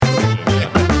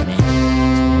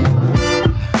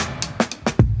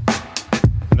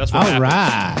That's what All happens.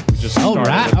 right. We just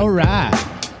started. All right.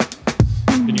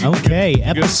 Can you- Okay, good?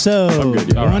 episode I'm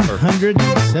good, yeah. All right, perfect.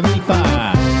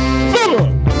 175.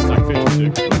 It's like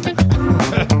 56.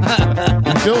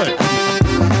 You feel it. I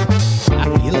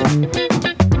feel it.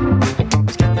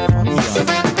 It's got the funky on it.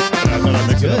 I thought I'd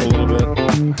mix it up a little bit.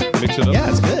 Mix it up. Yeah,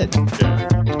 it's good.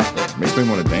 Makes me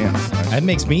want to dance. That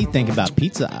makes me think about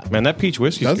pizza. Man, that peach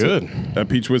whiskey's Does it? good. That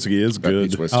peach whiskey is good.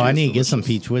 peach whiskey. Oh, I need to get some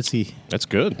peach whiskey. That's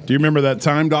good. Do you remember that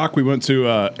time, Doc? We went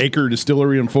to Acre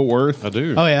Distillery in Fort Worth. I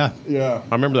do. Oh, yeah. Yeah.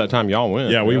 I remember that time y'all went.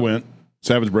 Yeah, we went.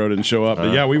 Savage Bro didn't show up.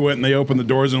 But yeah, we went and they opened the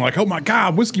doors and like, oh my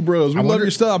God, Whiskey Bros. We love your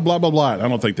stuff, blah, blah, blah. I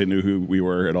don't think they knew who we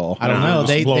were at all. I don't know. Just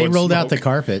They blowing rolled out the smoke.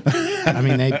 carpet. I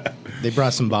mean, they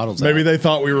brought some bottles Maybe out. they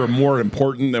thought we were more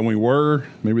important than we were.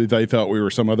 Maybe they thought we were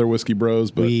some other Whiskey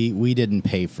Bros. But We didn't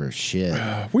pay for shit.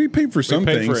 we paid for some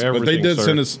paid for things. But they everything, did sir.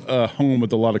 send us home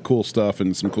with a lot of cool stuff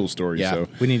and some cool stories. Yeah, So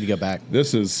we need to go back.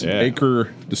 this is Yeah.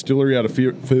 Acre Distillery out of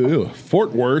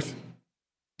Fort Worth.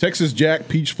 Texas Jack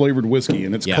peach flavored whiskey,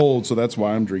 and it's Yeah. cold, so that's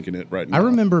why I'm drinking it right now. I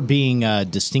remember being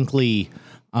distinctly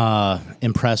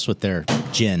impressed with their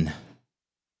gin.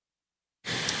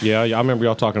 Yeah, I remember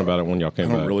y'all talking about it when y'all I came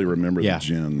don't back. really remember Yeah. the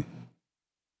gin.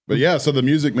 But yeah, so the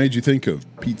music made you think of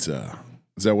pizza.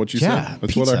 Is that what you Yeah, said?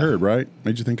 That's pizza. what I heard, right?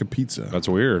 Made you think of pizza. That's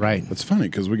weird. Right. That's funny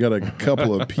because we got a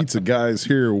couple of pizza guys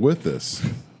here with us.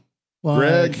 Well,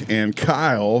 Greg and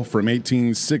Kyle from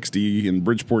 1860 in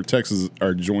Bridgeport, Texas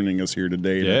are joining us here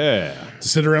today Yeah. to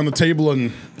sit around the table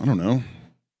and, I don't know,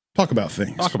 talk about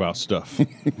things. Talk about stuff.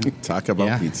 Talk about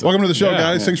Yeah. pizza. Welcome to the show, Yeah,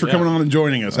 guys. yeah, Thanks for yeah. coming on and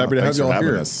joining us. Happy to have Thanks for y'all having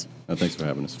here. us. Thanks for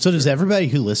having us. So does everybody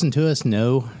who listen to us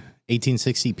know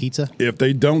 1860 pizza? If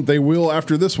they don't, they will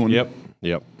after this one. Yep.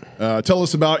 Tell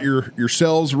us about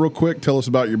yourselves real quick. Tell us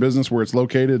about your business, where it's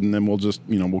located, and then we'll just,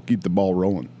 we'll keep the ball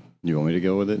rolling. You want me to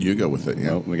go with it? You go with it,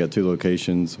 yeah. Well, we got 2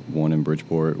 locations, one in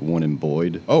Bridgeport, one in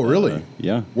Boyd. Oh, really?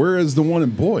 Yeah. Where is the one in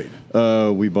Boyd?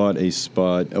 We bought a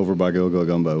spot over by Go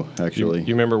Gumbo, actually.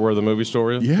 You remember where the movie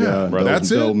store is? Yeah, the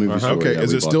that's old it. movie store, Okay, yeah,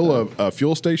 is we it bought still that. a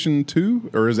fuel station too,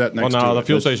 or is that Well, next no, to the it?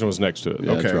 fuel station was next to it.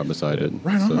 Yeah, it's okay. right beside it.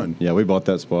 Right on. Yeah, we bought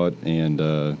that spot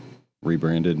and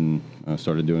rebranded and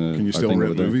started doing it. Can you still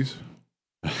rent movies?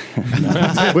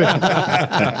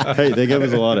 Hey, they gave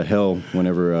us a lot of hell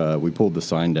whenever we pulled the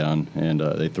sign down and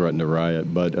they threatened to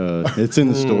riot, but it's in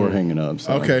the store hanging up.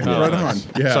 So, Okay, yeah. right on.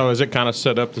 Yeah. So is it kind of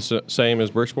set up the same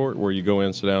as Bridgeport, where you go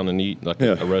in, sit down, and eat like Yeah,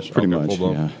 a restaurant? pretty Okay, much,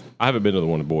 full-blown? yeah. I haven't been to the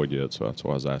one in Boyd yet, so that's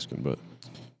why I was asking. But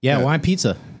Yeah, Yeah. why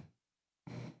pizza?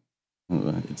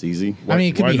 It's easy. I mean,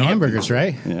 it could why be not hamburgers, pizza?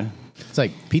 right? Yeah. It's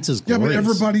like pizza's Yeah, glorious. but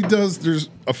everybody does. There's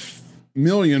a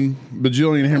million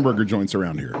bajillion hamburger joints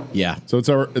around here. Yeah. So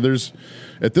there's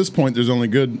at this point there's only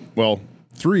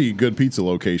 3 good pizza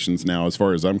locations now, as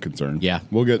far as I'm concerned. Yeah.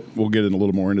 we'll get in a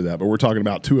little more into that, but we're talking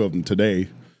about 2 of them today.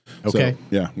 Okay. So,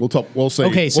 yeah, we'll say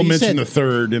Okay, so we'll you mention said- the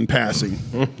third in passing.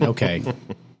 Okay.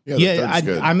 Yeah, Yeah, that's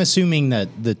good. I'm assuming that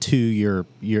the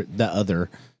other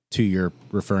 2 you're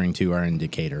referring to are in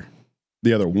Decatur.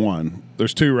 The other one,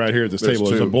 there's 2 right here at this There's table.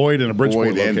 There's a 2. Boyd and a Bridgeport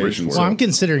Boyd and location. Bridgeport. Well, I'm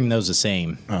considering those the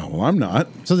same. Oh well, I'm not.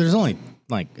 So there's only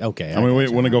okay. I mean, we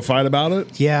want to go fight about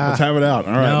it. Yeah. let's have it out.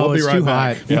 All right, No, we'll be it's right too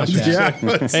back. hot. Fuck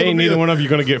that. Yeah, hey, neither one of you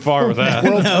going to get far with that.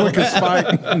 world's quickest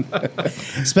fight.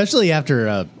 Especially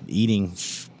after eating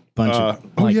bunch of.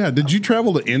 Oh yeah, did you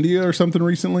travel to India or something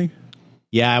recently?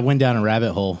 Yeah, I went down a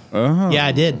rabbit hole. Oh. Yeah,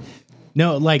 I did.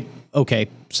 No, okay.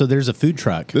 So there's a food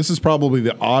truck. This is probably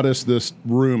the oddest this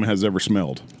room has ever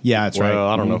smelled. Yeah, that's Well,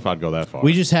 right. I don't know if I'd go that far.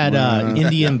 We just had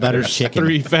Indian butter chicken.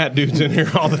 3 fat dudes in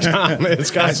here all the time. It's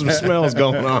got some smells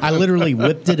going on. I literally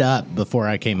whipped it up before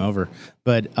I came over.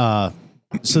 But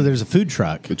so there's a food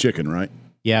truck. The chicken, right?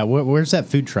 Yeah, where's that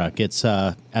food truck? It's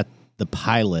at the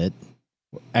Pilot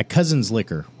at Cousins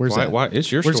Liquor. Where's that? Why?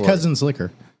 It's your Where's store. Cousins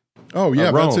Liquor? Oh yeah,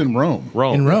 Rome. that's in Rome.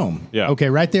 In Rome. Yeah. Okay,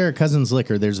 right there at Cousins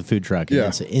Liquor, there's a food truck. And Yeah.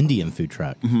 it's an Indian food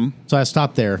truck. Mm-hmm. So I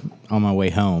stopped there on my way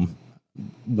home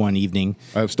one evening.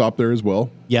 I've stopped there as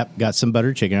well. Yep, got some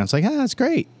butter chicken. I was like, that's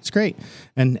great. It's great.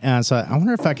 And so I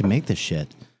wonder if I can make this shit.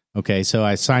 Okay, so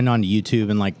I signed on to YouTube,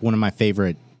 and like one of my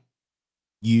favorite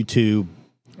YouTube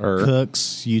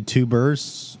cooks,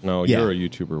 YouTubers. No, Yeah. you're a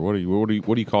YouTuber. What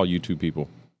do you call YouTube people?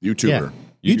 YouTuber.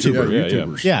 Yeah. YouTuber. Yeah, yeah.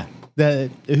 YouTubers. Yeah,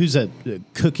 who's a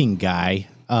cooking guy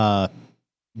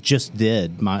just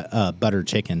did my butter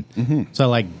chicken. Mm-hmm. So I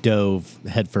like dove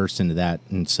headfirst into that,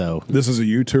 and so This is a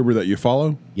YouTuber that you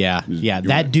follow. yeah,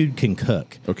 that dude can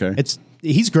cook. Okay.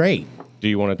 He's great. Do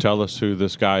you want to tell us who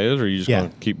this guy is, or are you just Yeah.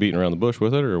 going to keep beating around the bush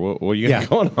with it, or what are you Yeah. got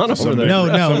going on over there? No,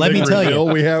 let me big tell reveal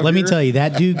we you. have Let me here? tell you,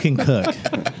 that dude can cook.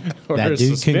 That dude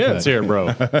can suspense cook. here,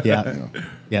 bro. Yeah.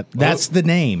 Yep. That's the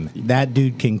name. That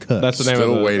dude can cook. That's the name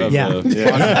Still of the, waiting. of Yeah.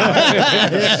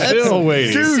 the- Still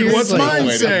waiting. Dude, what's Seriously. mine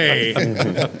say?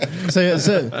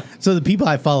 So the people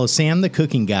I follow, Sam the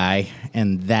cooking guy,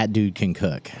 and that dude can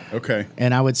cook. Okay.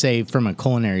 And I would say from a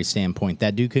culinary standpoint,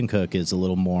 that dude can cook is a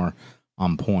little more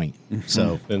on point.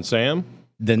 So And Sam?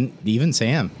 then even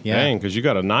Sam. Yeah. Dang, because you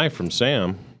got a knife from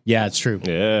Sam. Yeah, it's true.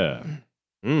 Yeah.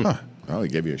 Oh, he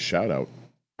gave you a shout out.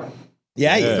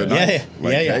 Yeah, The knife.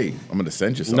 Like, yeah. hey, I'm going to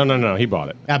send you something. No, he bought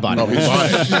it. I bought it. You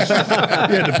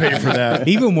had to pay for that.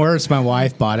 Even worse, my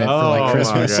wife bought it for Oh, like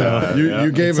Christmas. my So God.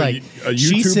 You gave It's a, like, a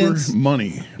she YouTuber sends-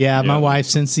 money. yeah, my Yeah. wife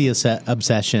sensed the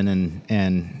obsession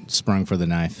and sprung for the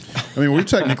knife. I mean, we're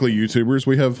technically YouTubers.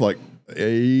 We have like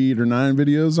 8 or 9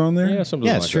 videos on there. Yeah, something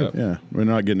Yeah, like it's true. that. Yeah, we're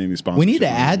not getting any sponsors. We need to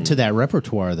add to that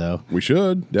repertoire, though. We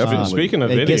should definitely. Speaking of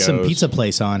They videos, get some pizza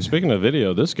place on. Speaking of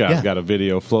video, this guy's Yeah. got a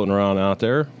video floating around out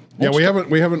there. Yeah, we've heard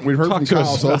Talk from to Kyle,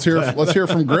 us so let's hear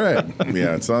from Greg.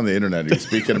 Yeah, it's on the internet. He's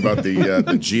speaking about the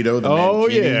Jito. The Oh, Man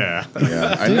Kini. yeah.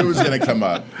 Yeah, I knew it was going to come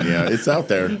up. Yeah, it's out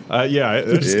there. Yeah.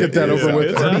 Just get that over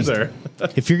with. It's out there.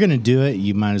 If you're gonna do it,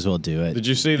 you might as well do it. Did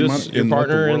you see this, In your what the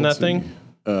partner in world that see. thing?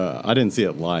 I didn't see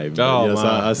it live. But Oh, yes,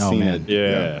 my. I've seen man. it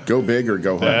Yeah. Go big or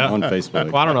go home. Yeah. on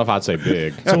Facebook. Well, I don't know if I'd say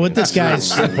big. So what this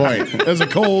guy's Good point. It was a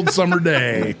cold summer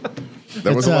day.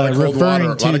 There was It's, a lot of cold referring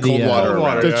water. A to lot of cold the, water. Cold around.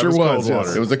 water. It sure it was was. cold Yes.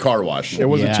 water. It was a car wash. It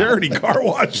was Yeah. a charity car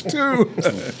wash too.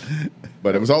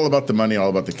 But it was all about the money, all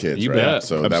about the kids. You right? bet.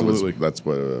 So Absolutely. that's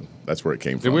where it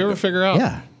came from. Did we ever figure out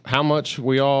Yeah. how much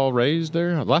we all raised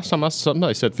there? Last time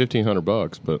somebody said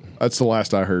 $1,500, but That's the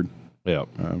last I heard. yeah,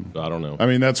 I don't know. I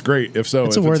mean, that's great. If so,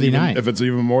 It's if a worthy even, night. If it's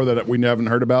even more that we haven't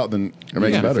heard about, then It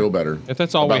makes me feel better. If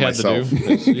that's all we about had myself. to do,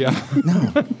 is,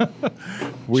 yeah.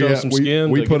 Show some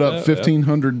skin we to put get up that, yeah.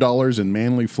 $1,500 in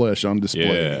manly flesh on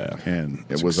display. Yeah. And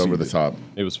It was over the top.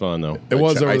 It was fun though. It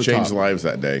was over I the changed top. lives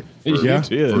that day. Yeah, You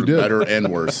did. you did. Better and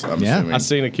worse. I'm Yeah. assuming. I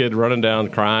seen a kid running down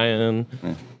crying.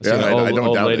 Yeah, Seen an I don't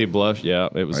old doubt lady it. blush. Yeah,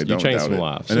 it was. I You don't changed doubt some it.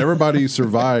 lives. And everybody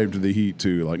survived the heat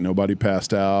too. Like nobody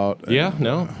passed out. Yeah,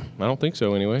 no, I don't think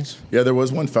so. Anyways, Yeah, there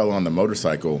was one fellow on the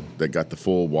motorcycle that got the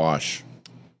full wash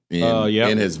in, yeah.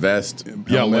 in his vest.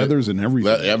 Yeah, helmet, leathers and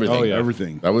everything. everything. Oh, yeah.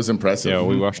 Everything. That was impressive. yeah,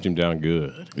 we washed him down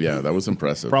good. Yeah, that was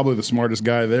impressive. Probably the smartest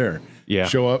guy there. Yeah.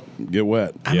 Show up, get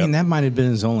wet. I mean, that might have been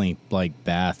his only like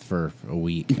bath for a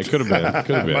week. It could have been.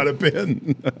 Could have Might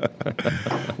been. have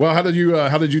been. Well, how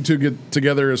did you two get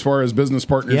together as far as business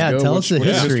partners Yeah, go? tell us the What's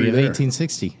history of there?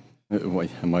 1860. Wait,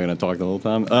 am I going to talk the whole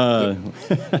time?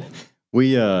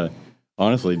 We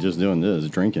honestly just doing this,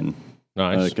 drinking.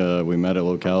 Nice. Like we met at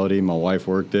locality. My wife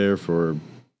worked there for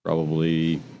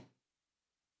probably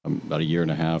about a year and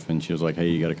a half, and she was like, "Hey,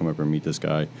 you got to come up here and meet this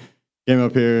guy." Came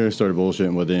up here, started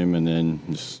bullshitting with him, and then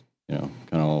just kind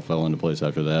of all fell into place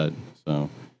after that. So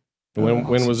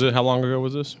When was it? How long ago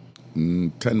was this?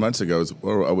 10 months ago,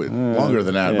 longer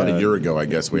than that, about yeah. a year ago, I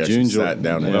guess, we actually sat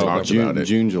down and talked about it.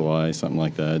 June, July, something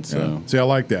like that. So See, I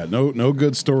like that. No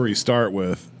good stories start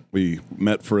with we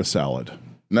met for a salad.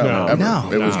 No, No. ever. No.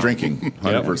 It was drinking,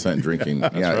 100% drinking.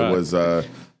 Yeah, right. it was.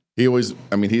 He always.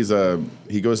 I mean,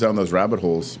 he goes down those rabbit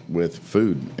holes with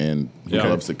food, and he Yeah.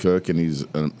 loves to cook, and he's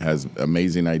has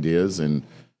amazing ideas. And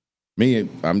me,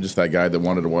 I'm just that guy that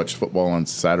wanted to watch football on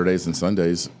Saturdays and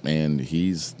Sundays, and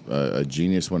he's a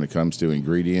genius when it comes to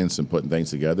ingredients and putting things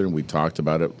together. And we talked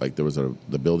about it like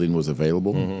the building was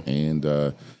available,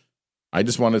 and I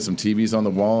just wanted some TVs on the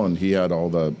wall, and he had all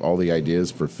the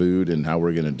ideas for food and how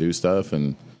we're going to do stuff,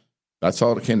 and that's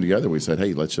all that came together. We said,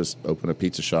 hey, let's just open a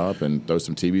pizza shop and throw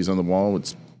some TVs on the wall.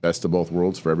 It's best of both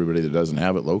worlds for everybody that doesn't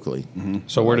have it locally.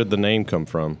 So where did the name come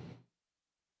from?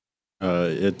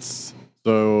 it's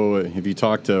so if you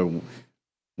talk to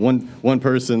one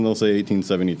person, they'll say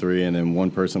 1873, and then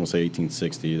one person will say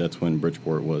 1860. That's when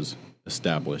Bridgeport was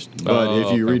established. But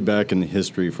if you read back in the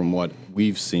history from what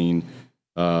we've seen,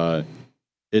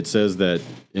 it says that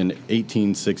in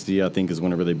 1860, I think, is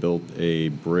whenever they built a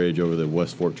bridge over the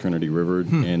West Fork Trinity River,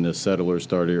 and the settlers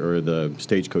started, or the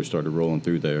stagecoach started rolling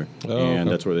through there, and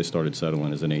that's where they started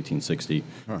settling. Is in 1860.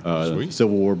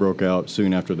 Civil War broke out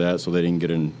soon after that, so they didn't get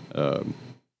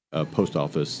a post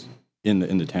office in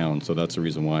the town. So that's the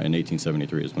reason why in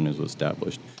 1873 is when it was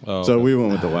established. So we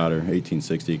went with the latter,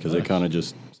 1860, because it kind of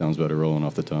just sounds better rolling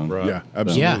off the tongue. Right. Yeah,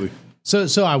 absolutely. Yeah.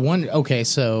 So I wonder. Okay,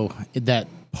 so that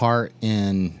part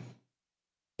in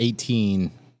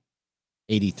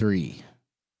 1883.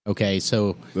 Okay,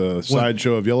 so The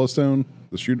sideshow of Yellowstone,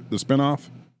 the spinoff.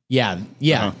 yeah,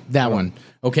 that one.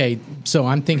 Okay, so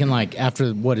I'm thinking like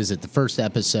after what is it? The first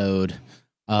episode,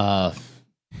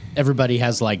 everybody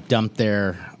has like dumped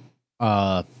their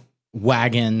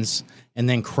wagons and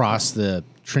then cross the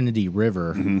Trinity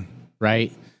River,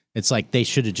 right? It's like they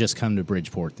should have just come to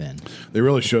Bridgeport then. They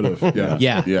really should have. Yeah.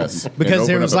 Yeah. Yes. Because And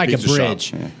there open was up like a pizza shop.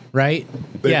 bridge, right?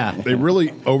 Yeah. They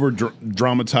really over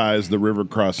dramatized the river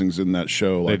crossings in that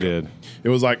show. They Like, did. It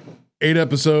was like 8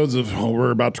 episodes of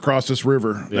we're about to cross this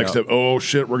river. Next up, oh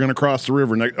shit, we're gonna cross the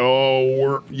river. Next,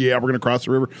 we're gonna cross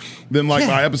the river. Then like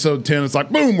by episode 10, it's like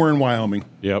boom, we're in Wyoming.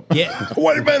 Yep. Yeah.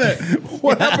 Wait a minute,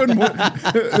 what happened?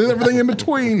 Everything in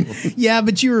between. Yeah,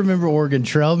 but you remember Oregon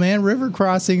Trail, man. River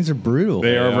crossings are brutal.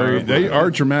 They are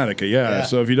traumatic. Yeah.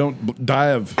 So if you don't die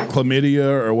of chlamydia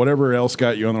or whatever else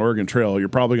got you on the Oregon Trail, you're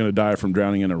probably going to die from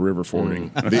drowning in a river fording.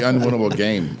 The unwinnable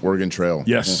game, Oregon Trail.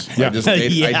 Yes. I Yeah. just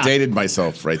Yeah. I dated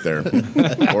myself right there.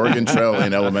 Oregon Trail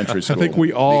in elementary school. I think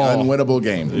we all. The unwinnable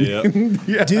game.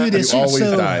 Yep. Dude, it's You always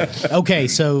so, die. Okay,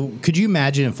 so could you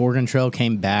imagine if Oregon Trail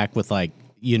came back with like,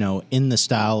 in the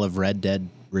style of Red Dead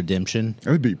Redemption? That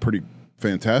would be pretty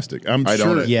fantastic. I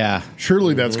don't- Yeah.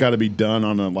 Surely that's got to be done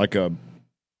on an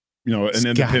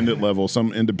independent level.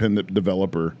 Some independent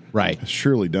developer, Right. has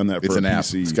surely done that It's for an a app.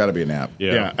 PC. It's got to be an app.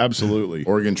 Yeah, absolutely.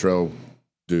 Oregon Trail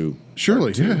do.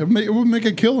 Surely, yeah, it would make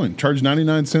a killing. Charge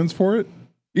 99 cents for it,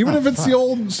 even if it's the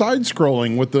old side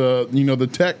scrolling with the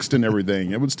text and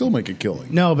everything. It would still make a killing.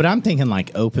 No, but I'm thinking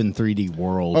like open 3D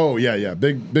world. Oh yeah,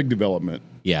 big development.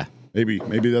 Yeah. Maybe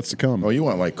that's to come. Oh, you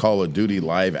want like Call of Duty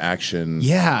live action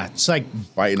Yeah. It's like,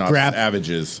 fighting off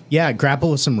savages. yeah,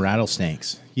 grapple with some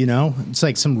rattlesnakes. It's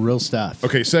like some real stuff.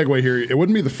 Okay, segue here. It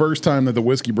wouldn't be the first time that the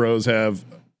Whiskey Bros have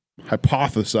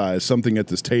hypothesized something at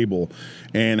this table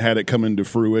and had it come into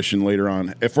fruition later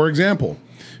on. If, for example,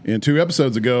 in 2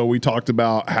 episodes ago, we talked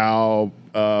about how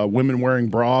women wearing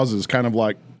bras is kind of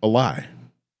like a lie.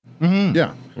 Mm-hmm.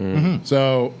 Yeah. Mm-hmm.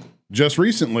 So just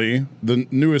recently, the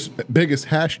biggest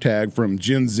hashtag from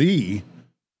Gen Z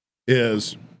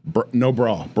is no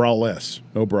bra, braless,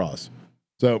 no bras.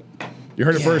 So you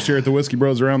heard it first here at the Whiskey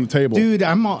Bros around the table. Dude,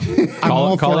 I'm all for call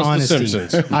us the honesty.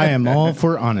 Simpsons. I am all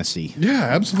for honesty. Yeah,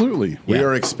 absolutely. We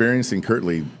are experiencing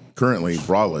currently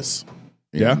braless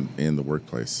in the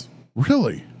workplace.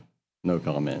 Really? No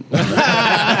comment.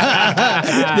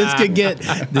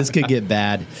 This could get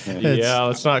bad. Yeah,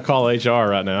 let's not call HR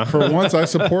right now. For once, I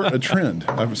support a trend.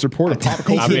 I support a pop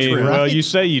culture I mean, trend. well, you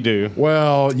say you do.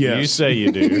 Well, yes. You say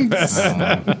you do.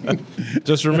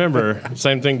 Just remember,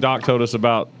 same thing Doc told us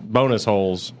about bonus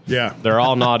holes. Yeah. They're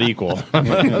all not equal.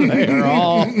 They're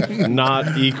all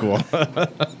not equal.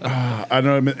 I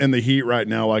know I'm in the heat right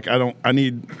now. Like I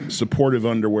need supportive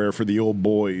underwear for the old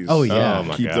boys. Oh, yeah. Oh,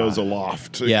 my Keep God. those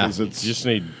aloft. Yeah. 'cause it's, You just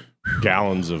need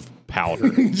gallons of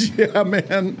powder. yeah,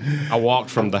 man. I walked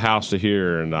from the house to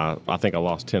here, and I think I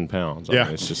lost 10 pounds. I Yeah.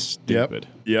 mean, it's just stupid.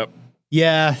 Yep.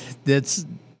 Yeah,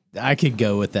 I could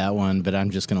go with that one, but I'm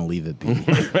just going to leave it be.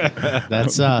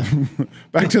 That's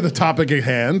Back to the topic at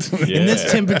hand. in this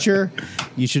temperature,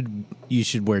 you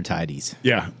should wear tidies.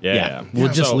 Yeah. Yeah. We'll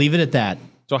just So- leave it at that.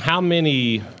 So, how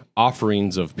many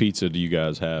offerings of pizza do you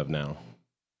guys have now?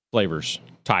 Flavors,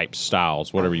 types,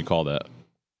 styles, whatever you call that.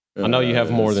 I know you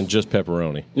have more than just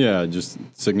pepperoni. Yeah, just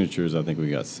signatures. I think we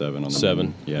got 7 on the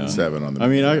 7? menu. Yeah, 7 on the I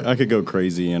mean, I could go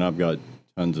crazy, and I've got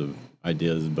tons of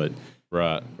ideas, but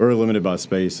Right. we're limited by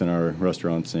space in our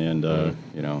restaurants, and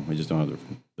we just don't have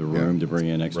the room to bring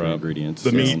in extra Right. ingredients.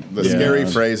 The meat. The scary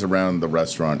phrase around the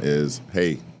restaurant is,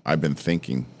 "Hey, I've been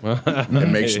thinking." It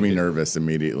makes me nervous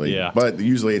immediately. Yeah. But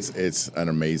usually it's an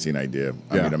amazing idea.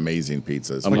 I Yeah. mean, amazing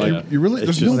pizzas. I'm Like like, you really, It's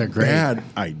there's just- no They're great. bad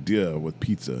idea with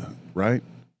pizza, right?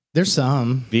 There's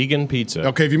some Vegan pizza.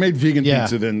 Okay, if you made vegan Yeah.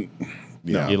 pizza, then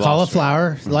yeah. You lost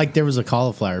cauliflower. Like there was a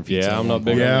cauliflower pizza. Yeah, I'm not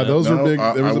big yeah, on that. those are No, big.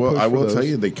 There was I a push I for will those. tell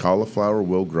you, the cauliflower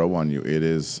will grow on you.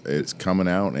 It's coming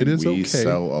out, and It is we okay.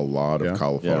 sell a lot of Yeah.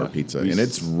 cauliflower Yeah. pizza, and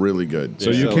it's really good. So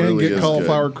you Yeah. can really get is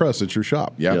cauliflower good. crust at your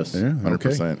shop. Yeah, Yes. Yeah,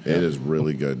 100%. It is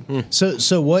really good.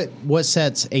 So what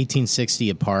sets 1860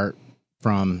 apart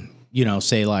from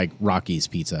say like Rocky's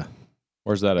Pizza,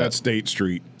 Where's that at? That's State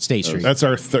Street. State Street? That's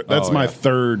our. That's Oh, my yeah.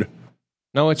 third.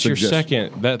 No, it's your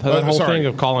Suggestion. second. That whole sorry. thing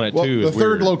of calling it Well, two the is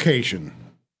third weird. location.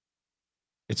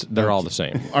 They're all the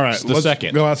same. All right, It's the let's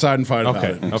second. go outside and fight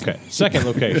Okay. about it. Okay. Second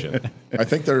location. I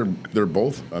think they're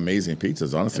both amazing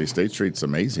pizzas. Honestly, State Street's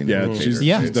amazing. Yeah, Indicator. she's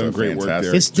she's done a great work fantastic-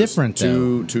 there. It's different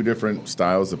though. Two different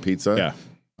styles of pizza.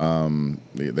 Yeah.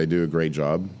 They do a great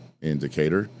job in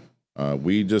Decatur.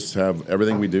 We just have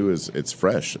everything we do it's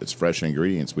fresh. It's fresh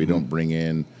ingredients. We don't bring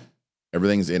in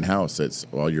everything's in house. It's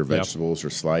all your vegetables are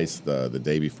sliced the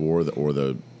day before or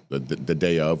the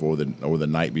day of or the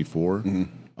night before.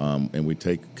 And we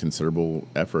take considerable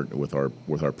effort with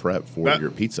our prep for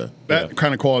your pizza. That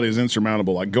kind of quality is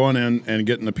insurmountable. Like going in and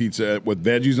getting a pizza with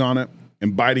veggies on it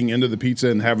and biting into the pizza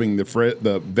and having the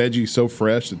veggie so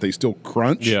fresh that they still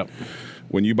crunch. Yeah.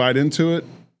 When you bite into it,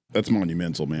 that's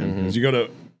monumental, man. Because you go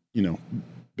to,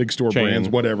 big store brands,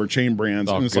 whatever, chain brands,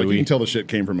 and it's like you can tell the shit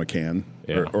came from a can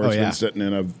or it's been sitting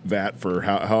in a vat for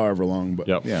however long. But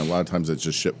yeah, a lot of times it's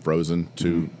just shipped frozen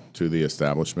to the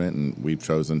establishment, and we've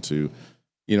chosen to,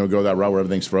 go that route where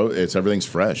everything's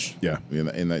fresh. Yeah,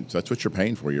 and that's what you're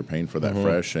paying for. You're paying for that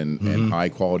fresh and high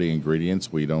quality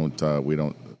ingredients. We don't.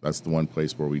 That's the one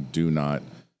place where we do not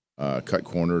cut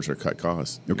corners or cut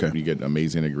costs. Okay, you get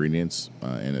amazing ingredients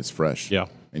and it's fresh. Yeah,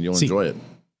 and you'll enjoy it.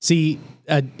 See,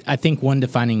 I think one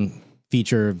defining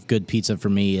feature of good pizza for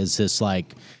me is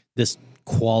this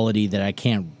quality that I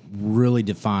can't really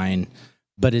define,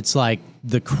 but it's like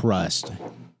the crust.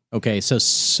 Okay,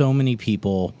 so many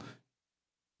people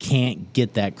can't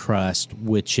get that crust,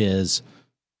 which is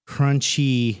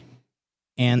crunchy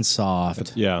and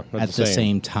soft at the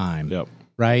same time. Yep.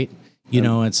 Right?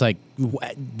 It's like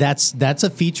that's a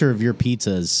feature of your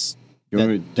pizzas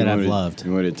that I've loved.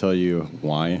 You want me to tell you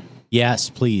why? Yes,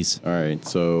 please. All right.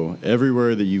 So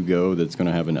everywhere that you go that's going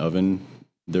to have an oven,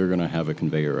 they're going to have a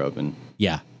conveyor oven.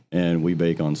 Yeah. And we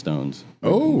bake on stones.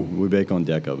 Oh. We bake on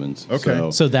deck ovens.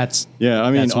 Okay. So that's... Yeah, I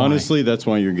mean, that's honestly, that's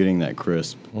why you're getting that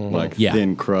crisp,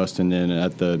 thin crust. And then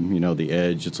at the, the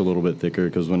edge, it's a little bit thicker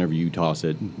because whenever you toss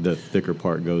it, the thicker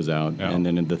part goes out. Yeah. And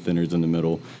then the thinner's in the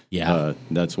middle. Yeah.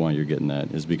 That's why you're getting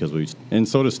that is because and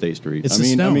so does State Street. It's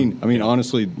I mean,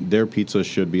 honestly, their pizza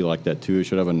should be like that too. It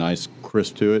should have a nice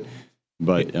crisp to it.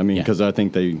 But, because I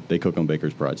think they cook on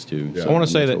Baker's Prides, too. Yeah. So I want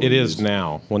to say that it is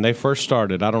now. When they first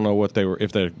started, I don't know what they were,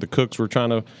 if the cooks were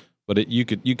trying to, but you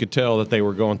could tell that they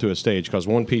were going through a stage because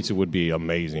one pizza would be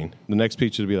amazing. The next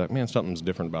pizza would be like, man, something's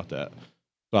different about that.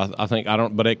 So I think,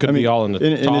 but it could be all in the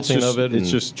tossing of it.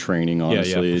 It's just training,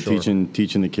 honestly. Yeah,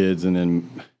 teaching the kids, and then...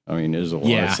 there's a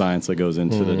lot of science that goes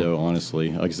into the dough,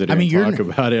 honestly. Like I said, talk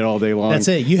about it all day long. That's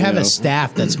it. You have a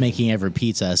staff that's making every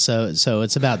pizza, so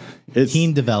it's about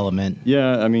team development.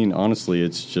 Yeah, honestly,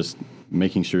 it's just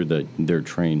making sure that they're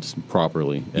trained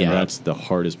properly, and that's the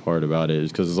hardest part about it.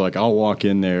 Is because it's like I'll walk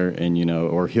in there, and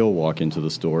or he'll walk into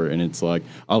the store, and it's like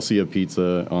I'll see a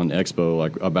pizza on Expo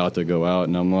like about to go out,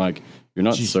 and I'm like, "You're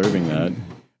not serving that,"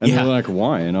 and they're like,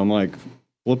 "Why?" And I'm like,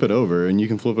 flip it over, and you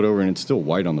can flip it over, and it's still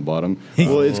white on the bottom.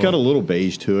 Well, it's got a little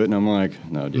beige to it, and I'm like,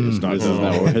 no, dude, this is not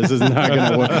going to work. This is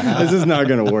not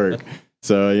going to work.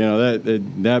 So,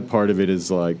 that part of it is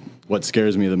like what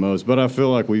scares me the most. But I feel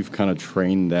like we've kind of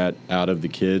trained that out of the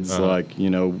kids. Like,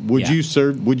 would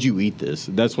you eat this?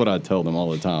 That's what I tell them all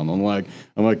the time. I'm like,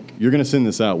 you're going to send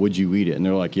this out. Would you eat it? And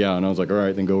they're like, yeah. And I was like, all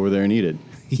right, then go over there and eat it.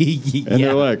 And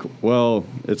they're like, well,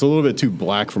 it's a little bit too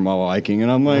black for my liking. And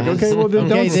I'm like, okay, well, then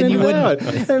don't send it out.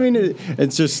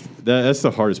 It's just, that's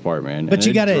the hardest part, man. But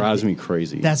it drives me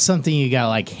crazy. That's something you got to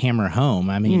like hammer home.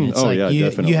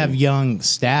 It's you have young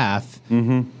staff.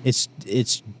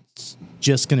 It's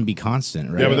just going to be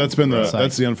constant, right? Yeah, but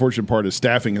that's the unfortunate part is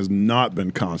staffing has not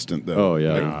been constant, though. Oh,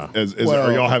 yeah.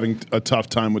 Are y'all having a tough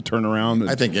time with turnaround?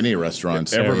 I think any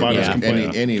restaurants. Everybody's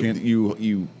complaining.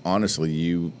 You honestly,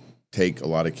 you take a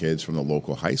lot of kids from the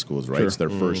local high schools, right? Sure. It's their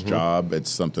first job. It's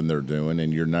something they're doing,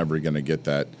 and you're never going to get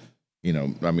that.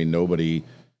 Nobody,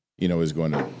 is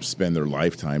going to spend their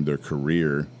lifetime, their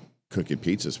career, cooking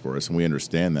pizzas for us, and we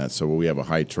understand that. So we have a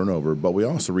high turnover, but we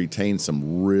also retain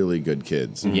some really good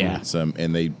kids. Yeah,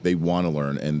 and they want to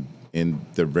learn, and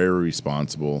they're very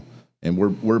responsible, and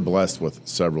we're blessed with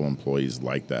several employees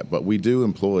like that. But we do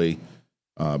employ.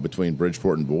 Between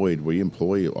Bridgeport and Boyd, we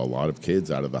employ a lot of kids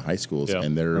out of the high schools,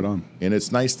 and and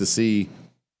it's nice to see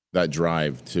that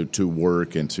drive to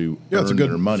work and to earn it's a good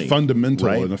their money, fundamental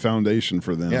and a foundation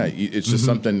for them. Yeah, it's just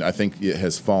something I think it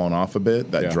has fallen off a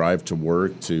bit. That drive to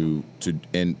work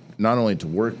and not only to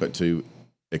work but to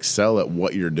excel at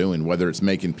what you're doing, whether it's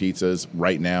making pizzas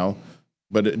right now,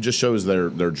 but it just shows their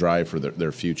drive for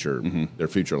their future, their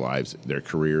future lives, their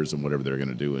careers, and whatever they're going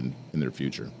to do in their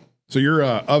future. So your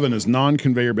oven is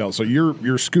non-conveyor belt. So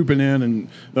you're scooping in and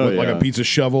like a pizza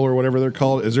shovel or whatever they're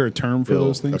called. Is there a term for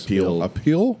those things? A peel. A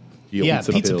peel? Yeah,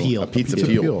 pizza peel. A pizza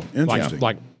peel. Interesting.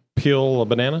 Like peel a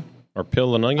banana or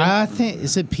peel an onion? I think,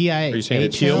 is it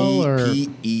P-I-H-L or?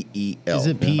 P-E-E-L. Is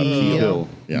it P-E-E-L?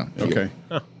 Yeah. Okay.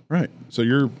 Right. So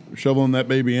you're shoveling that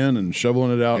baby in and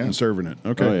shoveling it out and serving it.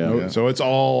 Okay. So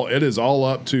it is all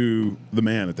up to the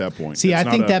man at that point. See, I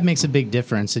think that makes a big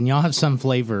difference. And y'all have some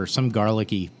flavor, some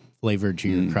garlicky flavor to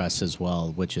your crust as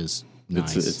well, which is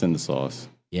nice. It's in the sauce.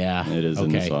 Yeah. It is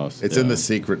in the sauce. It's in the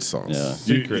secret sauce. Yeah.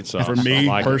 Secret sauce. For me I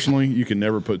like personally, you can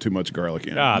never put too much garlic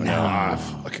in. God, no. I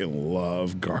fucking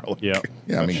love garlic. Yep.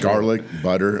 Yeah, I mean, garlic,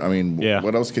 butter. I mean, Yeah.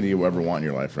 what else can you ever want in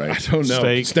your life, right? I don't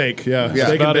know. Steak. Yeah. Yeah.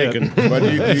 Steak and About it.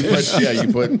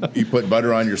 bacon. But you put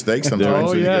butter on your steak sometimes.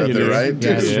 Oh, when yeah, you go you there, do. right?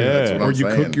 Yeah. That's what Or I'm you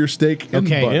saying. cook your steak in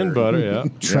Okay. butter. In butter, yeah.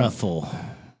 Truffle.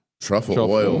 Truffle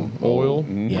oil. Oil.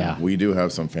 Yeah. We do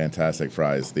have some fantastic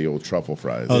fries, the old truffle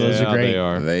fries. Oh, those are great. They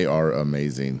are. They are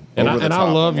amazing. And Over the I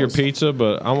top love your almost. pizza,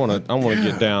 but I want to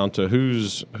get down to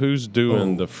who's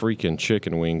doing the freaking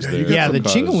chicken wings there. Yeah, the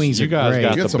because chicken wings You are guys great.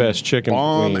 got Get the some best chicken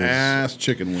bomb wings. ass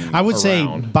chicken wings. I would say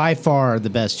around. by far the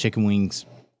best chicken wings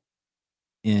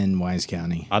in Wise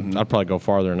County. I'd probably go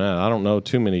farther than that. I don't know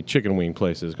too many chicken wing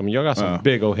places. I mean, y'all got some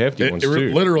big old hefty ones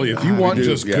too. Literally, if you want do,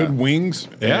 just yeah. good wings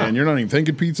Yeah. and you're not even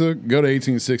thinking pizza, go to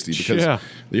 1860 because Yeah.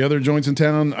 the other joints in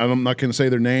town, I'm not going to say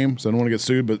their name, so I don't want to get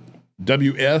sued, but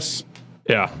WS,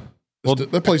 Yeah.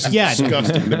 that place is Yeah.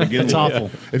 disgusting to begin It's with. awful.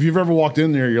 If you've ever walked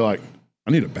in there, you're like, I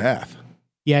need a bath.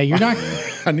 Yeah, you're not.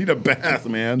 I need a bath,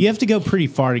 man. You have to go pretty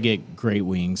far to get great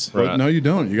wings. But no, you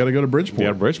don't. You got to go to Bridgeport.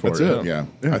 Yeah, Bridgeport, That's it. Yeah.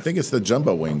 I think it's the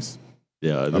jumbo wings.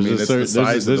 Yeah, I mean, it's the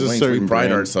size of the wings. We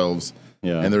pride ourselves.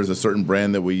 Yeah. And there's a certain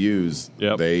brand that we use.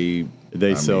 Yep. They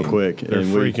I sell mean, quick. They're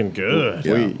freaking good.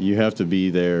 Yeah. You have to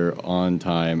be there on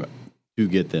time to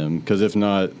get them because if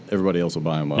not, everybody else will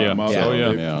buy them up. Yeah. Yeah. Oh,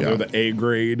 yeah. Yeah. They're the A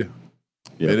grade.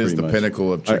 Yeah, it is pretty the much.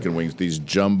 pinnacle of chicken wings. These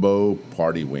jumbo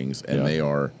party wings, and Yeah. they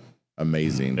are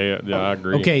amazing. Yeah, I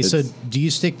agree. Okay, so It's- do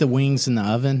you stick the wings in the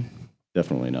oven?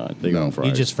 Definitely not. They No. go on fries.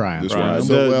 You just fry them. Just Right. right.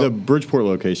 So, well- The Bridgeport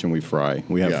location, we fry.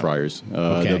 We have Yeah. fryers.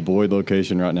 Okay. The Boyd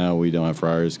location right now, we don't have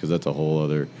fryers because that's a whole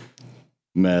other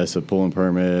mess of pulling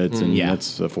permits, and Yeah.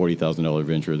 that's a $40,000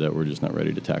 venture that we're just not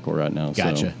ready to tackle right now.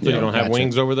 Gotcha. So you don't have Gotcha.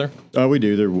 wings over there? We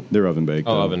do. They're oven baked.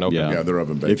 Oh, though. oven, okay. Yeah, they're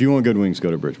oven baked. If you want good wings,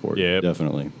 go to Bridgeport. Yep.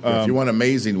 Definitely. If you want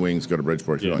amazing wings, go to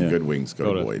Bridgeport. If you want Yeah. good wings,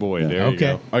 go to Boyd. There you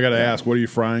Okay. go. I got to ask, what are you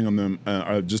frying on them?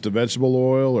 Just a vegetable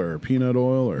oil or peanut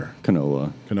oil or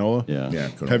Canola. canola? Yeah. Yeah.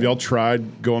 Have y'all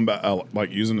tried going back,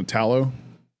 like using a tallow?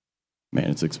 Man,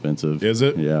 it's expensive. Is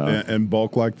it? Yeah. In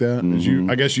bulk like that? Is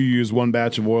I guess you use one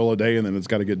batch of oil a day and then it's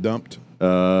got to get dumped.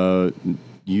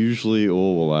 Usually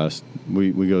oil will last.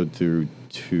 We go through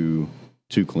two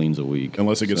cleans a week.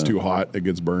 Unless it gets So- too hot, it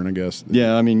gets burned, I guess.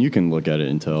 Yeah, I mean, you can look at it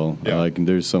and tell. Yeah. Like,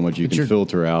 there's so much you can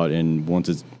filter out, and once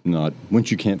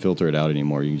you can't filter it out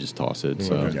anymore, you can just toss it.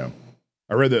 So, Yeah.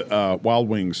 I read that Wild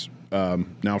Wings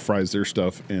now fries their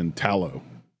stuff in tallow.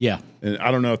 Yeah. And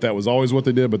I don't know if that was always what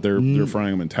they did, but they're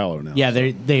frying them in tallow now. Yeah,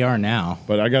 they are now.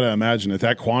 But I got to imagine at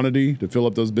that quantity to fill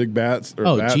up those big bats.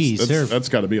 Oh, geez, that's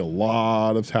got to be a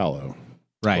lot of tallow.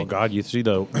 Right. Well, God, you see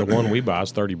the one we buy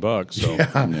is $30. So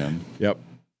yeah. Yep.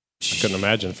 I couldn't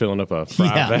imagine filling up a fry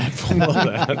Yeah. bag full of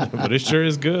that. But it sure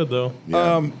is good though.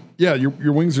 Yeah,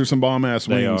 your wings are some bomb ass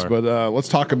They wings. are. But let's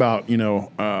talk about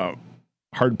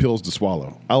hard pills to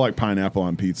swallow. I like pineapple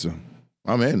on pizza.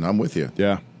 I'm in. I'm with you.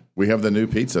 Yeah. We have the new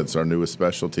pizza. It's our newest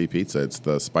specialty pizza. It's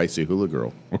the spicy hula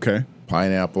girl. Okay.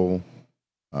 Pineapple,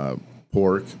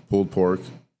 pork, pulled pork,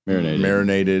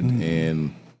 marinated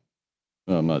in.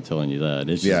 Well, I'm not telling you that.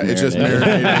 It's It's just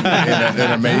marinated in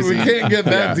an amazing. We can't get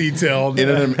that Yeah. detailed. in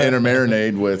a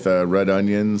marinade with red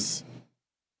onions,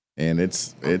 and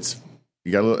it's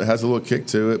you got it has a little kick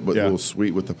to it, but Yeah. a little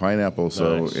sweet with the pineapple.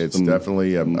 So Nice. it's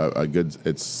definitely a good.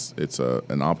 It's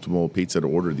an optimal pizza to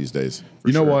order these days. for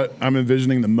You know sure. what? I'm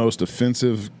envisioning the most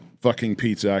offensive fucking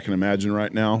pizza I can imagine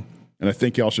right now, and I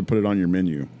think y'all should put it on your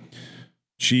menu.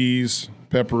 Cheese,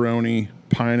 pepperoni,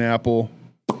 pineapple,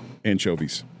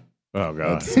 anchovies. Oh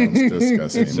God, That sounds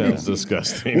disgusting. sounds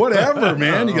disgusting. Whatever,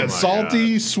 man. You Oh, got my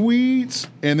salty, sweet,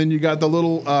 and then you got the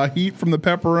little heat from the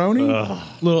pepperoni.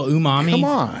 Little umami Come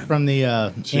on. from the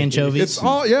anchovies. It's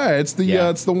all it's the Yeah.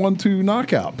 it's the 1-2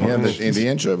 knockout. Yeah, punch. the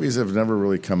anchovies have never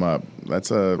really come up.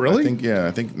 That's a Really?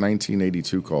 I think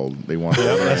 1982 called. They want.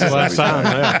 That's the last time.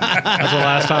 Yeah. That's the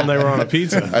last time they were on a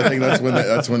pizza. I think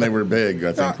that's when they were big.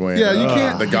 I think when yeah, you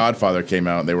can't- The Godfather came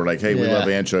out, and they were like, "Hey, we Yeah. love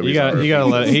anchovies." You got to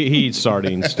let he eats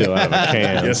sardines still out of a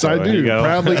can. Yes, so I there you do. go.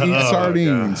 Proudly eat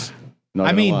sardines. Not I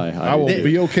gonna mean, lie. I will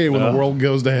be okay when the world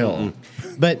goes to hell.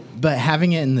 but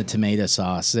having it in the tomato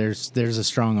sauce, there's a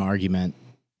strong argument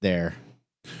there.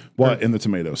 What in the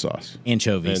tomato sauce?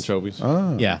 Anchovies. Anchovies.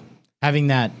 Yeah. Having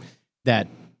that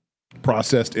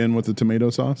Processed in with the tomato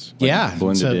sauce? yeah.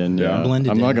 blended so- in. Yeah, Blended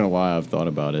I'm in. not gonna lie. I've thought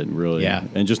about it really. Yeah.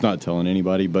 and just not telling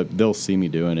anybody, but they'll see me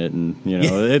doing it, and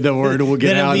the word will get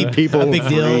Then it'll out. be And people a will big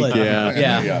deal. freak, Yeah,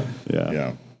 Yeah.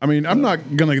 yeah. I mean, I'm not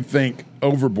gonna think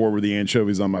overboard with the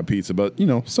anchovies on my pizza, but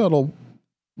subtle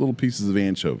little pieces of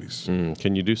anchovies.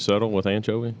 Can you do subtle with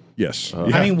anchovy? Yes.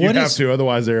 I mean, you what have is- to,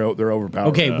 otherwise they're overpowered.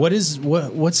 Okay,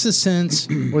 what's the sense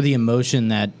or the emotion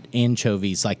that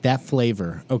anchovies, like that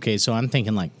flavor? Okay, so I'm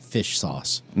thinking like fish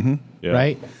sauce, Yeah.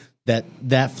 right?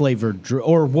 That flavor,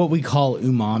 or what we call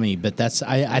umami, but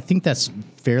I think that's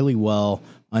fairly well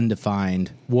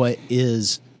undefined. What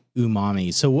is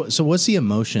umami? So what's the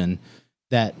emotion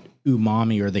that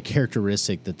umami, or the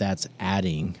characteristic that's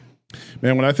adding?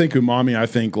 Man, when I think umami, I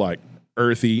think like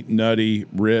earthy, nutty,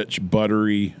 rich,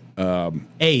 buttery,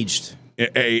 Aged.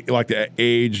 like the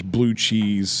aged blue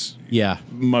cheese, Yeah.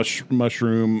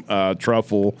 mushroom,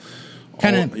 truffle.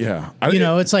 Kind of, yeah.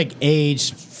 it's like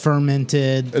aged,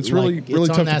 fermented. It's really like,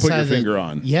 tough on to that put side your of the- finger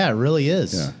on. Yeah, it really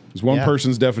is. Yeah. Because one Yeah.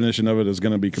 person's definition of it is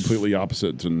going to be completely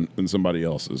opposite than somebody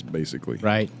else's, basically.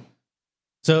 Right.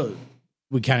 So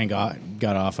we kind of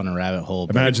got off on a rabbit hole.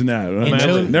 but- Imagine that.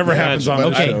 Anchovy- Never happens on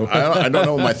Okay. the show. I don't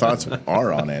know what my thoughts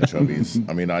are on anchovies.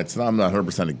 I mean, I'm not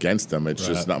 100% against them. It's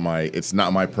just not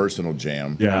my personal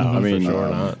jam. Yeah. I mean, sure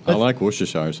not. I like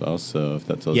Worcestershire sauce, so if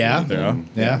that tells you Yeah. anything,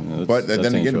 Yeah. But that's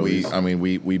then again,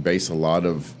 anchovies. we base a lot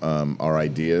of our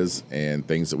ideas and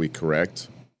things that we correct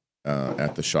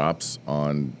at the shops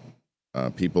on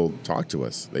people talk to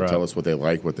us. They tell us what they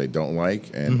like, what they don't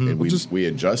like, and we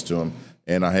adjust to them.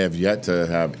 And I have yet to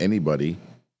have anybody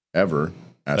ever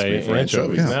ask me for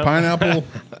anchovies. anchovies. Yeah, pineapple,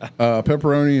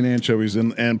 pepperoni, and anchovies,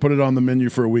 and put it on the menu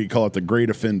for a week. Call it the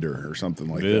Great Offender or something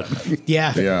like that.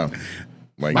 Yeah. Yeah.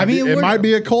 Like, I mean, It might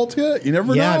be a cult hit. You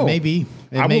never know. Maybe.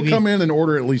 I will come in and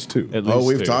order at least two. At least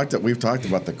we've two. talked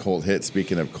about the cult hit.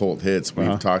 Speaking of cult hits,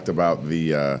 we've talked about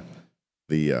the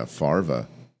Farva.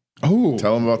 Oh,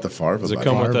 Tell them about the Farva. Does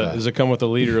it come with a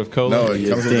liter of cola? No, it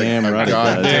comes with damn a right it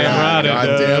goddamn, does. Damn right it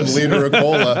goddamn does. liter of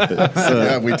cola.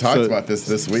 Yeah, we talked about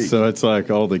this week. So it's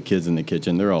like all the kids in the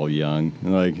kitchen, they're all young,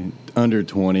 like under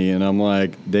 20, and I'm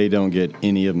like, they don't get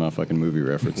any of my fucking movie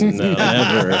references. No.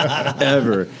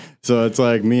 Ever. So it's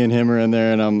like me and him are in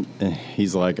there, and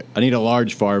he's like, I need a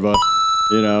large Farva.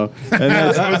 And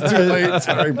that's, that was too late.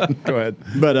 Sorry. Go ahead.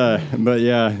 but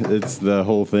yeah, it's the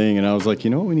whole thing. And I was like, you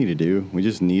know what we need to do? We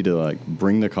just need to like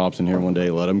bring the cops in here one day,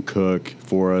 let them cook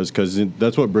for us, because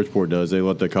that's what Bridgeport does. They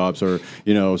let the cops, or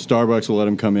Starbucks will let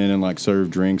them come in and like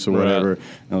serve drinks or whatever. And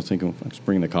I was thinking, let's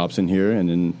bring the cops in here and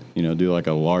then do like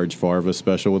a large Farva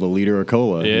special with a liter of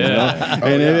cola. Yeah.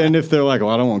 And if they're like,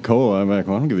 well, I don't want cola, I'm like,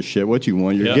 well, I don't give a shit what you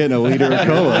want. You're getting a liter of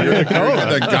cola.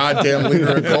 The goddamn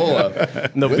liter of cola.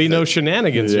 There'll be no shenanigans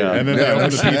here. And then they open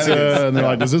the pizza and they're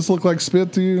like, "Does this look like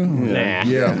spit to you?" Nah.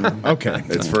 Yeah. Okay.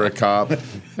 It's for a cop.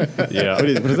 Yeah. What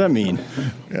does that mean?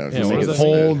 Yeah, Yeah, what does that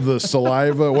Hold the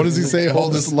saliva. What does he say?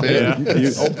 Hold the saliva.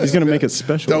 He's going to make it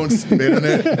special. Don't spit in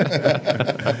it.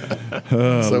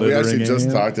 So we actually Littering just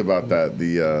ant. talked about that,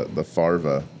 the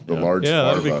Farva, the large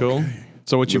Yeah, Farva. that'd be cool.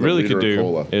 So what you With a really liter could of do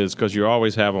cola. is, because you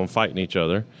always have them fighting each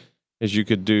other, is you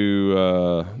could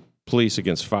do police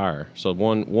against fire. So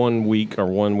one week or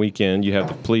one weekend, you have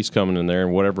the police coming in there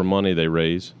and whatever money they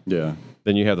raise. Yeah.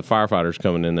 Then you have the firefighters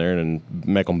coming in there and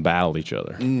make them battle each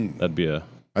other. That'd be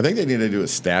I think they need to do a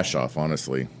stash off.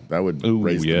 Honestly, that would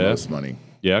raise the most money.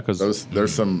 because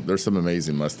There's some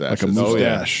amazing mustaches. Like a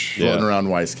mustache. floating around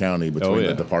Weiss County between yeah.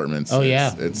 the departments. Oh,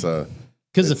 yeah. It's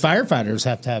Because the firefighters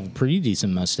have to have a pretty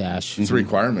decent mustache. a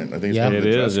requirement. I think it's Yeah. part of the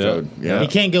It dress is, yeah. code. Yeah. You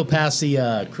can't go past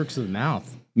the crooks of the mouth.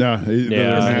 No,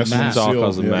 Yeah, it's all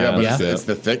because of yeah. mask. Yeah, but Yeah. It's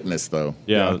the thickness though.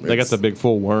 Yeah, they got it's- the big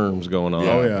full worms going on.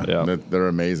 Oh, yeah. yeah. They're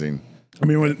amazing. I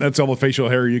mean, when that's all the facial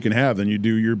hair you can have, then you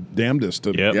do your damnedest to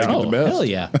Yep. make it Oh, the best. hell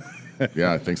yeah.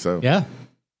 Yeah, I think so. Yeah.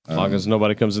 As long as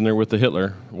nobody comes in there with the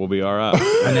Hitler, we'll be all right.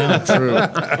 I know. True.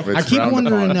 I keep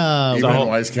wondering. Even in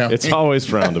Weiss County. It's always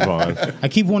frowned upon. I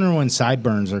keep wondering when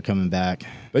sideburns are coming back.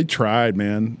 They tried,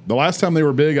 man. The last time they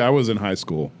were big, I was in high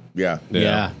school. Yeah.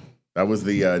 Yeah. That was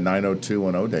the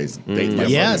 90210 days. Date myself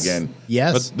Yes. again.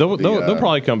 Yes. But they'll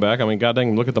probably come back. I mean,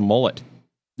 goddamn, look at the mullet.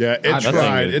 Yeah, it That thing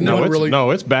tried. is- It no, no, it's, really. no,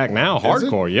 it's back now. it?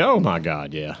 Hardcore. Yo, my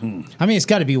God, yeah. I mean, it's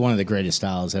got to be one of the greatest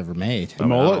styles ever made. I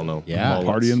mean, I mullet? don't know. Yeah. Mullets.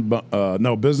 Party in,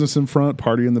 no business in front,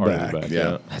 party in the Party in back. the back,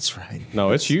 Yeah. That's right. No,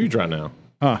 it's huge right now.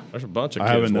 Huh. There's a bunch of I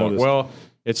kids. haven't noticed. Well,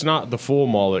 it's not the full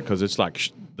mullet because it's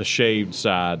like the shaved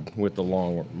side with the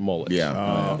long mullet.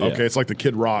 Yeah. Okay, it's like the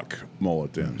Kid Rock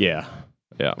mullet then. Yeah.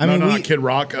 Yeah. I mean, no, we, not Kid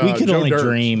Rock. we could Joe only Dirt.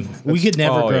 dream. We could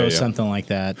never Oh, grow yeah, yeah. something like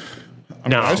that. I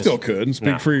mean, No. I still could. Speak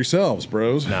No. for yourselves,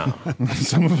 bros. No.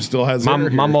 Some of us still has My hair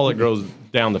my here. mullet grows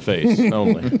down the face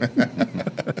only.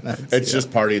 It's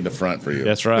just party in the front for you.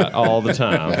 That's right. All the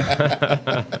time.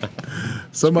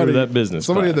 Somebody Screw that business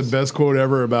Somebody had class. the best quote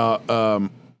ever about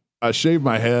I shaved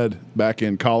my head back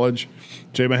in college,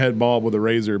 shaved my head bald with a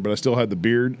razor, but I still had the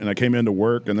beard. And I came into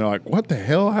work, and they're like, "What the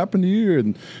hell happened to you?"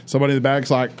 And somebody in the back's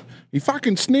like, "He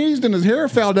fucking sneezed, and his hair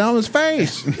fell down his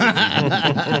face."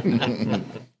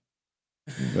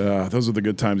 Those are the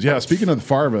good times. Yeah, speaking of the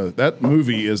Farva, that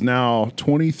movie is now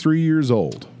 23 years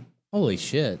old. Holy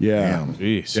shit. Yeah.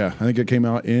 Jeez. Yeah, I think it came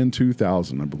out in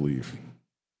 2000, I believe.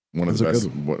 One of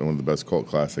the best cult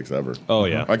classics ever. Oh,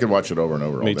 yeah. I could watch it over and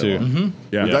over. Me all day too. long. Mm-hmm.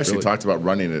 Yeah, We've actually really. talked about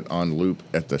running it on loop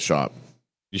at the shop.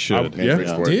 You should. Yeah.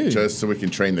 Dude. Just so we can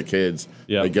train the kids.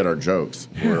 Yeah. They get our jokes.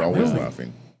 We're always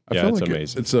laughing. I Yeah, feel it's like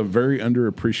amazing. It's a very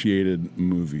underappreciated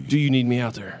movie. Do you need me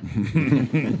out there?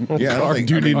 Yeah, I don't think,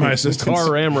 Do you need my assistance? Car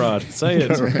ramrod. Say it.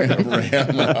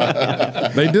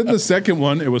 They did the second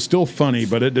one. It was still funny,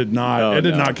 but it did not. Oh, it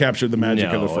did no. not capture the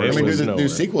magic No, of the it first I mean, one. was do nowhere.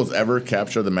 sequels ever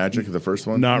capture the magic of the first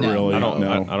one? Not really. I don't.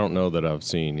 No. I don't know that I've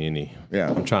seen any. Yeah.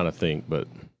 I'm trying to think, but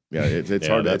Yeah, it's Yeah,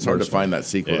 hard. that It's hard to first one. find that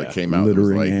sequel Yeah. that came out. That was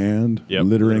Littering like, and Yep.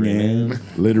 littering Littering and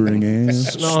littering and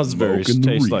snozberries smoking the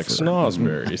taste like reefer.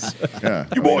 snozberries. yeah.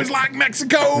 You boys like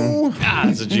Mexico? Ah,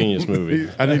 it's a genius movie.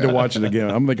 I need to watch it again.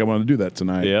 I'm thinking I'm going to do that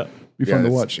tonight. Yeah. Be fun to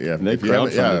it's- watch. Yeah, They if, you haven't-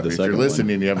 crowdfunded the if second you're one.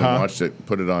 listening and you haven't watched it,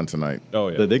 put it on tonight. Oh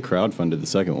yeah. They crowdfunded the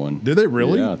second one. Did they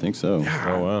really? Yeah, I think so.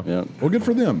 Oh wow. Yeah. Well, good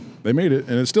for them. They made it,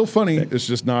 and it's still funny. It's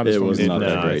just not as It funny. was not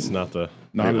that Nah, great. it's not the.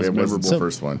 Not as It was the memorable.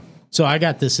 first one. So I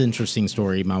got this interesting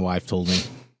story my wife told me.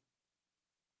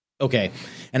 Okay,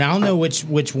 and I don't know which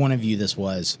one of you this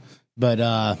was, but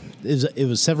it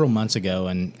was several months ago,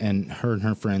 and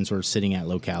her friends were sitting at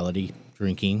locality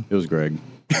drinking. It was Greg.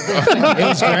 It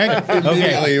was Greg. Okay,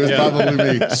 Immediately, it was probably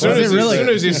me. As soon it really? as, soon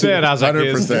as you said, I was like,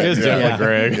 it's 100%, yeah. definitely Yeah.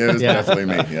 Greg. It was Yeah. definitely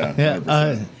me. Yeah.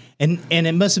 yeah, and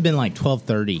it must have been like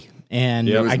 12:30, and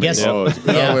Yeah, it was I me. guess Oh,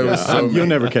 Oh, it was so You'll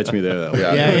never catch me there, though.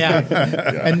 Yeah.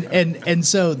 yeah. And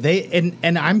so they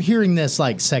and I'm hearing this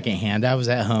like secondhand. I was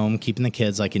at home keeping the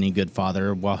kids like any good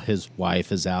father while his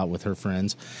wife is out with her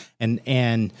friends,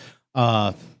 and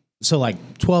so like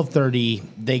 12:30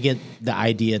 they get the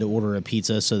idea to order a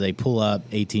pizza, so they pull up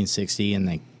 1860 and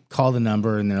they call the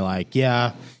number and they're like,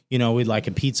 yeah, we'd like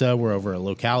a pizza. We're over a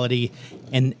locality,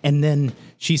 and then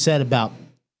she said about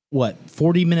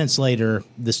 40 minutes later,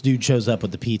 this dude shows up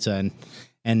with the pizza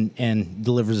and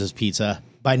delivers his pizza.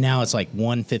 By now it's like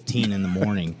 1:15 in the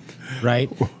morning, right?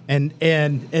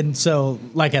 And so,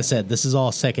 like I said, this is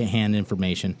all secondhand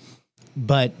information.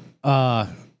 But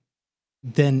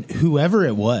then whoever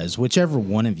it was, whichever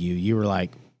one of you were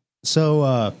like,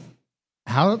 so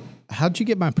how'd you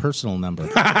get my personal number?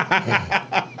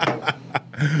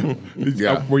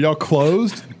 Yeah. Were y'all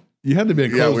closed? You had to be Yeah,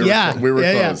 closed. we were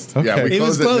Yeah. closed. Okay. Yeah, we It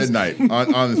was closed at closed.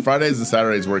 midnight. On Fridays and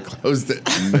Saturdays, we're closed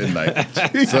at midnight.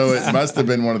 So it must have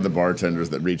been one of the bartenders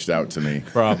that reached out to me.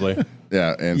 Probably.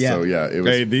 Yeah, and Yeah. so yeah, it was.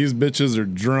 Hey, these bitches are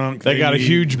drunk. They got a need-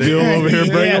 huge bill over here.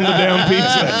 Bring them the damn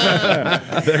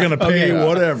pizza. They're gonna pay Okay.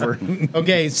 whatever.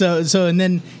 Okay, so and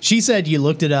then she said you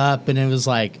looked it up and it was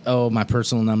like, oh, my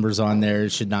personal number's on there.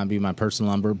 It should not be my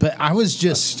personal number. But I was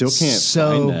just Still can't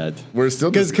so find that. We're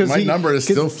still 'Cause my he- number is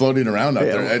 'cause- still floating around out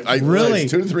there. I Really? like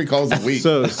 2 to 3 calls a week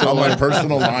So on my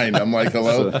personal line. I'm like,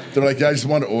 hello. They're like, yeah, I just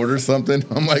want to order something.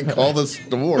 I'm like, call the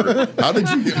store. How did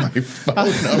you get my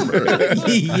phone number?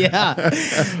 yeah.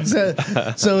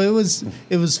 So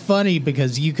it was funny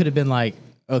because you could have been like,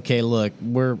 okay, look,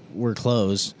 we're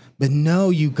closed. But no,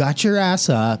 you got your ass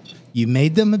up, you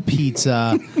made them a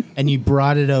pizza, and you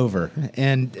brought it over.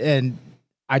 And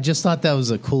I just thought that was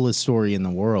the coolest story in the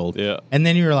world. Yeah. And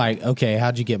then you were like, okay,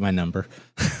 how'd you get my number?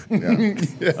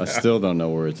 I still don't know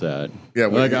where it's at. Yeah,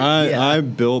 like Yeah. I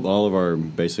built all of our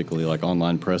basically like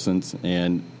online presence,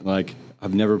 and like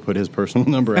I've never put his personal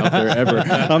number out there ever.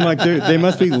 I'm like, dude, they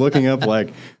must be looking up like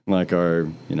our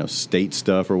state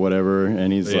stuff or whatever.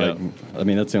 And he's Yeah. like, I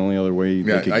mean, that's the only other way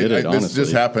Yeah, they could get it. this Honestly,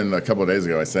 just happened a couple of days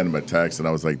ago. I sent him a text and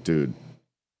I was like, dude,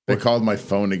 they called my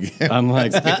phone again. I'm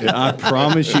like, I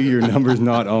promise you, your number's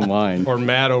not online. Or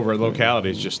Matt over at locality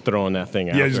is just throwing that thing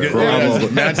out Yeah, just there.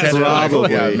 get- Matt's handed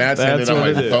Probably. Matt's handed That's on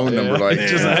my what it is. phone number. Yeah. Like,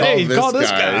 Just like, hey, call this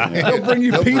guy. They'll bring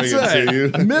you They'll bring pizza it to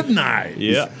at you. midnight.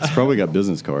 Yeah. He's probably got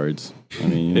business cards. I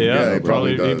mean, Yeah, he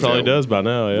probably he does, probably yeah. does by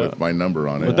now. Yeah, with my number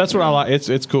on it. but that's what I like.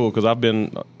 It's cool because I've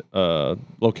been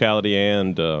locality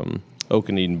and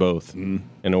Okaneden both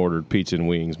and ordered pizza and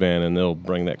wings, man, and they'll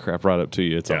bring that crap right up to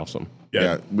you. It's awesome.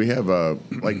 Yeah, we have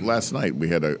like last night we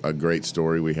had a great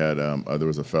story. We had there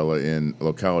was a fella in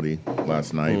locality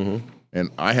last night, and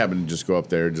I happened to just go up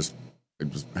there, just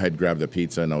had grabbed a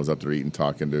pizza, and I was up there eating,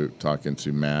 talking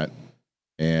to Matt,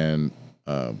 and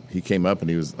he came up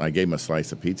and I gave him a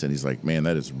slice of pizza, and he's like, "Man,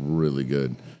 that is really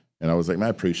good." And I was like, "Man, I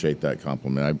appreciate that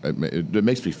compliment. It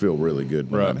makes me feel really good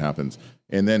when Right. that happens."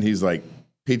 And then he's like,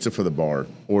 pizza for the bar.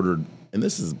 Ordered, and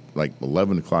this is like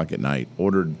 11 o'clock at night.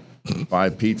 Ordered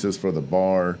 5 pizzas for the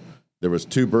bar. There was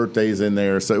 2 birthdays in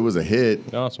there, so it was a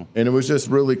hit. Awesome. And it was just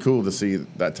really cool to see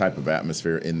that type of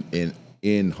atmosphere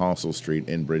in Hostel Street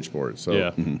in Bridgeport.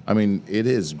 So, I mean, it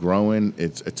is growing.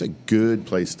 It's a good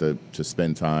place to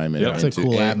spend time. And, It's a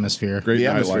cool atmosphere. Great the nightlife.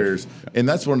 atmospheres, and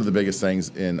that's one of the biggest things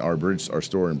in our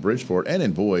store in Bridgeport and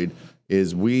in Boyd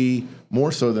is we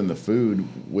more so than the food,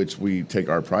 which we take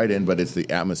our pride in, but it's the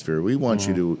atmosphere. We want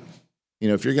you to,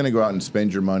 if you're going to go out and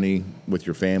spend your money with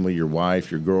your family, your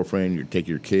wife, your girlfriend, you take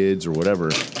your kids or whatever,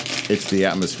 it's the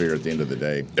atmosphere at the end of the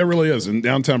day. It really is. And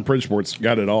downtown Bridgeport's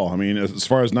got it all. I mean, as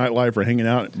far as nightlife or hanging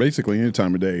out, basically any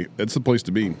time of day, it's the place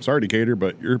to be. Sorry, Decatur,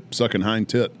 but you're sucking hind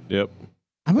tit. Yep.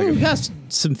 I mean, we've got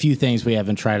some few things we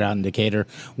haven't tried out in Decatur.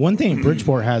 One thing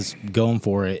Bridgeport has going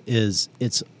for it is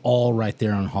it's all right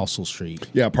there on Hostel Street.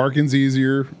 Yeah, parking's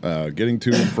easier. Getting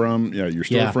to and from, your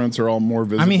storefronts are all more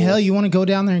visible. I mean, hell, you want to go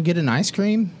down there and get an ice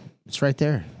cream? It's right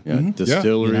there. Yeah,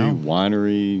 distillery,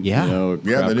 winery, Yeah. The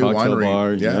craft new cocktail winery.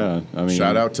 bar. Yeah. I mean,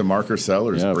 Shout out to Marker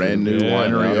Cellars, brand new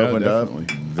winery opened definitely.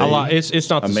 up. It's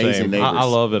not the Amazing same. neighbors. I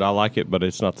love it. I like it, but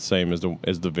it's not the same as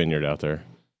the vineyard out there.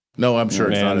 No, I'm sure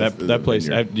it's Man, not that place.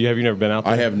 Have you never been out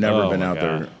there? I have never Oh, been my out God.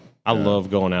 there. I love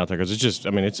going out there because it's just. I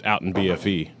mean, it's out in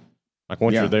BFE. Like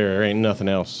once Yeah. you're there ain't nothing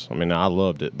else. I mean, I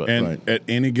loved it, but And at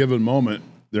any given moment,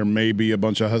 there may be a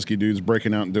bunch of husky dudes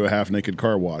breaking out into a half-naked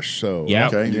car wash. So Yeah.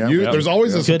 Okay, yeah. there's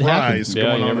always a Could happen. surprise Yeah,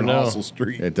 going you on never in know. Hostel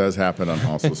Street. It does happen on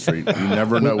Hostel Street. You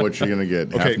never know what you're going to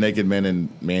get. Okay. Half-naked men in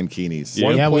Man Kinis.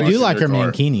 Yeah, we do like our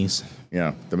man mankinis.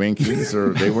 Yeah, the Man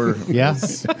Kinis they were. Yeah,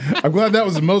 I'm glad that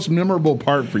was the most memorable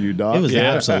part for you, Doc. it was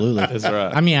absolutely. that's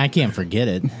right. I mean, I can't forget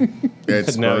it.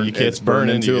 It's No, burned, you can't it's burned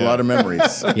burn into into a lot of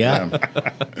memories. Yeah.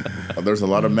 There's a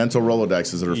lot of mental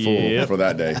Rolodexes that are full Yep. for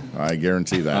that day. I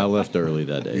guarantee I that. left early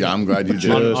that day. Yeah, I'm glad you did.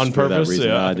 Just On for purpose? that reason,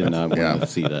 Yeah. I did not want Yeah. to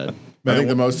see that. I think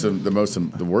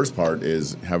the worst part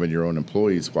is having your own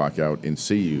employees walk out and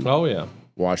see you oh yeah.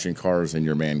 washing cars in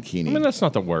your Mankini. I mean, that's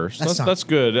not the worst. That's not- That's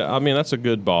good. I mean, that's a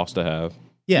good boss to have.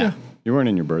 Yeah. You weren't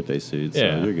in your birthday suit, so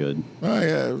Yeah. you're good. Oh,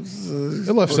 yeah, it was,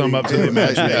 It left some up to the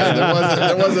imagination. yeah,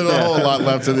 there wasn't a whole lot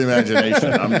left to the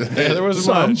imagination. I'm just, Yeah, there wasn't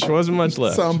Some. much. Wasn't much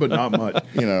left. Some, but not much.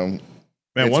 Man,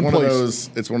 Man, one of place. those.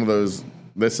 It's one of those.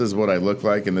 This is what I look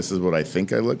like, and this is what I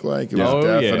think I look like. It was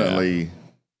Oh, yeah. definitely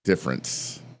different.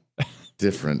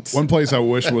 One place I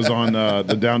wish was on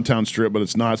the downtown strip, but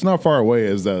it's not. It's not far away.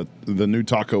 Is the new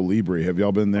Taco Libre? Have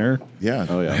y'all been there? Yeah.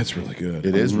 Oh yeah. It's really good.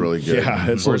 It is really good. Yeah,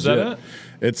 it's Where's that legit. at?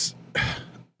 It's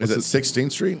Is it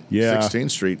 16th Street? Yeah.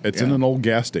 16th Street. It's yeah. in an old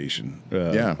gas station.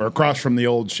 Yeah. or across from the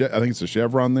old. I think it's a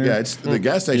Chevron there. Yeah, it's the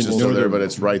gas station's still there, but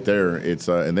it's right there. It's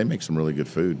and they make some really good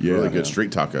food. Yeah. Really good street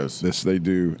tacos. This they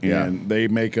do, Yeah. and they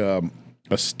make a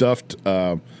stuffed.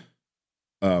 God,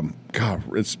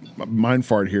 it's mind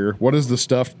fart here. What is the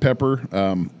stuffed pepper?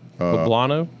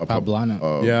 Poblano?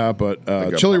 Poblano. Yeah, but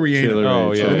a chili relleno. chili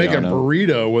Oh, yeah. They make a relleno.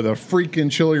 burrito with a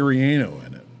freaking chili relleno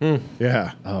in it.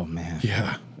 Yeah, Oh man.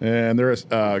 yeah, and their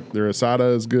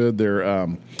asada is good. Their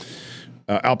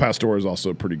al pastor is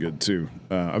also pretty good too.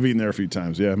 I've eaten there a few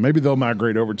times. Yeah, maybe they'll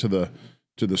migrate over to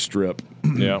the strip.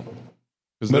 Yeah.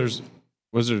 Because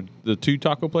was there the 2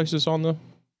 taco places on the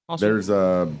hospital? There's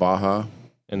Baja.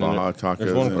 And then Baja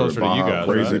there's tacos. one and closer to you Baja, guys,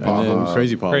 Crazy right? Baja. And then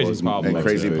Crazy Pablo's. Crazy Pablo's. and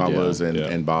Crazy Mexican food, Pablo's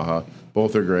yeah. and Baja.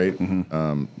 Both are great.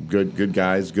 Good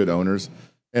guys, good owners.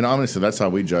 And honestly, that's how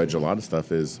we judge a lot of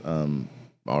stuff is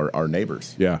our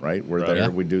neighbors. Yeah. Right? We're Right. there. Yeah.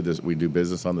 We do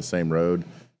business on the same road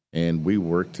and we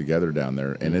work together down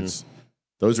there. And it's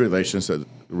those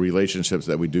relationships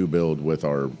that we do build with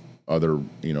our other,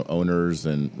 owners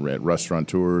and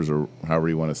restaurateurs or however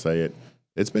you want to say it.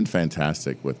 It's been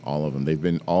fantastic with all of them.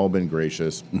 They've all been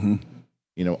gracious.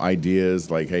 Ideas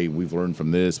like, hey, we've learned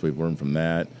from this, we've learned from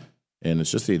that, and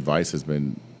it's just the advice has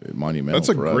been monumental. That's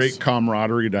a for great us.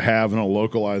 camaraderie to have in a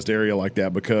localized area like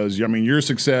that because your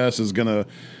success is going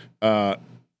to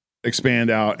expand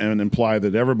out and imply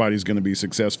that everybody's going to be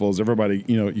successful. As everybody,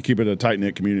 you keep it a tight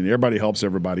knit community. Everybody helps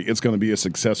everybody. It's going to be a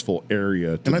successful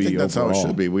area to And I be think that's overall. how it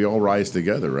should be. We all rise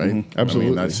together, right?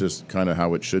 Absolutely. That's just kind of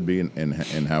how it should be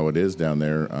and how it is down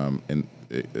there. And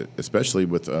especially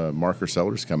with Marker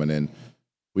Cellars coming in,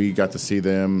 we got to see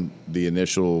them, the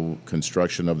initial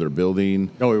construction of their building.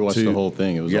 Oh, we watched the whole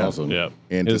thing. It was Yeah. awesome. Yeah.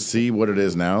 And to see what it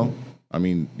is now, I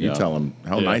mean, you Yeah. tell them,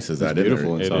 how Yeah. nice is that It's in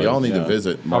beautiful there? inside. Y'all need to Yeah.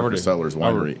 visit Marker already- Cellars I've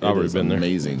Winery. already It is been there.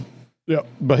 amazing. Yeah.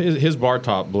 But his bar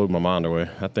top blew my mind away.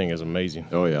 That thing is amazing.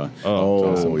 Oh yeah.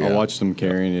 Oh, Awesome. yeah. I watched them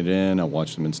carrying it in. I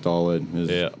watched them install it. It was,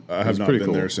 Yeah. I it have was not pretty been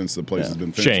cool. there since the place Yeah. has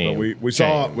been finished. Shame. But we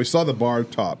Shame. saw the bar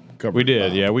top covered. We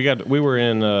did, yeah. We were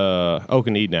in Oak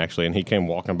and Eden actually, and he came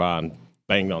walking by and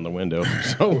banged on the window.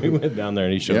 So we went down there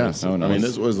and he showed us. I mean,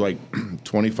 this was like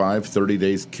 25, 30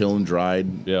 days kiln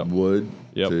dried wood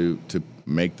to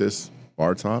make this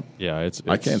bar top. Yeah, it's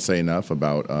I can't say enough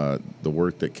about the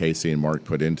work that Casey and Mark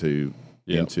put into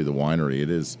the winery. It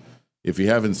is, if you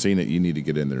haven't seen it, you need to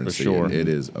get in there and see it. It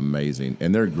is amazing,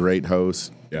 and they're great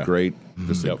hosts. Great,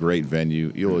 just a great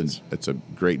venue. It's a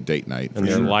great date night. And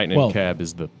their lightning cab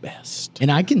is the best.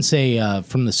 And I can say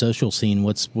from the social scene,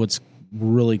 what's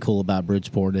really cool about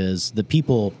Bridgeport is the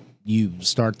people you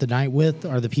start the night with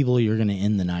are the people you're going to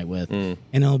end the night with, and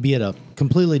it'll be at a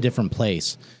completely different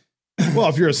place. Well,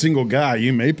 if you're a single guy,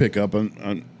 you may pick up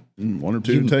on one or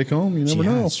two to take home. You never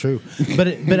know. That's true.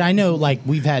 But I know, like,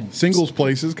 we've had singles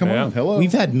places. Come on, hello.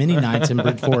 We've had many nights in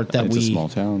Bridgeport that it's a small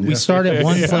town. We start at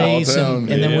one place and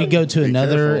then we go to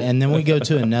another, and then we go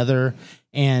to another,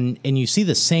 and you see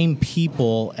the same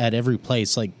people at every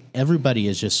place. Like, everybody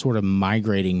is just sort of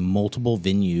migrating multiple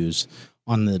venues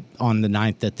on the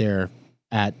night that they're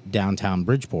at downtown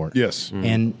Bridgeport. Yes.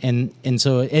 And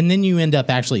so then you end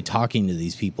up actually talking to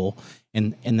these people,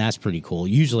 and that's pretty cool.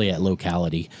 Usually at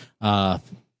locality.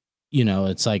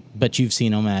 It's like, but you've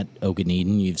seen them at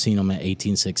Okaneden, you've seen them at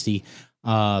 1860.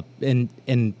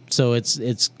 And so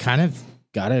it's kind of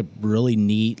got a really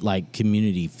neat like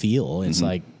community feel. It's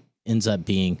like ends up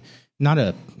being not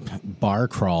a bar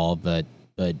crawl, but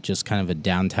just kind of a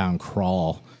downtown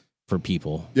crawl for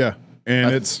people. Yeah.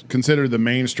 And it's considered the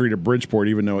main street of Bridgeport,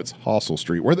 even though it's Hossel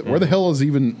Street. Where the hell is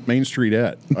even Main Street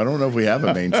at? I don't know if we have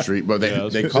a main street, but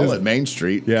they call it Main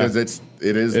Street because it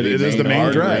is the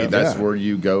main drive. That's where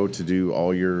you go to do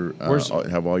all your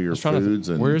have all your foods.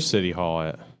 And where's City Hall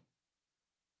at?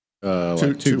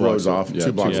 Two rows off,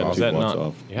 2 blocks off. Is that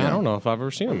not? Yeah, I don't know if I've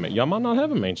ever seen them. Y'all might not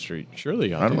have a Main Street.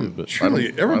 Surely y'all do. But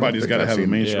surely everybody's got to have a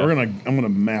Main Street. I'm gonna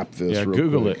map this. Yeah, real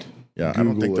Google quick. it. Yeah, I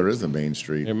don't think there is a Main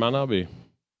Street. There might not be.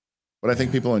 But I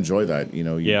think people enjoy that. You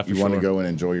want to go and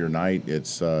enjoy your night.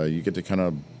 It's you get to kind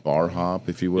of bar hop,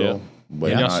 if you will.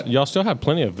 But y'all still have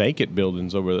plenty of vacant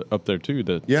buildings up there too.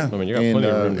 I mean, you got plenty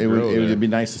of room to grow it would be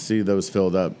nice to see those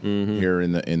filled up here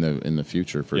in the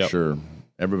future for sure.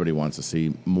 Everybody wants to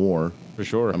see more for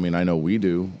sure. I mean, I know we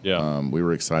do. Yeah. We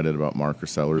were excited about Marker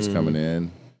Cellars coming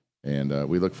in, and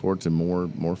we look forward to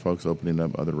more folks opening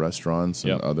up other restaurants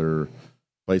and other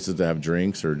places to have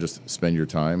drinks or just spend your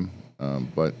time.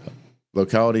 But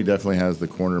locality definitely has the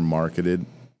corner marketed,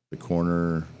 the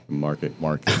corner marketed,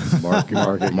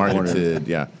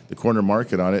 yeah, the corner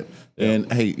market on it. Yep.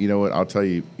 And hey, you know what? I'll tell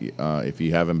you, if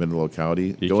you haven't been to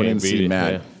locality, go in and see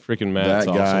Matt. Yeah. Freaking Matt.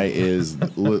 That guy is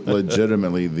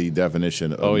legitimately the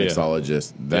definition of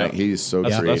mixologist. He's so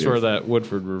creative. That's where that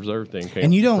Woodford Reserve thing came.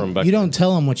 And you from. You don't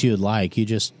tell him what you would like. You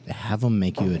just have them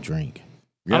make you a drink.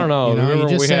 Yeah. I don't know. Remember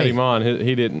when we had him on?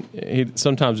 He didn't.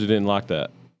 Sometimes he didn't like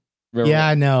that. Remember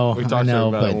I know. We talked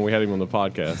about it when we had him on the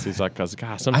podcast. He's like, "Cause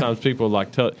God, sometimes people like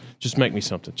just make me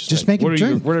something. Just make a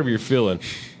drink. Whatever you're feeling."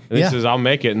 And he says, "I'll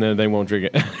make it," and then they won't drink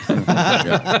it.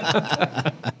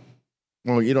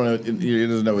 Well, you don't know. You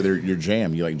doesn't know whether your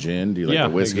jam. You like gin? Do you like the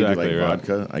whiskey? Exactly, do you like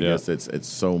vodka? I guess it's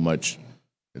so much.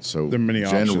 It's so there are many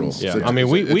general. options. Yeah, I mean,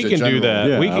 we can do that.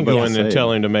 Yeah, we can go in and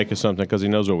tell him to make us something because he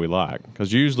knows what we like.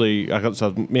 Because usually,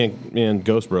 me and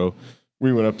Ghost Bro,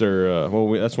 we went up there.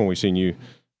 That's when we seen you.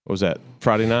 What was that,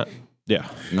 Friday night? Yeah.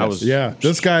 Yes.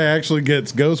 This guy actually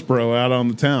gets Ghost Bro out on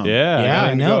the town. Yeah,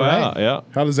 I know, right? Yeah.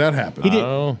 How does that happen?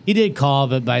 He did call,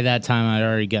 but by that time I'd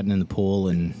already gotten in the pool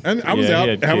and I was out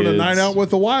having a night out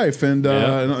with the wife, and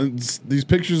these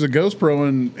pictures of Ghost Bro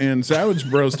and Savage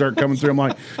Bro start coming through. I'm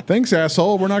like, thanks,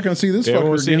 asshole. We're not going to see this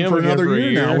fucker again for another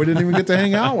year now. We didn't even get to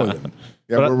hang out with him.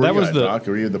 Yeah, but that was Doc?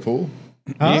 Were you at the pool?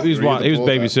 He was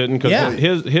babysitting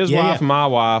because his wife and my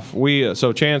wife,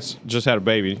 so Chance just had a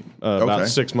baby about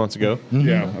 6 months ago. Mm-hmm.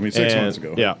 Yeah, I mean 6 months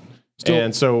ago. Yeah.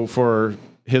 And so for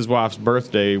his wife's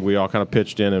birthday, we all kind of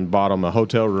pitched in and bought him a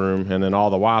hotel room, and then all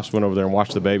the wives went over there and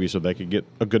watched the baby so they could get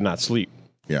a good night's sleep.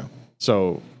 Yeah.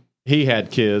 So he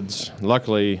had kids.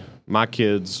 Luckily, my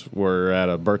kids were at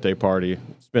a birthday party,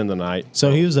 spend the night.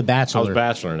 So he was a bachelor. I was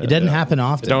bacheloring it. It doesn't happen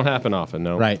often. It don't happen often,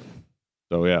 no. Right.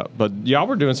 So yeah, but y'all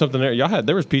were doing something there.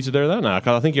 There was pizza there that night.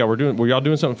 I think were y'all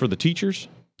doing something for the teachers?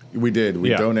 We did. We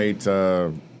donate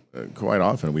quite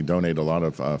often. We donate a lot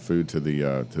of food to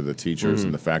the teachers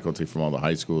and the faculty from all the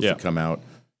high schools to come out.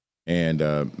 And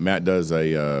Matt does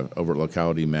over at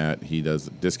locality. Matt, he does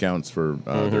discounts for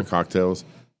their cocktails,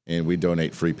 and we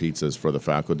donate free pizzas for the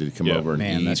faculty to come over and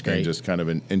eat that's great. and just kind of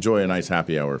enjoy a nice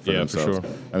happy hour for themselves. For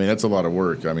sure. I mean, that's a lot of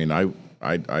work. I mean,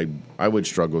 I would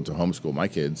struggle to homeschool my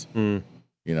kids.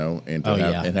 And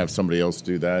to have somebody else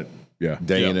do that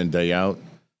day in and day out.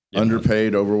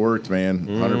 Underpaid, overworked, man.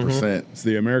 100%. It's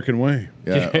the American way.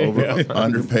 Yeah,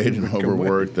 underpaid and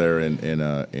overworked there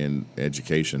in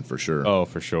education for sure. Oh,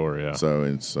 for sure, yeah.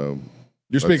 So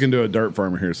You're speaking to a dirt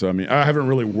farmer here, so I mean, I haven't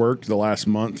really worked the last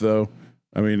month though.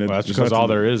 I mean, that's because all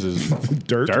there is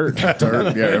dirt. dirt. Yeah,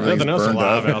 everything's Nothing else burned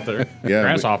alive up. out there. Yeah,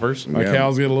 Grasshoppers. My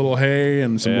cows get a little hay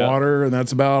and some water, and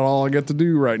that's about all I get to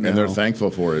do right now. And they're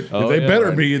thankful for it. They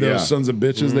better be those sons of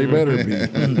bitches. They better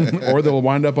be, or they'll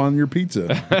wind up on your pizza.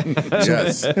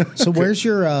 Yes. So where's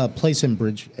your place in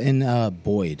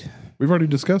Boyd? We've already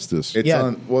discussed this. It's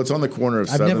on the corner of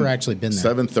I've never actually been there.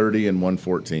 730 and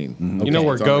 114. Mm-hmm. You know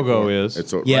where Go-Go is?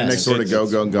 It's right next door to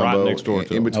Go-Go and Gumbo. Right next door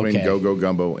to in between Okay. Go-Go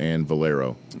Gumbo and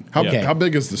Valero. How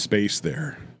big is the space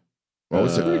there? What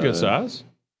was it? Pretty good size.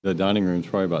 The dining room's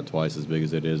probably about twice as big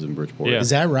as it is in Bridgeport. Yeah.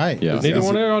 Is that right? Yeah. Neither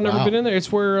one of you, I've never Wow. been in there.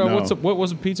 It's where No. what was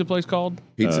the pizza place called?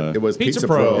 It was Pizza Pizza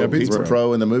Pro. Pro. Yeah, Pizza Pizza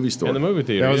Pro in the movie store. In the movie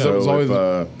theater. That was, yeah. it was So always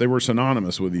if, they were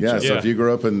synonymous with each Yeah, other. so if you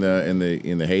grew up in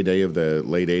the heyday of the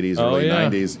late 80s, early yeah.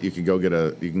 90s, you can go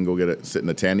get sit in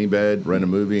a tanning bed, rent a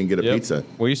movie, and get a Yep. pizza.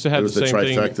 We used to have It was the the same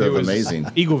thing. trifecta It of was amazing.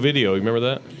 Eagle Video. You remember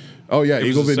that? Oh yeah, It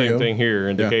Eagle was the Video. same thing here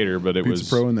in Yeah. Decatur, but it Pizza was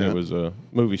Pro in that. It was a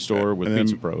movie store with And then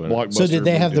Pizza Pro in it. Blockbuster So did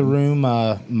they have the didn't.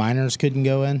 room minors couldn't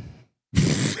go in?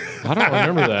 I don't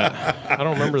remember that. I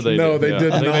don't remember they. No, they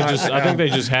did I think not. I think they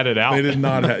just had it out. They did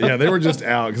not have. Yeah, they were just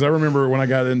out because I remember when I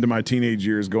got into my teenage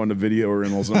years going to video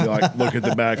rentals and I'd be like, look at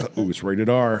the back. Ooh, it's rated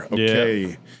R. Okay.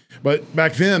 Yeah. But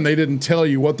back then they didn't tell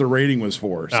you what the rating was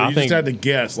for, so I you think- just had to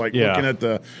guess. Like Yeah. looking at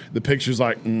the pictures,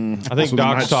 like I this think one Doc's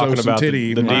might show talking some about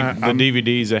titty. the I'm-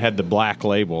 DVDs that had the black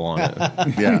label on it.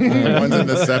 Yeah, one's in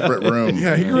the separate room.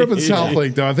 Yeah, he grew up in South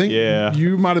Lake, though. I think Yeah.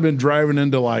 you might have been driving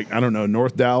into like I don't know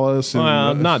North Dallas. And,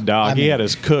 Well, not Doc. He had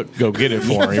his cook go get it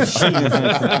for him.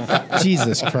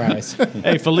 Jesus Christ.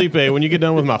 Hey, Felipe, when you get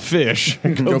done with my fish,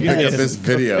 Go pick up this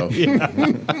video.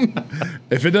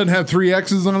 if it doesn't have 3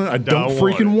 X's on it, I don't Don't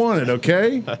freaking want want it.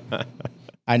 Okay.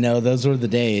 I know those were the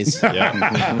days.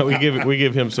 yeah. we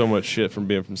give him so much shit from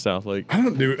being from South Lake. I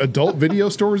don't do adult video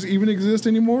stores even exist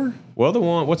anymore. Well,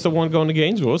 what's the one going to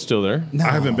Gainesville? It's still there. No.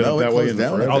 I haven't been No, up it that way closed in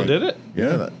down, forever. I Oh, think. did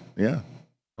it? Yeah.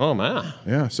 Oh man.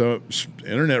 Yeah, so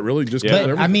internet really just Yeah. got But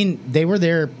everything. I mean, they were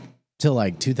there till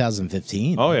like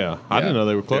 2015. Oh yeah. I didn't know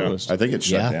they were closed. I think it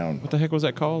shut Yeah. down. What the heck was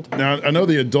that called? Now I know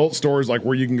the adult stores like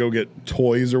where you can go get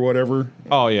toys or whatever,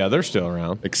 Oh yeah, they're still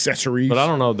around. accessories. But I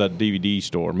don't know that DVD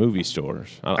store, movie stores.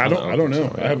 I don't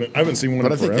know. I haven't seen one.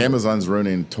 But I in think forever. Amazon's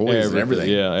ruining toys and everything.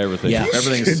 Yeah, everything. Yeah.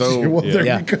 Everything's so well, there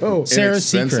Yeah. you go. Sarah's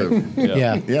Secret. inexpensive.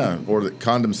 Yeah. Yeah, or the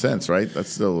Condom Sense, right? That's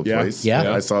still a Yeah. place.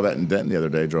 Yeah. I saw that in Denton the other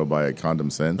day. Drove by a Condom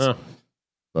Sense, Huh.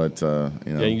 but Yeah,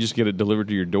 you can just get it delivered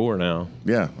to your door now.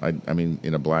 I mean,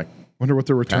 in a black. Wonder what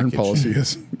their return Package. policy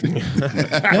is.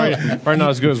 Probably not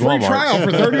as good as Free Walmart. trial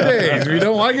for 30 days. If you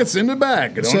don't like it, send it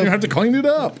back. You don't So- even have to clean it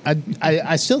up.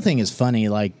 I still think it's funny.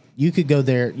 Like you could go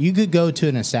there, you could go to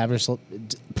an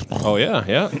Oh yeah,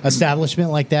 yeah.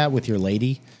 establishment like that with your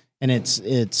lady, and it's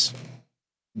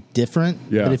different.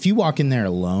 Yeah. But if you walk in there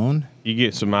alone, You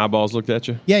get some eyeballs looked at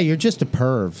you, yeah, you're just a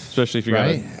perv. especially if you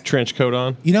Right. got a trench coat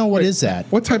on. You know what is that?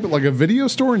 What type of like a video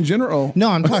store in general? No,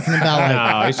 I'm talking about like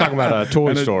No, he's talking about a toy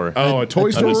An- store. Oh, a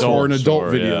toy store adult or an adult store,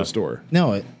 video yeah. store?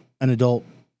 no, an adult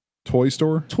Toy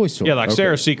store. toy store. Yeah, like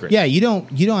Sarah's Secret. Yeah, you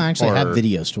don't actually have Or-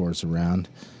 video stores around.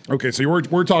 Okay, so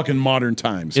we're talking modern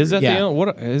times. Is that Yeah.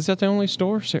 the only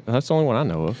store? That's the only one I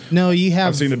know of. No, you have.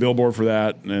 I've seen a billboard for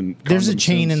that. And There's a Condom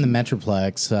chain Sense. in the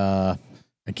Metroplex.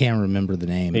 I can't remember the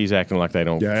name. He's acting like they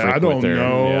don't. Yeah, I frequent don't there.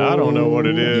 know. Yeah, I don't know what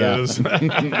it Yeah. is.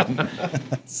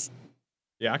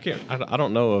 Yeah, I can't. I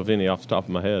don't know of any off the top of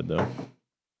my head though.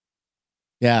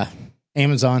 Yeah,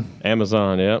 Amazon.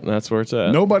 Amazon. Yep, that's where it's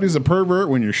at. Nobody's a pervert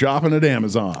when you're shopping at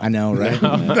Amazon. I know, right?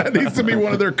 That needs to be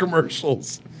one of their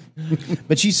commercials.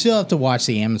 But you still have to watch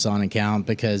the Amazon account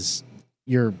because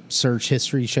your search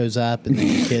history shows up, and then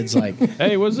your kids like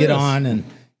Hey, what's get this? on and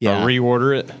yeah,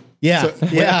 Reorder it. yeah,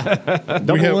 yeah.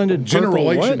 Double-ended purple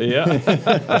what? Yeah.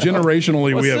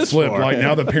 Generationally, What's we have this flipped. for? Like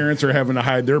now, the parents are having to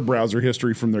hide their browser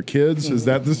history from their kids. Is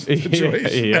that the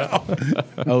situation? Yeah.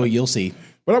 Oh, you'll see.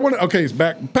 But I want to. Okay,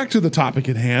 back to the topic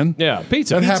at hand. Yeah.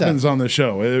 Pizza. That happens on the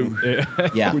show.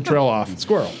 Yeah, We trail off.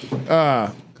 squirrel.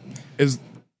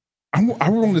 I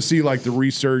want to see like the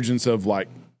resurgence of like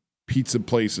pizza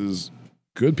places,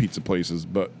 good pizza places,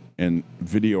 but and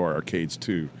video arcades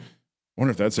too. I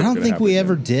wonder if that's. I ever don't gonna think happen we again.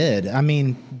 ever did. I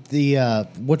mean, the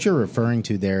what you're referring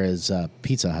to there is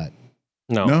Pizza Hut.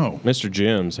 No. Mr.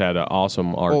 Jim's had an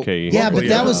awesome arcade. Yeah, but yeah.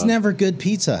 that was never good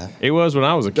pizza. It was when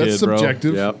I was a kid, That's bro.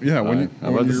 subjective. Yep. Yeah. When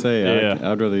I'm about to say,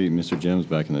 Yeah. I'd rather eat Mr. Jim's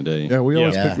back in the day. Yeah, we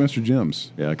always Yeah. pick Mr.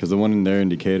 Jim's. Yeah, because the one in there in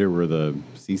Decatur where the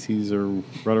CC's or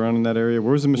right around in that area?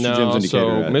 Where was the Mr. Jim's indicator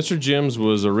so at? Mr. Jim's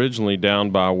was originally down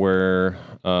by where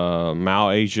Mao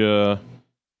Asia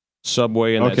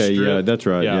Subway and that strip. Yeah, that's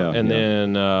right. Yeah, and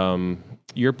then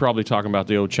you're probably talking about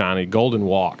the old China Golden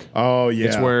Walk. Oh yeah,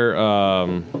 it's where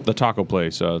the taco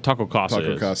place, Taco Casa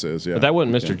Taco Casa is. Yeah, but that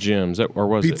wasn't Mr. Jim's, or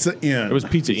was Pizza it? Inn. It was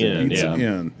Pizza Inn. Pizza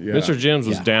Inn. Yeah. Mr. Jim's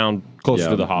was down closer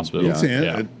to the hospital. Pizza Inn.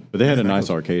 Yeah. But they had a nice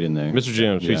arcade in there. Mr.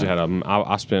 Jim's Pizza had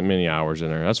I spent many hours in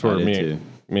there. That's where me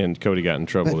and Cody got in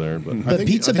trouble there. But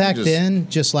pizza back then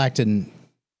just lacked an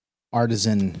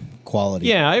artisan quality.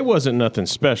 Yeah, it wasn't nothing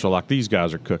special like these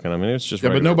guys are cooking. I mean, it's just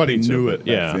but nobody pizza, knew it back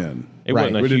Yeah, then. it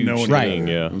wasn't a We didn't huge know thing. anything.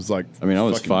 Yeah, It was like, I mean, I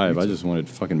was fucking 5. pizza. I just wanted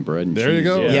fucking bread and cheese. There you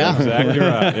go. Yeah. exactly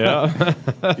right.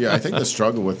 Yeah, Yeah, I think the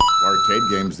struggle with arcade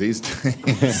games these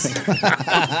days,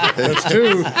 That's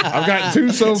 2. I've got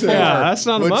 2 so far. yeah, that's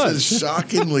not which much. is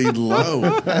shockingly low.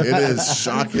 It is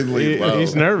shockingly low.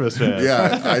 He's nervous, man.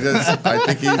 Yeah, I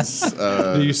think he's.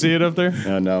 Do you see it up there?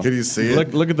 No. Can you see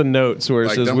it? Look at the notes where it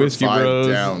Like says number Whiskey 5 Bros.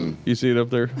 down. You see it up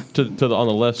there on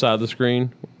the left side of the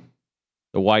screen.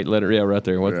 The white letter, yeah, right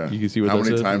there. What Yeah. you can see what How that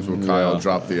many says? times will Kyle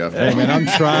drop the F? Hey, man, I'm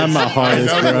trying my hardest,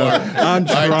 bro. I'm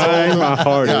trying my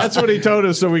hardest. That's what he told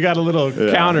us. So we got a little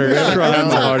counter. I'm trying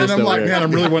my hardest And I'm over like, here. man,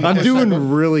 I'm really wanting I'm doing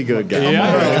really good, guys.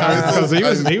 Yeah,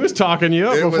 because he was talking you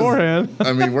up It was- beforehand.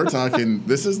 I mean, we're talking.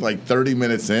 This is like 30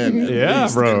 minutes in. At Yeah,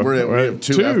 least, bro. and we have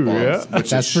 2 F-bombs, yeah. which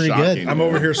That's is pretty good. shocking. I'm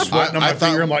over here sweating on my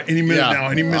finger. I'm like, any minute now,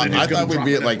 any minute. I he's gonna thought we'd drop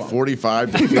be an at like F-bomb.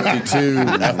 45 to 52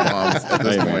 F-bombs at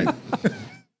this point.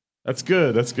 That's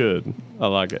good. That's good. I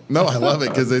like it. No, I love it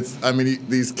because it's. I mean,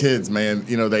 these kids, man.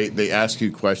 You know, they ask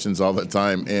you questions all the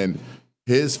time, and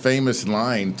his famous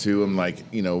line to him, like,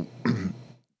 no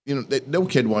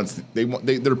kid wants.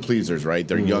 They're pleasers, right?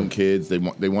 They're young kids. They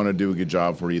want to do a good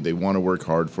job for you. They want to work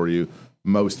hard for you.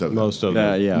 Most of them. Most of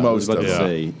them. Yeah, Most I was of about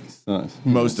them. to say,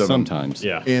 Most of them. sometimes.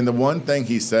 Yeah. And the one thing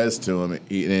he says to him,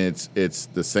 and it's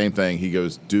the same thing. He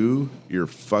goes, "Do your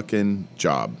fucking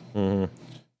job." Mm-hmm.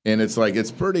 And it's like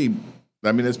it's pretty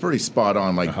spot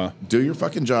on. Like, do your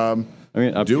fucking job. I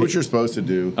mean, do what you're supposed to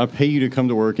do. I pay you to come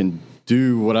to work and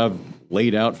do what I've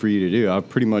laid out for you to do. I've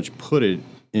pretty much put it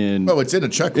in. Oh, it's in a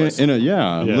checklist.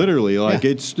 Literally. Like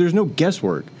there's no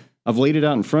guesswork. I've laid it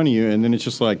out in front of you, and then it's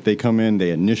just like they come in, they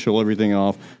initial everything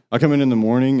off. I come in the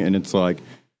morning, and it's like,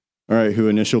 all right, who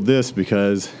initialed this?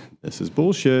 Because this is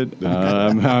bullshit.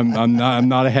 I'm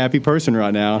not a happy person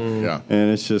right now. Yeah.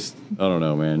 And it's just, I don't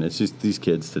know, man. It's just these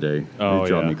kids today. They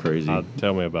drive me crazy.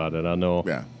 Tell me about it. I know.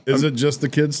 Yeah. Is it just the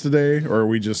kids today, or are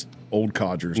we just old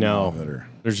codgers now No. that are?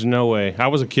 There's no way. I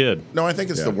was a kid. No, I think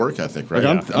it's the work ethic, right?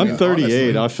 Like I'm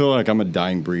 38. I feel like I'm a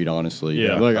dying breed, honestly.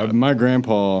 Yeah. Like my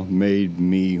grandpa made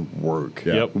me work.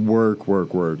 Yep. Work.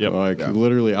 Yep. Like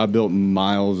literally, I built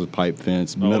miles of pipe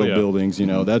fence, metal buildings.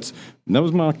 That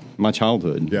was my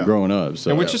childhood growing up.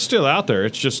 So Which is still out there.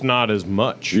 It's just not as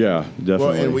much. yeah,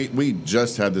 definitely. Well, and we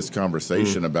just had this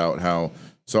conversation about how.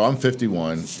 So I'm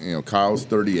 51. Kyle's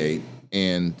 38,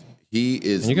 and he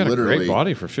is. And you got literally a great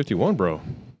body for 51, bro.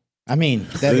 I mean,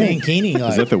 that Man Kini,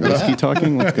 like, Is that the whiskey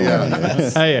talking? What's going on?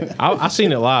 Here? Hey, I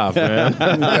seen it live, man.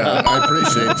 Yeah, I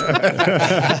appreciate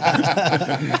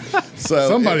it. So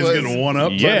Somebody's getting one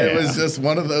up. Yeah. But it was just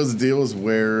one of those deals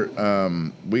where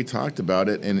we talked about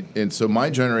it, and so my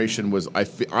generation was. I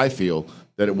feel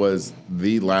that it was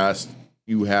the last.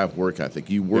 You have work ethic.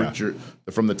 You worked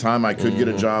from the time I could get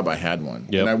a job, I had one,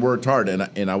 Yep. and I worked hard,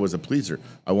 and I was a pleaser.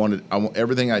 I want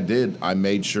everything I did. I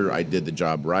made sure I did the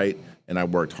job right, and I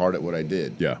worked hard at what I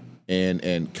did. Yeah.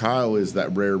 And Kyle is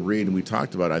that rare breed, and we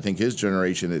talked about it. I think his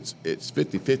generation, it's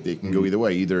 50-50. It can go either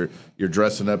way. Either you're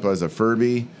dressing up as a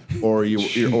Furby, or you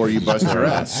bust your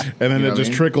ass. And then it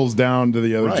just trickles down to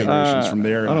the other generations from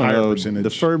there. I And a don't higher know. percentage. The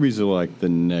Furbies are like the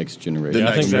next generation.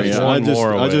 I think there's one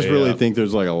more I just away, really yeah. think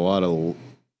there's like a lot of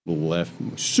left,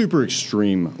 super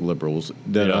extreme liberals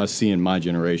that I see in my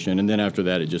generation, and then after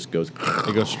that, it just goes.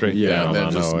 It goes straight down. Then I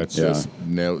know. It's just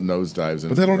nosedives.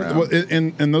 But they don't. Well,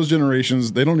 in those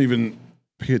generations, they don't even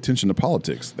pay attention to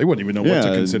politics. They wouldn't even know what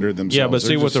to consider themselves. Yeah, but see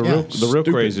They're what the just real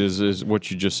stupid. craze is what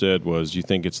you just said was you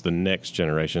think it's the next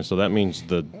generation. So that means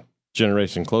the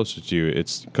generation closer to you.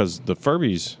 It's because the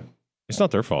Furbies, it's not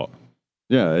their fault.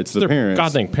 Yeah, it's the Their parents.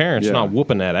 goddamn parents Yeah. not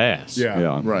whooping that ass.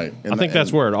 Yeah. right. I think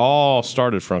that's where it all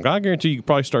started from. I guarantee you could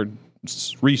probably start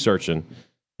researching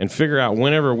and figure out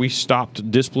whenever we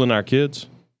stopped disciplining our kids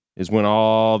is when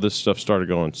all this stuff started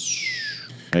going.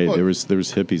 Hey, there was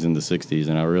hippies in the '60s,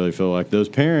 and I really feel like those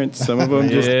parents, some of them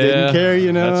just didn't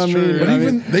care. that's true.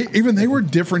 But even they were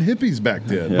different hippies back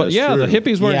then. But yeah, the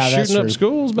hippies weren't Yeah, that's shooting up true.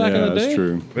 schools back in the day. That's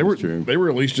true. They were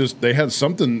at least just they had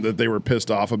something that they were pissed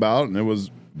off about, and it was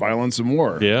violence and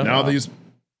war. Yeah. Now these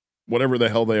whatever the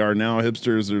hell they are now.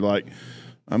 Hipsters are like,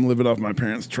 I'm living off my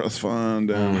parents' trust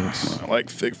fund, and I like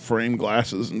thick frame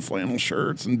glasses and flannel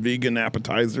shirts and vegan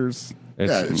appetizers.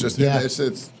 It's just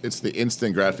it's the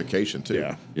instant gratification too.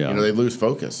 Yeah. You know, they lose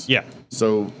focus. Yeah.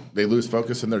 So they lose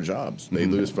focus in their jobs. They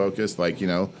lose focus. Like, you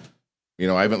know,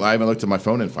 I haven't looked at my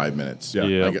phone in 5 minutes. Yeah.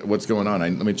 Yeah. Like, what's going on?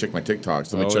 Let me check my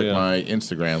TikToks. Let me check my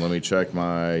Instagram. Let me check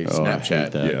my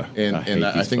Snapchat. Yeah. And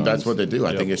I think that's what they do.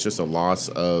 I think it's just a loss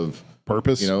of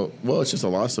Purpose. You know, well, it's just a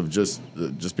loss of just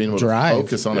being able Drive. to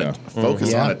focus on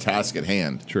on a task at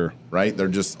hand. Sure. Right? They're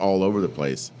just all over the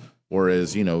place.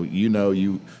 Whereas,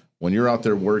 when you're out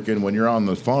there working, when you're on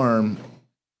the farm,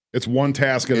 it's one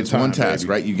task at a time. It's one task, baby.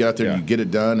 right? You get out there, you get it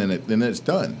done, and then it's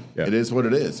done. Yeah. It is what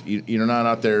it is. You're not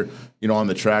out there, on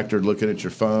the tractor looking at your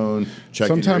phone,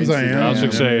 checking Sometimes your I Instagram. am. I was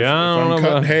gonna say, If I don't I'm know cutting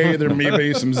about- hay, there may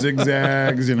be some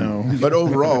zigzags, But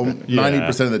overall,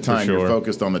 90% of the time, for you're sure.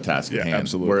 focused on the task at hand.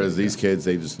 absolutely. Whereas these kids,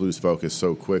 they just lose focus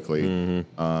so quickly.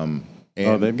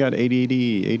 And they've got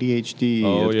ADD, ADHD.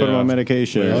 Oh, Let's put them yeah. on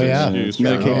medication. Oh, yeah. Let's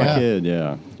medicate my Yeah. kid.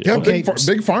 Yeah. Yeah, Okay.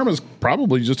 Big Pharma's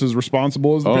probably just as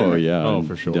responsible as the Oh, parent. yeah. Oh,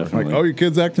 for sure. Definitely. Like, oh, your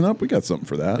kid's acting up? We got something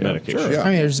for that. Medication. Yeah. I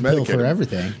mean, there's a pill Medicate for 'em.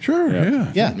 everything. Sure,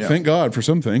 yeah. Yeah. Thank God for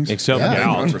some things. Except Yeah.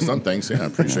 now. For some things, I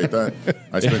appreciate that.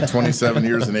 I spent 27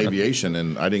 years in aviation,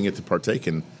 and I didn't get to partake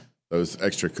in those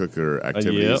extracurricular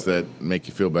activities that make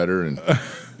you feel better and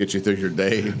get you through your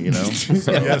day,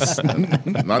 So,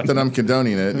 not that I'm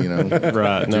condoning it,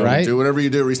 Right. No. Right. Do whatever you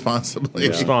do responsibly.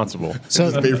 Responsible. So,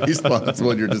 Just be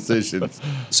responsible in your decisions.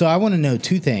 so I want to know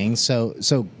two things. So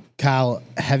Kyle,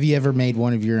 have you ever made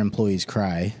one of your employees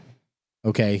cry?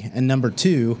 Okay. And number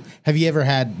two, have you ever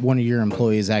had one of your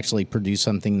employees actually produce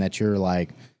something that you're like,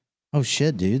 oh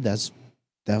shit, dude, that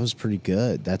was pretty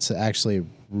good. That's actually a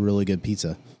really good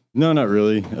pizza. No, not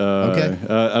really. Okay.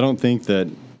 I don't think that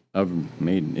I've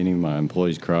made any of my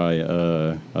employees cry.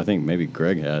 I think maybe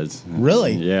Greg has.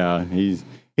 Really? Yeah.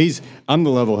 I'm the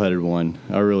level-headed one.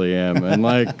 I really am. And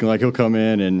like he'll come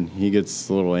in and he gets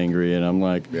a little angry, and I'm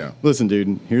like, Yeah. listen,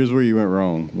 dude, here's where you went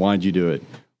wrong. Why'd you do it?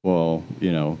 Well,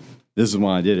 this is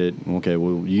why I did it. Okay,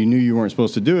 well, you knew you weren't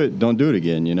supposed to do it. Don't do it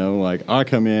again. Like I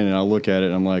come in and I look at it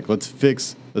and I'm like, let's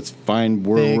find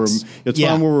where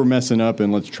Yeah. we're messing up,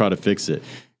 and let's try to fix it.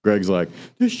 Greg's like,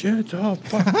 this shit's all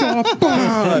fucked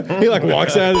up. He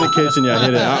walks out of the kitchen. Yeah,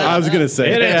 hit it. I was gonna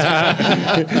say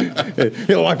it.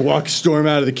 He'll storm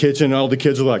out of the kitchen, and all the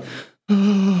kids are like,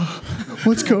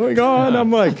 what's going on?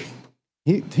 I'm like,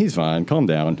 he's fine. Calm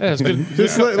down. Yeah, it's good.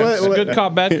 It's a good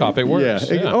cop, bad cop. It works.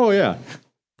 Yeah. Oh yeah.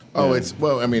 Oh, it's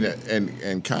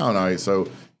and Kyle and I. So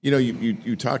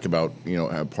you talk about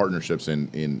have partnerships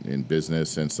in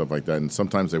business and stuff like that, and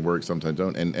sometimes they work, sometimes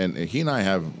don't. And he and I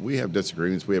have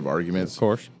disagreements, we have arguments, Of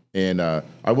course. And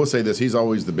I will say this: he's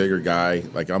always the bigger guy.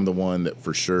 Like I'm the one that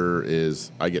for sure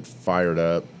I get fired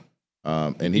up.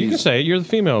 And You can say it. You're the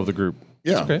female of the group.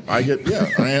 Yeah, Okay. I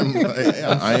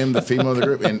am the female of the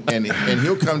group, and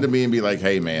he'll come to me and be like,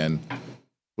 "Hey, man."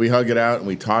 We hug it out and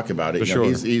we talk about it. For sure.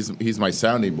 He's my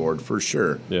sounding board for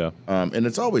sure. Yeah. And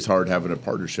it's always hard having a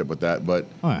partnership with that, but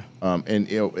and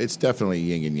it's definitely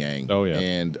yin and yang. Oh, yeah.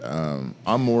 And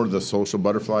I'm more the social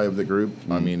butterfly of the group.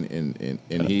 I mean,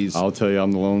 and he's I'll tell you,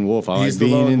 I'm the lone wolf. I He's like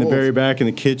the lone being in the wolf. very back in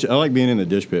the kitchen. I like being in the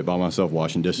dish pit by myself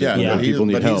washing dishes. yeah, when but people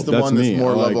need help. he's the That's one me. that's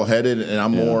more I like- level-headed, and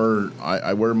I'm more.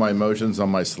 I wear my emotions on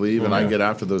my sleeve, and I get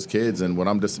after those kids. And when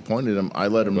I'm disappointed in them, I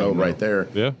let them know right there.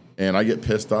 Yeah. And I get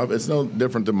pissed off. It's no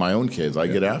different than my own kids. I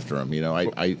get after them.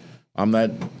 I'm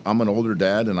an older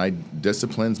dad, and I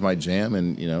disciplines my jam,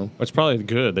 and It's probably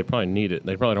good. They probably need it.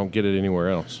 They probably don't get it anywhere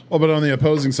else. Well, but on the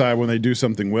opposing side, when they do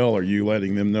something well, are you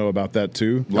letting them know about that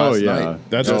too? Last yeah. night.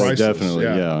 That's Oh, priceless. definitely.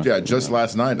 Yeah. Yeah. Just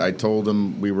last night, I told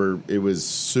them it was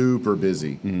super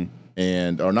busy,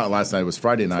 or not last night. It was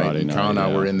Friday night, Friday and night, Kyle and I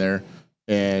yeah. were in there,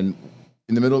 and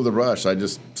in the middle of the rush, I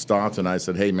just stopped and I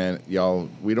said, "Hey, man, y'all,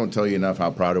 we don't tell you enough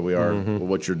how proud we are of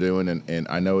what you're doing, and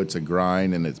I know it's a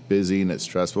grind and it's busy and it's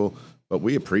stressful, but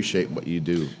we appreciate what you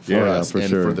do for Yeah, us for and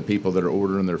sure. for the people that are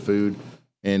ordering their food."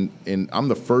 And I'm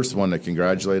the first one to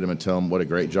congratulate them and tell them what a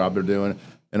great job they're doing,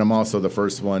 and I'm also the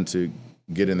first one to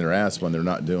get in their ass when they're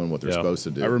not doing what they're supposed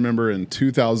to do. I remember in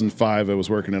 2005, I was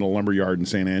working at a lumber yard in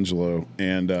San Angelo,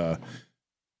 and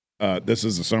this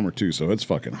is the summer too, so it's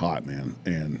fucking hot, man.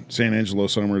 And San Angelo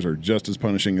summers are just as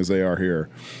punishing as they are here.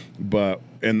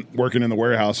 And working in the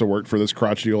warehouse, I worked for this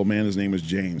crotchety old man. His name was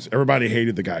James. Everybody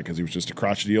hated the guy because he was just a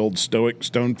crotchety old stoic,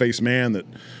 stone-faced man that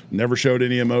never showed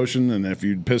any emotion. And if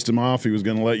you pissed him off, he was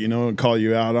going to let you know and call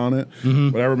you out on it.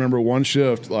 But I remember one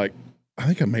shift, I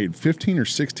think I made 15 or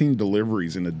 16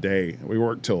 deliveries in a day. We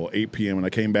worked till 8 p.m. and I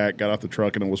came back, got off the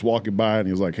truck, and I was walking by, and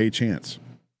he was like, "Hey, Chance,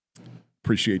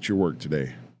 appreciate your work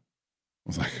today."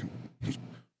 was like,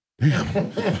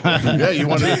 Yeah, you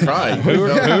wanted to cry. Who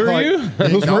are you?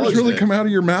 those words really it. come out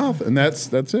of your mouth, and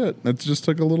that's it. That just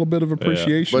took a little bit of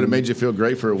appreciation. But it made you feel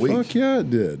great for a week. Fuck yeah,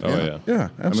 it did. Yeah,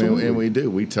 absolutely. I mean, and we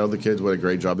do. We tell the kids what a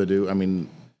great job they do. I mean,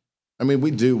 we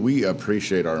do. We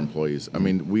appreciate our employees. I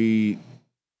mean,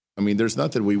 there's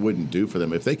nothing we wouldn't do for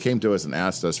them if they came to us and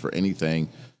asked us for anything.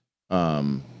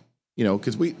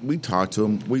 Because we talk to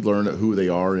them, we learn who they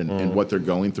are and what they're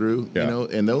going through. Yeah.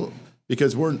 And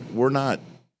because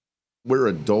we're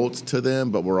adults to them,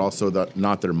 but we're also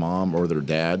not their mom or their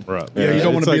dad. Right. Yeah, you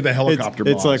don't want to be the helicopter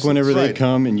boss. It's like whenever they Right.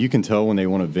 come and you can tell when they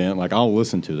want to vent, like I'll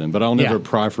listen to them, but I'll never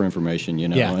pry for information,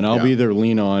 Yeah. and I'll be their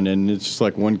lean on. And it's just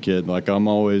like one kid, like I'm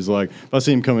always like, if I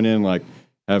see him coming in, like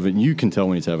you can tell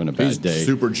when he's having a bad day.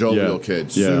 Super jovial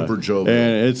kid, super jovial.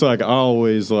 And it's like,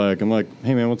 I'm like,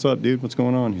 hey man, what's up, dude? What's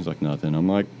going on? He's like, nothing. I'm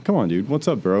like, come on, dude. What's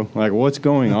up, bro? Like, what's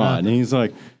going on? And he's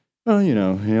like, oh,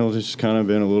 he'll just kind of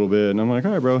been a little bit. And I'm like,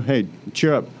 all right, bro, hey,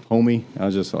 cheer up, homie. I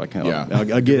was just like,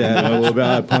 I get at him a little bit.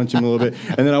 I punch him a little bit.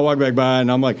 And then I walk back by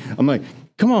and I'm like,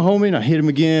 come on, homie. And I hit him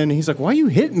again. And he's like, why you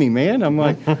hitting me, man? I'm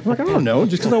like, I don't know,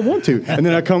 just because I want to. And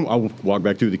then I walk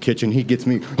back through the kitchen. He gets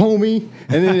me, homie.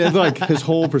 And then it's like his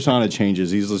whole persona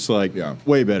changes. He's just like,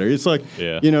 way better. It's like,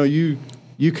 you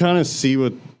kind of see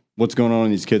what's going on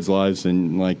in these kids' lives.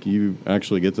 And like, you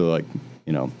actually get to like,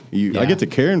 I get to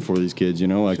caring for these kids,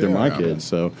 like they're my kids.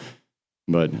 So,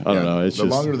 but I don't know. It's the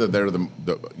just longer that they're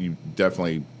you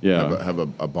definitely have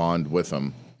a bond with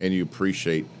them, and you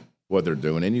appreciate what they're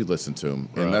doing, and you listen to them,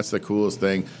 and that's the coolest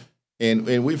thing. And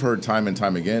we've heard time and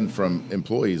time again from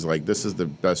employees like, this is the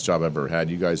best job I've ever had.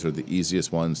 You guys are the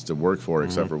easiest ones to work for,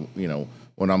 except for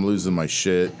when I'm losing my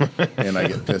shit and I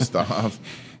get pissed off,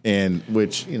 and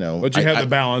which But you have the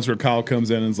balance where Kyle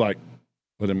comes in and is like,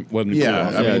 Let him he's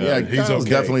okay.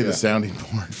 definitely the sounding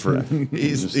board for.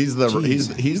 He's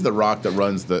the rock that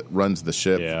runs the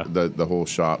ship, the whole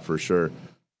shop for sure.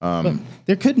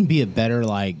 There couldn't be a better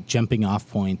like jumping off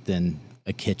point than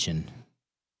a kitchen.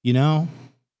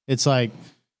 It's like,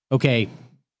 okay,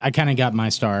 I kind of got my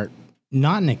start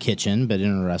not in a kitchen, but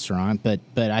in a restaurant. But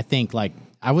I think like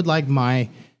I would like my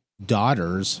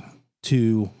daughters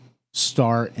to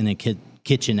start in a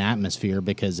kitchen atmosphere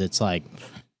because it's like.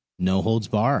 No holds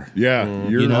bar. Yeah,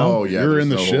 you're in the no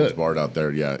shit. Holds barred out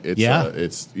there. Yeah,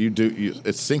 it's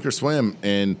it's sink or swim.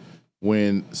 And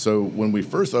when we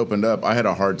first opened up, I had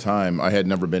a hard time. I had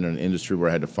never been in an industry where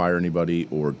I had to fire anybody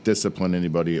or discipline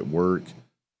anybody at work.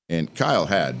 And Kyle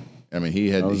had. I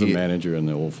mean, I was a manager in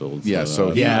the oil field. Yeah,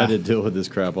 so I had to deal with this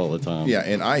crap all the time. Yeah,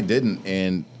 and I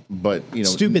didn't. But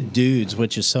stupid dudes,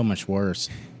 which is so much worse.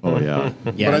 Oh yeah.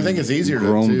 Yeah. But I think it's easier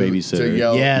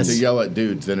to yell at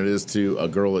dudes than it is to a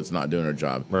girl that's not doing her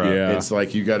job. Right. Yeah. It's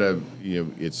like you gotta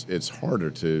it's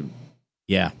harder to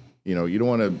you don't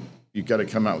want to. You got to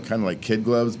come out kind of like kid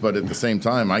gloves, but at the same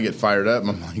time, I get fired up.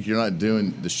 And I'm like, you're not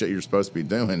doing the shit you're supposed to be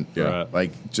doing. Yeah.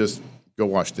 Like, just go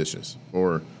wash dishes.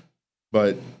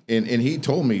 But he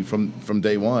told me from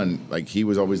day one, like, he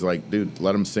was always like, dude,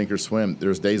 let them sink or swim.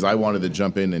 There's days I wanted to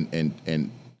jump in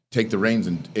and take the reins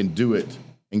and do it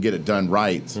and get it done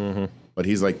right. Mm-hmm. But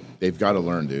he's like, they've got to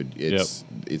learn, dude. It's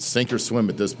sink or swim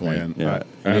at this point. Man,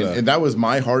 and that was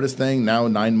my hardest thing. Now,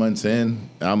 9 months in,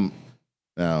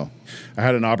 I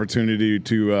had an opportunity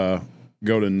to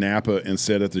go to Napa and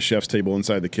sit at the chef's table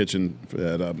inside the kitchen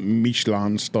at a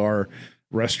Michelin star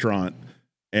restaurant.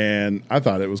 And I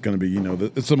thought it was going to be,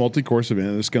 it's a multi-course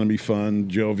event. It's going to be fun,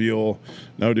 jovial.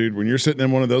 No, dude, when you're sitting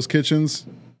in one of those kitchens,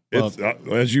 it's,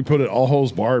 as you put it, all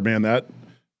holes barred, man,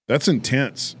 that's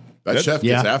intense. That chef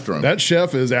gets after him. That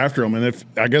chef is after him. And if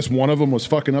I guess one of them was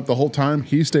fucking up the whole time,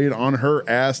 he stayed on her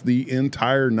ass the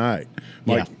entire night.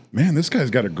 Like, man, this guy's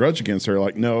got a grudge against her.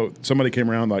 Like, no, somebody came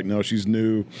around like, no, she's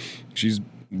new. She's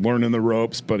learning the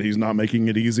ropes, but he's not making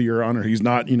it easier on her. He's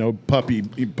not, puppy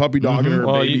dogging her,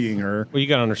 babying her. Well, you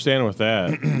got to understand with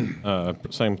that,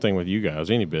 same thing with you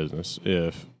guys, any business.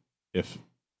 If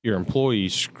your employee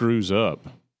screws up,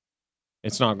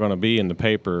 it's not going to be in the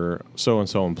paper,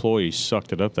 so-and-so employee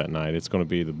sucked it up that night. It's going to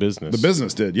be the business. The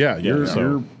business did, yeah.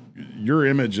 Your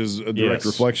image is a direct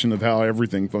reflection of how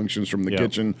everything functions from the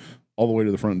kitchen all the way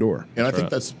to the front door. And I think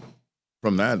that's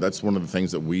one of the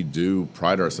things that we do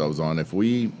pride ourselves on. If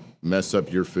we mess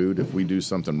up your food, if we do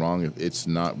something wrong, if it's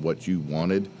not what you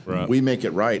wanted, we make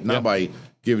it right, not by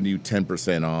giving you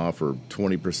 10% off or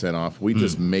 20% off. We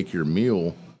just make your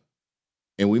meal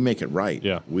and we make it right.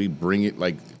 Yeah. We bring it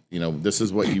like, this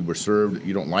is what you were served.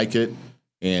 You don't like it.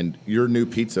 and your new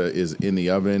pizza is in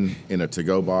the oven in a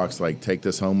to-go box, like take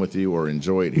this home with you or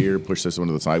enjoy it here, push this one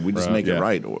to the side. We just make it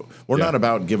right. We're not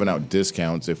about giving out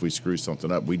discounts if we screw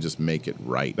something up. We just make it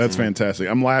right. That's fantastic.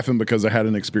 I'm laughing because I had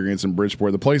an experience in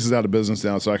Bridgeport. The place is out of business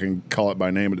now, so I can call it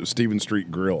by name. But it was Stephen Street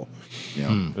Grill. Yeah.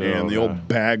 And the old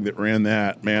bag that ran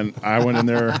that, man, I went in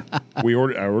there. I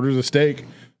ordered a steak,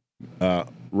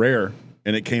 rare,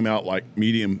 and it came out like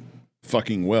medium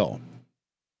fucking well.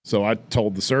 So I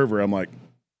told the server, I'm like,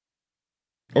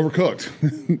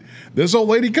 overcooked. This old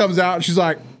lady comes out and she's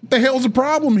like, what the hell's the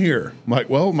problem here? I'm like,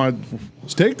 well, my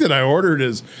steak that I ordered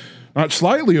is not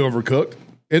slightly overcooked.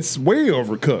 It's way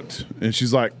overcooked. And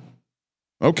she's like,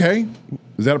 okay,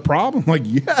 is that a problem? I'm like,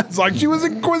 yeah. It's like she was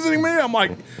inquisiting me. I'm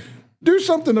like, do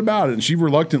something about it. And she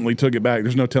reluctantly took it back.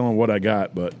 There's no telling what I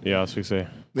got, but Yeah, as we say.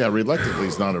 Yeah, reluctantly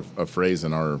is not a phrase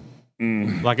in our...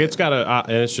 Like it's got to,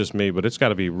 and it's just me, but it's got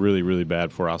to be really, really bad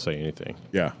before I'll say anything.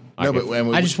 yeah.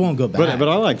 I just won't go back. But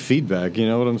I like feedback. You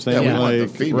know what I'm saying? Yeah, we want the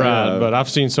Like, feedback. Right, but I've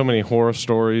seen so many horror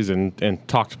stories and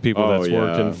talked to people Oh, that's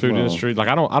worked in yeah. the food Well- industry. Like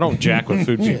I don't jack with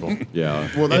food people. yeah.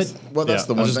 Well, that's yeah,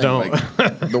 the I one just thing. don't.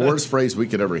 Like, the worst phrase we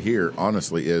could ever hear,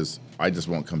 honestly, is "I just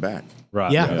won't come back."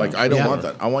 Right. Yeah. Like I don't Yeah. want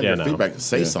that. I want Yeah, your no. feedback.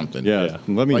 Say something. Yeah.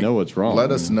 Let me Like, know what's wrong. Let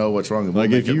us know what's wrong. And we'll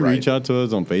Like make if you it right. reach out to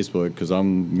us on Facebook, because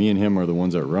me and him are the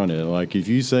ones that run it. Like if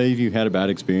you say if you had a bad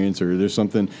experience or there's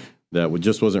something that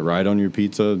just wasn't right on your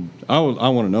pizza, I want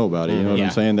to know about it. You know what Yeah.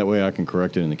 I'm saying? That way I can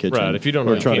correct it in the kitchen. Right, if you don't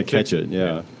know, or you try to can't catch fix it.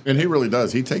 Yeah. And he really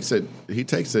does. He takes it.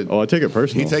 Oh, I take it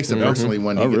personally. He takes it personally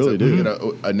when he I gets really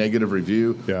do. a negative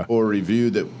review or a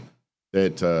review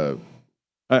that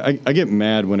I get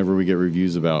mad whenever we get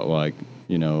reviews about like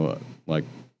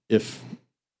if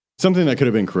something that could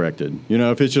have been corrected. You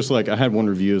know, if it's just like I had one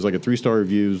review, it was like a 3-star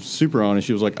review, super honest.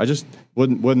 She was like, I just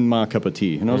wasn't my cup of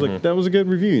tea. And I was like, that was a good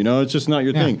review. You know, it's just not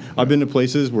your thing. I've been to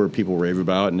places where people rave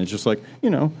about it, and it's just like,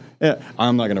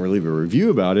 I'm not going to leave a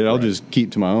review about it. I'll just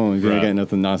keep to my own. If you ain't got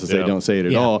nothing nice to say, don't say it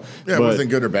at all. it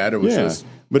wasn't good or bad. It was just.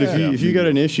 But if you got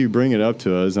an issue, bring it up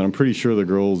to us, and I'm pretty sure the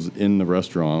girls in the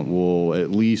restaurant will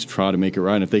at least try to make it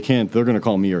right. And if they can't, they're going to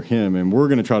call me or him, and we're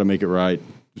going to try to make it right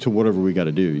to whatever we got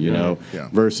to do, you know,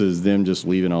 versus them just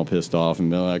leaving all pissed off and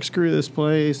being like, screw this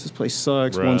place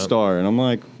sucks, 1 star. And I'm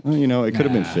like, well, it could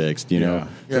have been fixed, you know.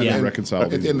 And reconcile. At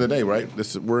the end of the day, right?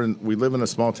 We live in a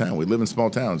small town. We live in small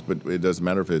towns, but it doesn't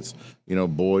matter if it's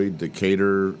Boyd,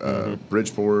 Decatur,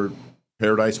 Bridgeport,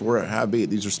 Paradise, where it have be.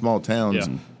 These are small towns.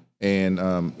 Yeah. And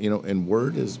and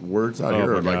words out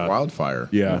here are like wildfire.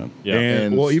 Yeah.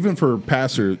 And well, even for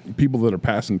people that are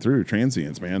passing through,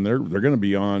 transients, man, they're going to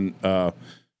be on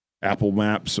Apple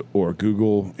Maps or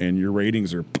Google, and your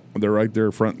ratings they're right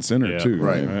there front and center too.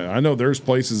 Right. I know there's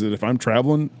places that if I'm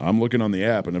traveling, I'm looking on the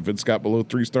app, and if it's got below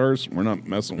 3 stars, we're not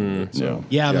messing with it. So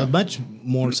but much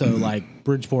more so like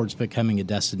Bridgeport's becoming a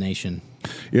destination.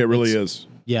 yeah, it really is.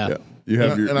 Yeah. You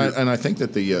have And I think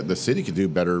that the city could do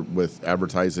better with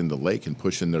advertising the lake and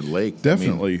pushing their lake.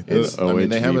 Definitely.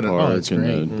 they have it. it's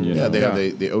great. They have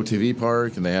the OTV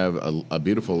park, and they have a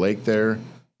beautiful lake there.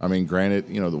 I mean, granted,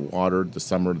 the water, the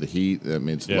summer, the heat. I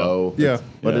mean, it's low. Yeah.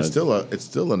 But it's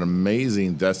still an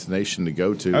amazing destination to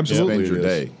go to. Absolutely, to spend your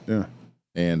day. Yeah.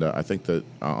 And I think that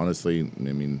honestly,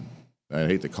 I mean, I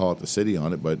hate to call it the city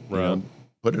on it, but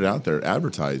put it out there,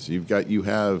 advertise.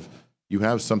 You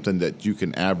have something that you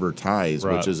can advertise,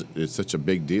 which is such a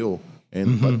big deal,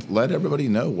 and let everybody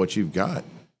know what you've got.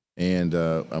 And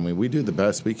I mean, we do the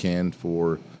best we can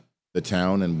for the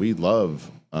town, and we love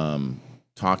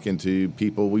talking to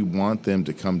people. We want them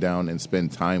to come down and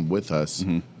spend time with us,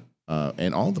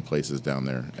 and all the places down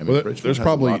there. I mean, Bridgeport there's has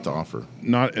probably a lot to offer.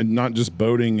 Not just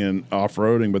boating and off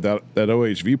roading, but that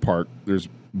OHV park. There's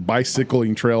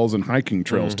bicycling trails and hiking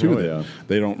trails too that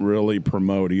they don't really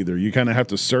promote either. You kind of have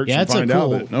to search and find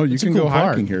out that you can go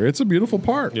hiking here. It's a beautiful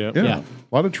park. Yeah. A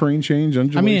lot of terrain change,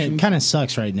 undulations. I mean, it kind of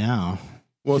sucks right now.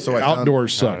 Well, so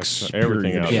outdoors sucks.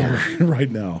 Everything out there right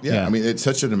now. Yeah, I mean, it's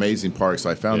such an amazing park. So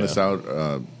I found this out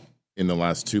in the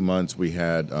last 2 months. We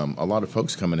had a lot of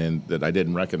folks coming in that I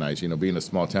didn't recognize. Being a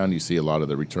small town, you see a lot of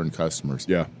the return customers.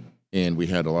 Yeah. And we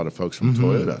had a lot of folks from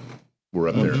Toyota were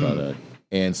up there.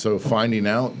 And so finding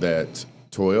out that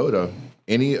Toyota,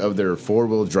 any of their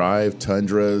 4-wheel drive,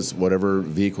 Tundras, whatever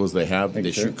vehicles they have,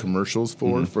 they shoot commercials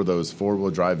for those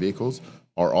 4-wheel drive vehicles,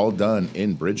 are all done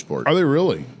in Bridgeport. Are they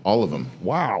really? All of them.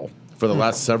 Wow. For the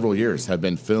last several years have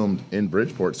been filmed in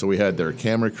Bridgeport. So we had their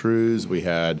camera crews, we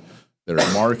had their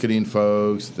marketing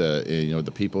folks,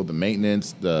 the people, the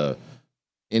maintenance,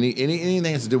 anything that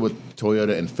has to do with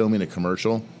Toyota and filming a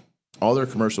commercial. All their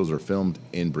commercials are filmed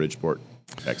in Bridgeport,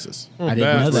 Texas. I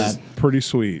didn't know that. Pretty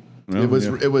sweet. It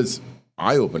was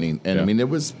eye opening, and I mean, there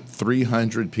was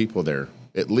 300 people there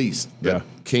at least that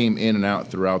came in and out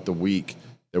throughout the week.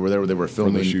 They were there. They were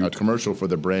filming a commercial for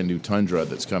the brand new Tundra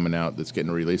that's coming out, that's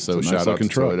getting released. So shout out to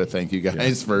Toyota. Thank you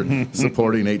guys for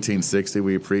supporting 1860.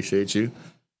 We appreciate you.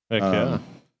 Heck yeah.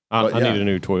 I need a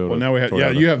new Toyota. Well, now we have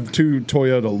you have 2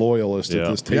 Toyota loyalists at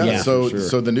this table. Yeah, so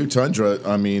the new Tundra,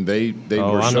 I mean, they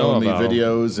were showing me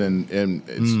videos, and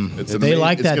it's they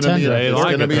like that Tundra. It's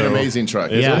going to be an amazing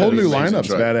truck. The whole new lineup's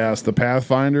badass. The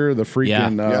Pathfinder, the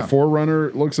freaking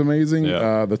 4Runner looks amazing.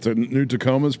 The new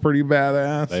Tacoma's pretty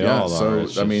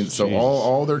badass. So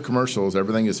all their commercials,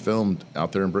 everything is filmed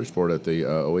out there in Bridgeport at the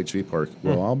OHV park.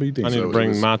 Well, I'll be. I need to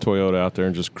bring my Toyota out there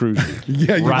and just cruise.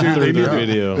 Right through the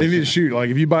video. They need to shoot. Like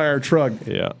if you buy our truck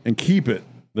and keep it.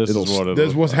 This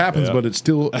is what happens, but it's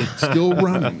still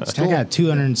running. I got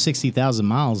 260,000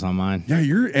 miles on mine. Yeah,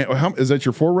 is that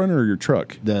your 4Runner or your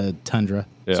truck? The Tundra.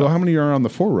 Yeah. So how many are on the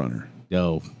 4Runner?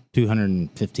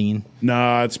 215.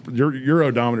 Nah, it's your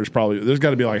odometer's probably there's got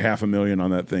to be like 500,000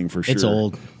 on that thing for sure. It's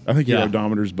old. I think your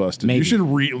odometer's busted. Maybe. You should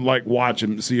watch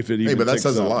and see if it even. Hey, but that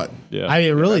says a lot. Yeah,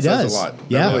 it really does. Says a lot.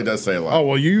 Yeah, it really does say a lot. Oh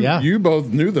well, you both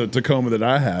knew the Tacoma that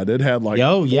I had. It had like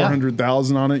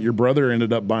 400,000 on it. Your brother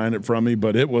ended up buying it from me,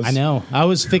 but it was. I know. I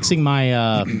was fixing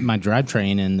my my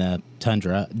drivetrain in the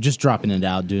Tundra, just dropping it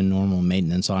out, doing normal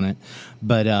maintenance on it,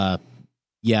 but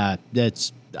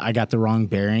I got the wrong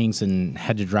bearings and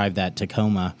had to drive that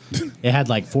Tacoma. It had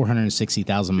like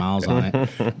 460,000 miles on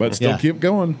it. But still keep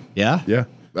going. Yeah? Yeah.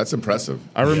 That's impressive.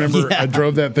 I remember I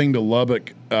drove that thing to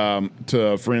Lubbock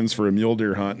to friends for a mule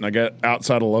deer hunt, and I got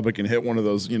outside of Lubbock and hit one of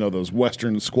those, those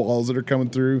western squalls that are coming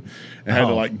through, and had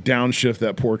to like downshift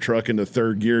that poor truck into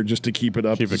 3rd gear just to keep it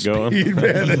up. Keep it going. Speed,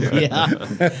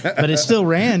 But it still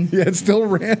ran. Yeah, it still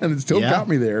ran. It still got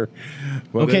me there.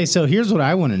 But okay, so here's what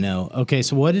I want to know. Okay,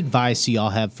 so what advice do y'all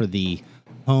have for the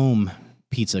home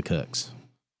pizza cooks?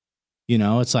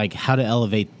 It's like how to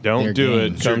elevate. Don't do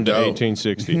game. it. Come to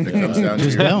 1860. It comes down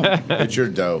to don't. It's your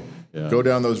dough. Yeah. Go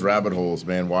down those rabbit holes,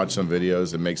 man. Watch some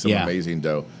videos and make some amazing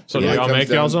dough. So do y'all make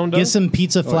y'all's own dough? Get some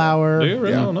pizza flour. Do you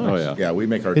really? Oh, nice. Oh, yeah. Yeah, we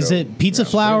make our dough. Is it pizza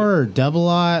flour or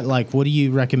double-aught? Like, what do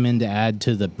you recommend to add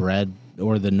to the bread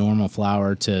or the normal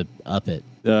flour to up it?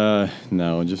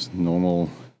 No, just normal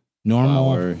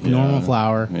flour.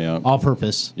 Yeah.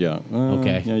 All-purpose. Yeah.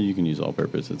 Okay. Yeah, you can use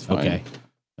all-purpose. It's fine. Okay.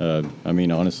 I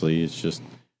mean, honestly, it's just.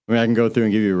 I mean, I can go through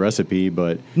and give you a recipe,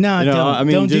 but no,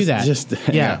 don't do that.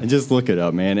 Just look it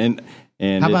up, man.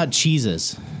 And how about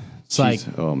cheeses? It's like,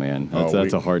 oh man,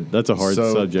 that's a hard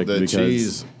subject. The because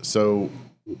cheese. So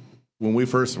when we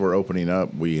first were opening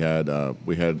up, we had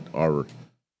our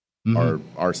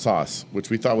sauce, which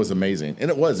we thought was amazing,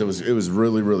 and it was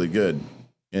really, really good.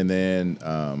 And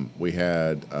then we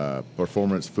had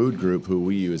Performance Food Group, who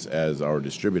we use as our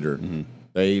distributor. Mm-hmm.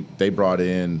 They brought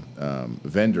in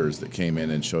vendors that came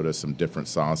in and showed us some different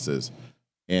sauces,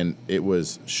 and it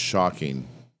was shocking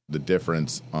the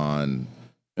difference on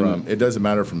from it doesn't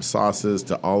matter from sauces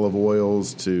to olive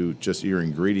oils to just your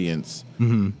ingredients.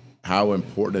 Mm-hmm. How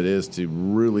important it is to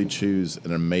really choose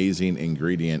an amazing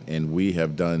ingredient, and we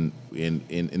have done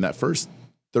in that first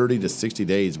 30 to 60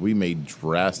 days, we made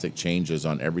drastic changes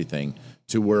on everything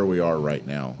to where we are right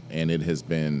now, and it has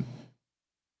been.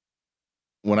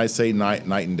 When I say night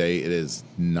and day, it is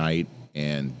night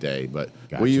and day. But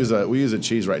gotcha. we use a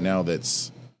cheese right now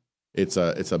it's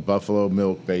a buffalo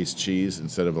milk based cheese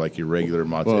instead of like your regular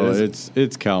mozzarella. Well,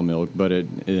 it's cow milk, but it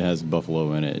has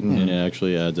buffalo in it, and it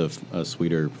actually adds a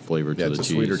sweeter flavor to the cheese. It's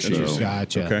a sweeter cheese. So,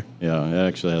 gotcha. Okay. Yeah, it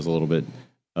actually has a little bit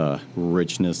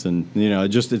richness, and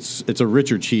it's a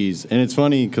richer cheese. And it's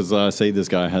funny because I say this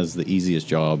guy has the easiest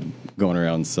job going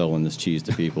around selling this cheese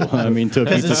to people. I mean, to a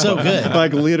pizza it's so spot. good.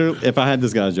 Like literally, if I had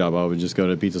this guy's job, I would just go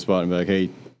to a pizza spot and be like,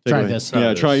 "Hey, try this.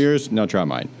 Try yours. Now try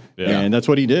mine." Yeah. And that's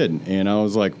what he did. And I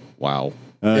was like, "Wow."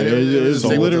 It was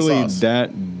literally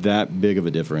that big of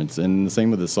a difference. And the same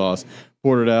with the sauce.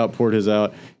 Poured his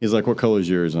out. He's like, "What color is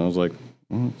yours?" And I was like,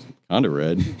 "It's kind of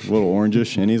red, a little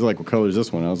orangish." And he's like, "What color is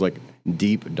this one?" I was like,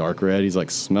 "Deep dark red." He's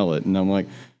like, "Smell it." And I'm like,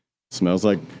 "Smells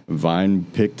like vine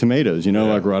picked tomatoes,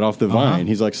 like right off the vine."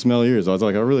 He's like, "Smell yours." I was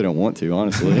like, "I really don't want to,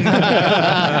 honestly."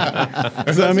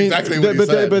 I mean, exactly what you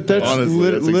said. But that's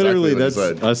honestly, literally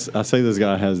exactly I say this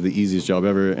guy has the easiest job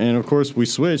ever, and of course we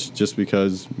switched just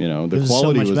because the was quality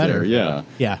so much was better. there. Yeah,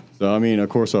 yeah. So I mean, of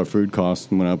course our food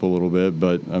costs went up a little bit,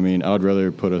 but I mean, I'd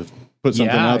rather put something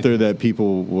out there that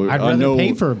people would. I'd rather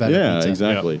pay for a better pizza. Yeah,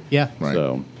 exactly. Yeah. Right.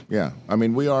 So yeah, I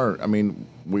mean, we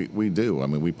do. I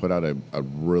mean, we put out a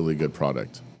really good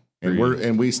product,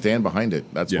 and we stand behind it.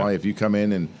 That's why if you come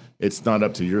in and it's not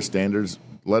up to your standards,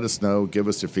 let us know, give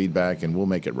us your feedback, and we'll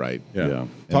make it right. Yeah.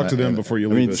 Talk to them before you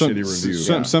leave a shitty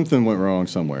review. Something went wrong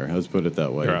somewhere. Let's put it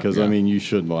that way. Because, I mean, you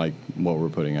should like what we're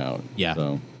putting out. Yeah.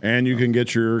 So. And you can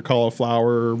get your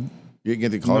cauliflower. You can get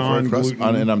the cauliflower crust.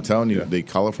 And I'm telling you, the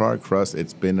cauliflower crust,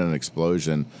 it's been an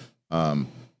explosion.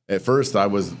 At first, I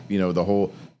was,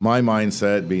 my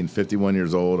mindset being 51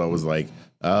 years old, I was like,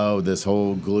 oh, this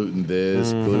whole gluten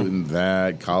this, gluten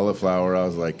that, cauliflower. I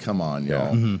was like, come on,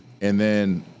 y'all. Mm-hmm. And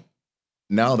then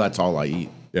now that's all I eat.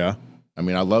 Yeah. I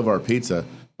mean, I love our pizza,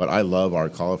 but I love our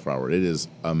cauliflower. It is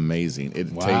amazing.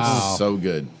 It tastes so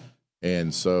good.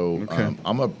 And so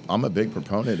I'm a big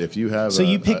proponent. If you have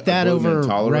you pick that over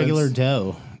regular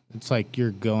dough. It's like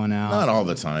you're going out. Not all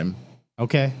the time.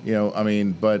 Okay.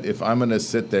 But if I'm going to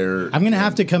sit there. I'm going to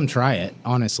have to come try it,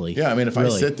 honestly. Yeah, I mean, if I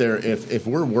sit there, if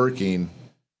we're working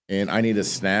and I need a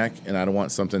snack and I don't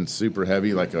want something super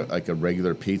heavy like a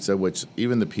regular pizza, which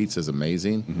even the pizza is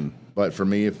amazing. Mm-hmm. But for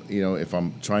me, if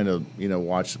I'm trying to,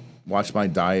 watch my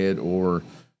diet, or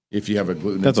if you have a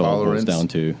gluten intolerance. That's all it boils down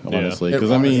to, honestly.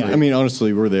 Because, I mean,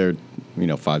 honestly, we're there,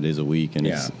 5 days a week, and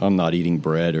I'm not eating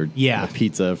bread or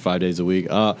pizza 5 days a week.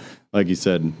 Like you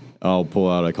said, I'll pull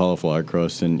out a cauliflower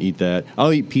crust and eat that.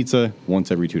 I'll eat pizza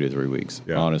once every 2 to 3 weeks,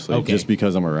 honestly, just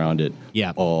because I'm around it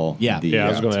all the I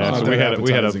was going to ask.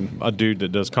 We had a dude that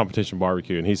does competition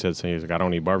barbecue, and he said, he's like, I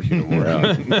don't eat barbecue no more.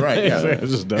 Right, yeah.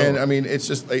 It's just and, I mean, it's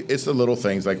the little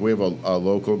things. Like, we have a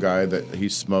local guy that he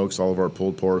smokes all of our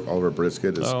pulled pork, all of our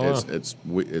brisket.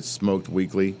 It's smoked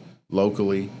weekly,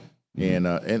 locally.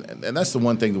 Mm-hmm. And that's the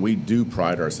one thing that we do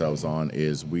pride ourselves on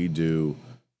is we do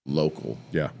local.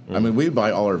 Yeah. I mean, we'd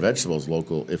buy all our vegetables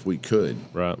local if we could.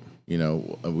 Right.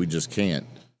 We just can't.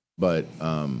 But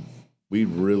we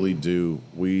really do.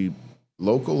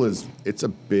 Local it's a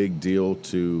big deal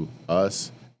to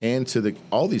us and to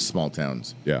all these small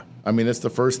towns. Yeah. I mean, it's the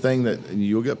first thing that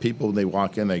you'll get people, they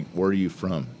walk in, where are you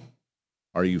from?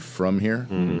 Are you from here?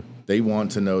 Mm-hmm. They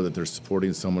want to know that they're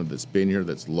supporting someone that's been here,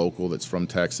 that's local, that's from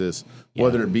Texas,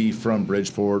 whether it be from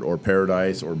Bridgeport or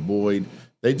Paradise or Boyd.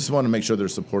 They just want to make sure they're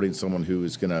supporting someone who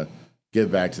is going to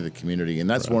give back to the community. And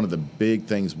that's one of the big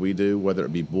things we do, whether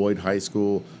it be Boyd High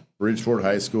School, Bridgeport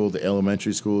High School, the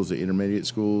elementary schools, the intermediate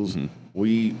schools.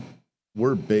 Mm-hmm.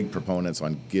 We're big proponents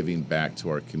on giving back to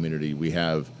our community. We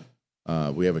have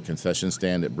a concession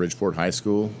stand at Bridgeport High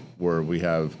School where we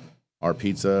have our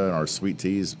pizza and our sweet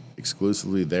teas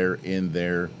exclusively there in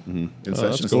their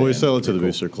concession stand. We sell it to the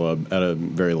Booster Club at a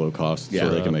very low cost so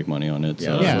they can make money on it.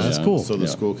 That's cool. So the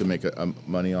school can make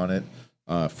money on it.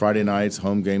 Friday nights,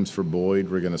 home games for Boyd.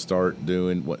 We're going to start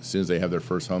doing, as soon as they have their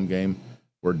first home game,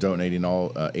 we're donating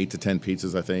all 8 to 10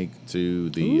 pizzas, I think, to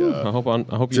the. I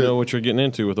hope you know what you're getting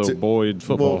into with old Boyd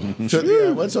football.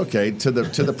 It's okay. To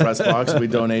the press box, we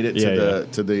donate it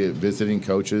to the visiting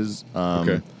coaches.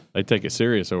 Okay. They take it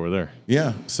serious over there.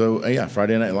 Yeah. So,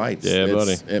 Friday Night Lights. Yeah,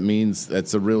 buddy. It means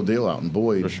that's a real deal out in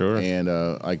Boyd. For sure. And,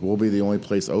 we'll be the only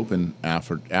place open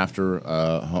after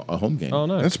a home game. Oh,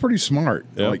 nice. That's pretty smart.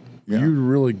 Yep. You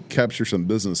really capture some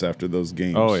business after those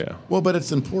games. Oh, yeah. Well, but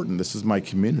it's important. This is my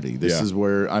community. This is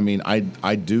where,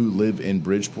 I do live in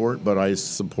Bridgeport, but I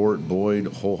support Boyd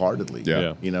wholeheartedly.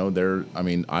 Yeah.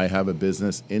 I have a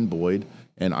business in Boyd,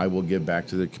 and I will give back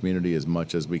to the community as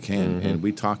much as we can. Mm-hmm. And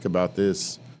we talk about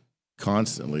this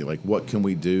constantly, like what can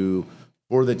we do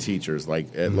for the teachers, like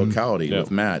at locality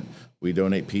with Matt. We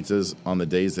donate pizzas on the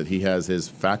days that he has his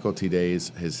faculty days,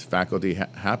 his faculty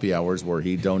happy hours, where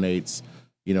he donates,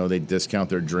 they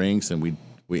discount their drinks, and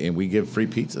we give free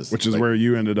pizzas. Which is where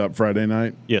you ended up Friday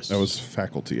night? Yes. That was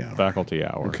faculty hour. Faculty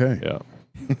hour. Okay.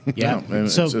 Yeah.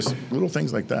 And so it's just little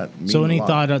things like that. So any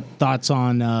thoughts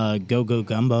on Go Go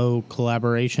Gumbo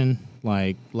collaboration,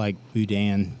 like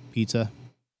Boudin Pizza?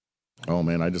 Oh,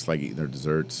 man, I just like eating their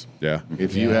desserts. Yeah.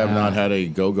 If you have not had a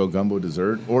Go-Go Gumbo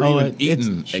dessert or even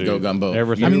eaten a Go Gumbo.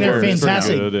 Everything they're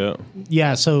fantastic.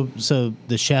 Good, so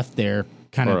the chef there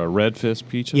or a Red Fist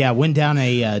pizza? Yeah, went down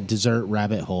a dessert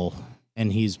rabbit hole,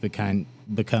 and he's become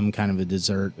kind of a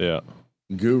dessert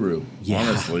guru,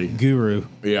 honestly. Guru.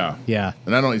 Yeah. Yeah.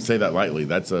 And I don't even say that lightly.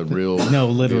 That's a real No,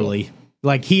 literally. Deal.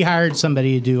 Like, he hired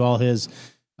somebody to do all his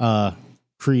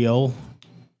Creole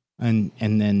and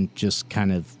then just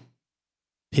kind of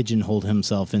pigeonholed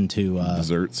himself into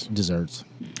desserts.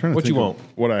 What you want?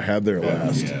 What I had there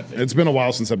last. It's been a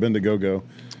while since I've been to Go-Go.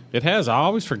 It has. I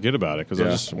always forget about it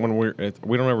because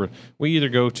we either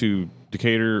go to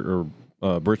Decatur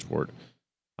or Bridgeport.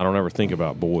 I don't ever think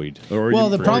about Boyd. Well,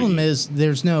 the problem is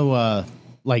there's no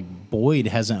like Boyd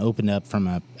hasn't opened up from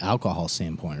a alcohol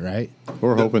standpoint, right?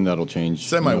 We're hoping that'll change.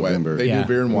 Semi-wet. November. They Yeah. do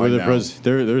beer and wine now.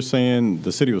 They're saying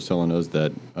the city was telling us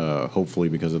that hopefully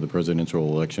because of the presidential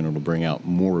election it'll bring out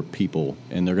more people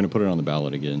and they're going to put it on the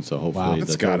ballot again. So hopefully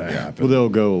That's gotta happen. Well, they'll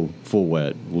go full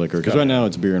wet liquor because right now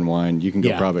it's beer and wine. You can go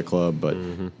Yeah. private club, but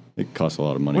it costs a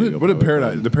lot of money. What to did, go what did private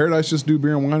Paradise? club. Did Paradise just do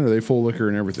beer and wine, or are they full liquor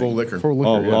and everything? Full liquor. Full liquor.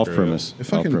 All yeah. off premise. If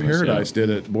fucking Off-premise, Paradise did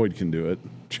it, Boyd can do it.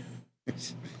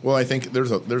 Well, I think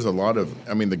there's a lot of,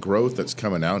 I mean, the growth that's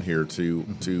coming out here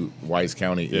to Wise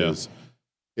County is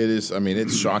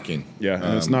it's shocking. Yeah,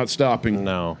 and it's not stopping.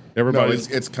 No. Everybody's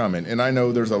it's coming, and I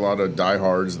know there's a lot of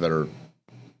diehards that are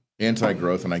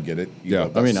anti-growth, and I get it. You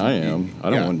know, I mean, that's- I am. I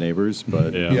don't want neighbors,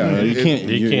 but Yeah. you can't.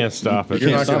 You can't stop it.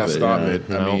 You're not can't going to stop stop it, it.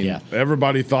 yeah. I mean, Yeah.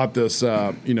 everybody thought this,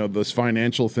 this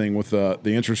financial thing with the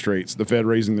interest rates, the Fed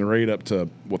raising the rate up to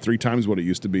 3 times what it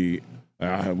used to be.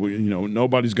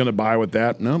 Nobody's going to buy with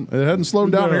that. No, it hadn't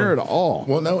slowed down here at all.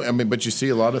 Well, no, I mean, but you see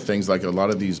a lot of things like a lot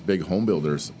of these big home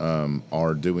builders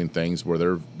are doing things where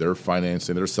they're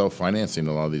self-financing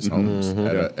a lot of these homes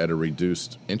at a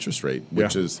reduced interest rate,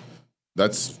 which is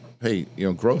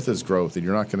growth is growth, and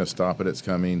you're not going to stop it. It's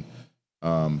coming.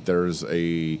 There's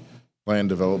a planned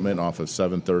development off of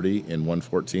 730 and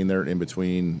 114 there in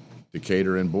between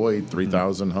Decatur and Boyd,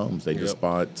 3,000 homes. They just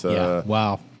bought.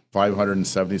 Wow.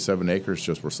 577 acres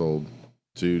just were sold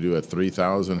to do a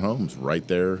 3,000 homes right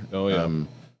there. Oh, yeah.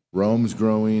 Rome's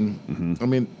growing. I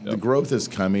mean, the growth is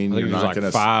coming. I think You're there's not like going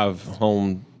to 5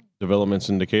 home developments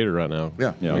in Decatur right now.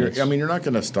 Yeah. Yeah. You're not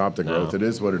going to stop the growth. No. It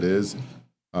is what it is.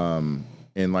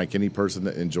 And like any person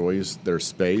that enjoys their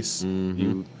space,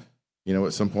 you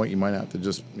at some point you might have to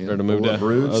just Or to move pull to up the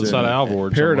roots other side of and-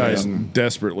 Alvord. Paradise somewhere.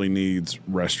 desperately needs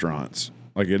restaurants.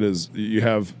 Like it is, you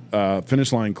have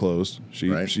Finish Line closed. She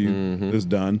is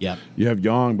done. Yep. You have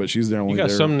Young, but she's there only You got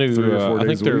there some new. 3 or 4 I days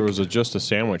think a there week. was just a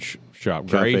sandwich shop.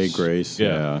 Cafe Grace.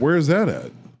 Yeah. Where is that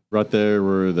at? Right there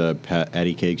where the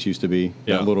Patty Cakes used to be.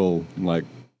 Yeah. That little, like,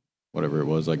 whatever it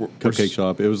was, like cupcake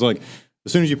shop. It was like,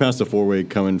 as soon as you pass the 4-way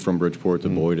coming from Bridgeport to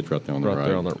Boyd, it's right there on the Right right.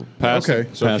 there on the past. Okay.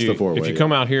 So Past if the you, four-way, if you yeah.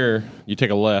 come out here, you take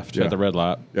a left Yeah. at the red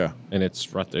light. Yeah. And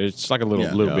it's right there. It's like a little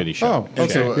Yeah. bitty shop. Oh,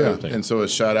 okay. And so a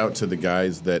shout out to the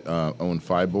guys that own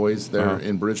Five Boys there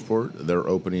in Bridgeport. They're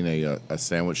opening a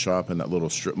sandwich shop in that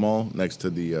little strip mall next to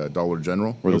the Dollar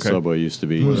General. Where the Okay. Subway used to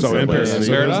be. So in Paradise, in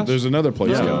so Paradise? there's another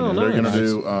place Yeah. down Oh, there. They're nice.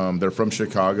 going to do. They're from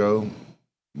Chicago.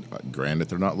 Granted,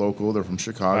 they're not local. They're from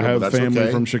Chicago. I have but that's family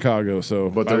okay. from Chicago, so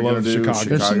But I they're going love to do Chicago.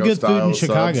 There's some good food in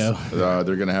Chicago-style Chicago. subs.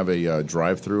 They're going to have a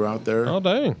drive-through out there. Oh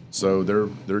dang! So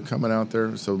they're coming out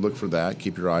there. So look for that.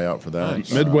 Keep your eye out for that.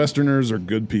 Nice. Midwesterners are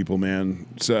good people, man.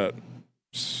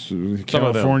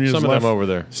 California's Some of left- them over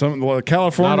there.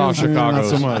 California, Not all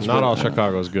Chicago's. not so much. Not all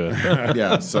Chicago's good.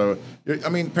 Yeah. So I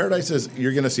mean, Paradise is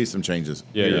you're going to see some changes.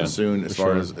 Yeah, here yeah, soon as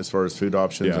for far as food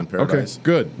options Yeah. in Paradise. Okay,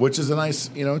 good. Which is a nice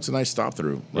it's a nice stop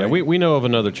through. Yeah, we know of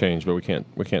another change, but we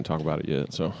can't talk about it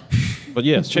yet. So, but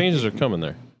yes, changes are coming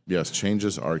there. Yes,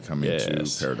 changes are coming Yes.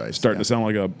 to Paradise. Starting to sound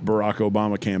like a Barack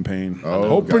Obama campaign. Oh,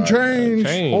 Hope and God. change.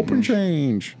 Change. Hope and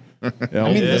change. Yeah,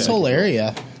 I mean, this whole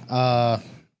area.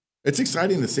 It's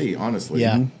exciting to see, honestly.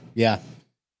 Yeah.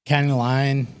 County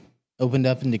Line opened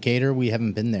up in Decatur. We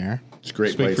haven't been there. It's a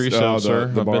great Speak place. for yourself, sir.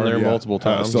 I've been there yeah. multiple I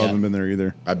times. still Yeah. haven't been there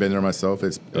either. I've been there myself.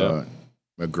 It's Yeah.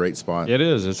 a great spot. It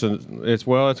is. It's kind of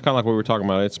like what we were talking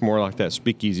about. It's more like that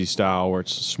speakeasy style where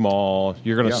it's small.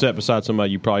 You're going to Yeah. sit beside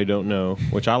somebody you probably don't know,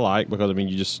 which I like because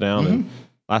you just sit down. And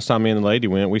last time me and the lady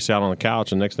went, we sat on the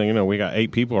couch, and next thing you know, we got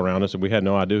 8 people around us, and we had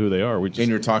no idea who they are. We just And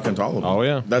you're talking to all of them. Oh,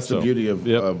 yeah. That's the So, beauty of,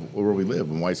 yep. of where we live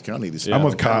in Wise County. These Yeah. I'm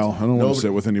with Kyle. I don't want Nobody- to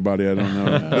sit with anybody I don't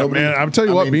know. Nobody- Man, I'm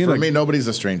telling you I what, mean, being for a, me, nobody's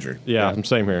a stranger. yeah,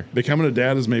 same here. becoming a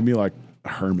dad has made me like a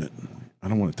hermit. I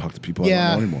don't want to talk to people I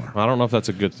Yeah. don't know anymore. I don't know if that's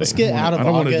a good thing. Let's get out of I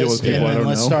don't wanna deal August with people I and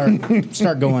then don't let's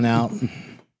start going out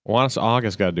Why does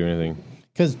August got to do anything?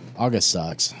 because August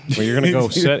sucks. Well, you're going to go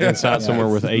sit inside somewhere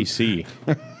with AC.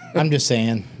 I'm just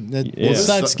saying it Yeah.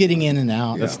 sucks getting in and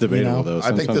out. That's debatable, you know? though. I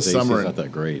think Sometimes the the AC is summer- not that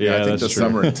great. Yeah. I think that's the true.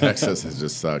 summer in Texas has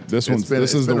just sucked. This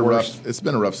is the worst. It's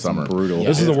been a rough summer. Brutal.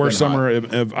 This is the It's worst been hot.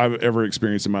 summer I've ever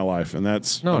experienced in my life, and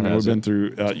that's No, it we've hasn't.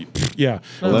 been through. Yeah,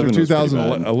 11 was pretty bad.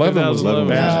 2011 was 2011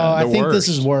 bad. No, I The think worst. this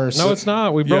is worse. No, it's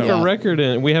not. We broke Yeah. a record,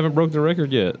 and we haven't broke the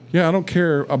record yet. Yeah, I don't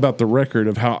care about the record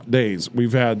of hot days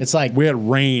we've had. It's like- we had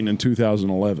rain in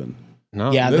 2011. No,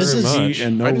 Yeah, not this very is- much. Heat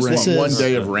and no I just rain. This want is- one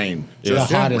day of rain. the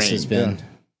Just hottest rain. has been.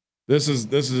 This is I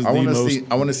the want to most. see.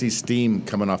 I want to see steam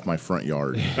coming off my front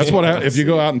yard. That's what if you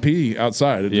go out and pee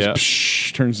outside, it Yeah.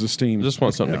 just turns to steam. Just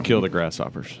want something to kill the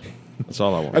grasshoppers. That's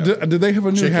all I want. Did they have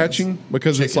a new Chickens. hatching?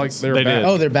 Because it's like Chickens. they're They back. did.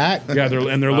 Oh, they're back. Yeah, they're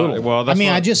little. Well, that's I mean,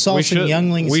 what- I just saw we some should-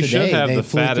 younglings We today. should have They the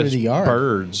flew through fattest the yard.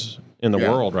 birds in the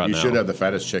world right you now. should have the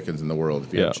fattest chickens in the world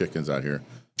if you Yeah. have chickens out here.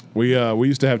 We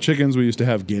used to have chickens. We used to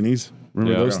have guineas.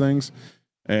 Remember Yeah. those things?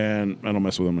 And I don't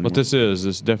mess with them anymore. What this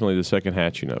is definitely the second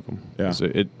hatching of them. Yeah. So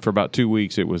for about 2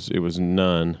 weeks, it was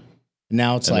none.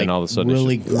 Now it's And then like all of a sudden it's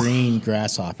really just- green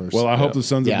grasshoppers. Well, I hope the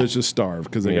sons Yeah. of bitches starve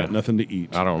because they got Yeah. nothing to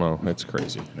eat. I don't know. It's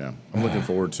crazy. Yeah, I'm looking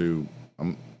forward to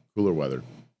cooler weather.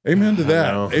 Amen to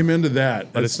know. that. Amen to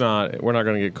that. But it's not. We're not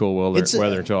going to get cool It's-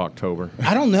 weather until October.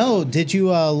 I don't know. Did you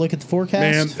look at the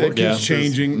man, forecast? it Yeah. keeps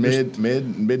changing.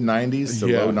 Mid 90s to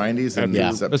Yeah. low 90s in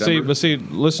Yeah. September. But see,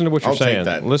 listen to what you're I'll take saying.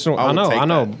 that. Listen, I I will take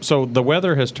know. that. So the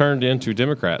weather has turned into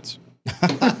Democrats.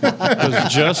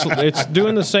 'Cause it's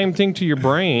doing the same thing to your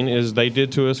brain as they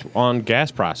did to us on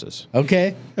gas prices.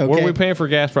 Okay. What are we paying for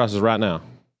gas prices right now?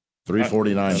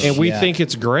 $3.49. And we Yeah. think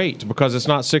it's great because it's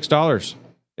not $6.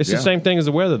 It's Yeah. the same thing as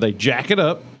the weather. They jack it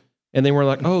up, and then we're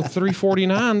like, "Oh,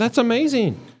 $3.49. That's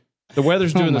amazing." The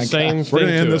weather's doing the my same gosh. We're thing.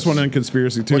 going to end to this us. one in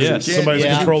conspiracy too. Yes. Somebody's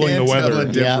Yeah. controlling the You can't weather. tell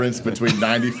the difference between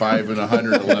 95 and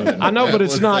 111. I know, but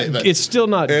it's not. It's still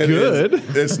not It good.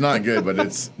 is- it's not good, but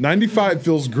it's 95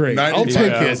 feels great. 95 I'll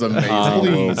take feels it. amazing. I will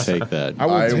Please. take that. I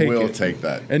will I take will it. take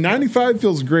that. And 95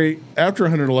 feels great after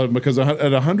 111 because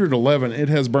at 111 it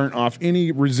has burnt off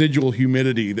any residual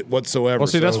humidity whatsoever. Well,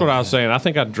 see, So- that's what I was saying. I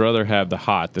think I'd rather have the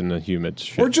hot than the humid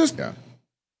shit. Or just Yeah.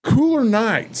 cooler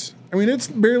nights. I mean, it's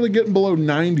barely getting below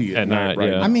 90 at, At night night, right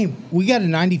yeah. now. I mean, we got a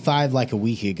 95 like a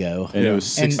week ago. And it was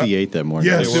 68 that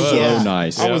morning. Yes, it it was was. so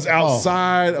nice. I was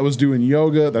outside. I was doing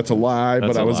yoga. That's a lie,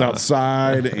 That's but I a was lie.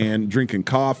 outside and drinking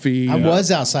coffee. I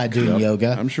was outside doing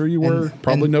yoga. I'm sure you were. And-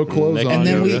 Probably and- no clothes and on. And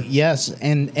then yoga.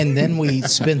 and then we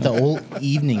spent the whole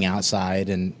evening outside,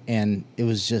 and it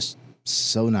was just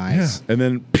so nice. and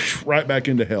then right back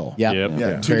into hell. Yeah. Yep.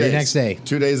 Yeah, Very next day.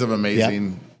 2 days of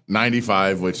amazing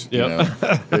 95, which you know,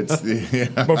 it's the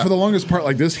But for the longest part,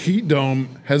 like this heat dome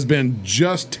has been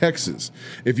just Texas.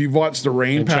 If you've watched the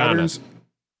rain And China. patterns,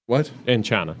 what? in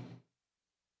China,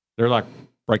 they're like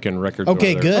breaking records.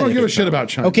 Okay, over there. I don't good. give a shit about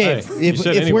China. Okay, Hey, if, you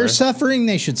said if anywhere. we're suffering,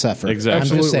 they should suffer. Exactly. I'm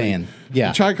Absolutely. just saying.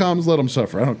 Yeah. Chi-coms, let them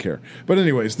suffer. I don't care. But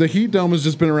anyways, the heat dome has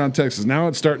just been around Texas. Now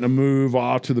it's starting to move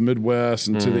off to the Midwest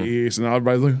and to the east, and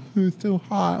everybody's like, it's still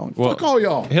hot. Like, Well, fuck all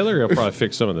y'all. Hillary will probably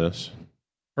fix some of this.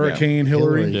 Hurricane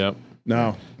Hillary. Hillary. Yep.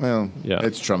 No. well, Yeah.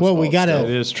 it's Trump's Well, fault. we gotta- still.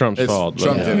 It is Trump's It's fault.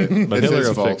 Trump but, did it. But It's Hillary his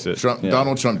will fault. fix it. Trump,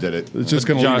 Donald Trump did it. It's just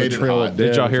going to John, leave a trail of dead.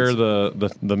 Did y'all hear the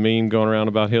meme going around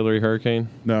about Hillary Hurricane?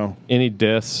 No. Any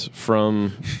deaths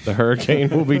from the hurricane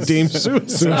will be deemed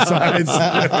suicide.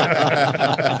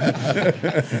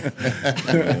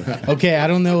 Okay, I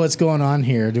don't know what's going on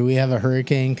here. Do we have a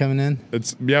hurricane coming in?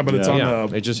 It's but it's Yeah. on Yeah,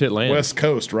 the it just hit land. West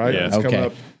Coast, right? Yeah. It's coming Okay.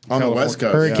 up On the California. West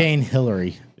Coast. Hurricane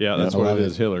Hillary. Yeah, that's I what love it it.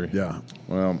 is. Hillary. Yeah.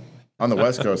 Well, on the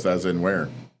West Coast, as in where?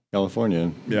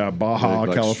 California. Yeah, Baja,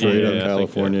 Like California. straight up Yeah, I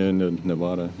think California into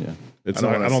Nevada. Yeah. It's I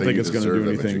don't, not, I wanna don't say think you it's going to deserve do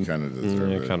it, but you anything. kind of deserve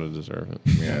I it. kind of deserve it.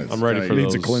 Yeah, it's I'm ready kinda- for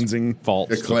Needs a those cleansing. faults.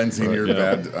 The cleansing your Yeah.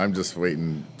 bad. I'm just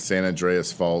waiting. San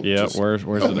Andreas fault. Yeah, Just where's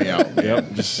help the me out? Man.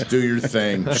 Yep, just Do your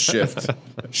thing.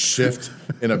 Shift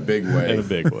in a big way. In a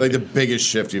big way. Like the biggest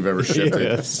shift you've ever shifted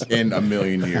Yes. in a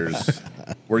million years,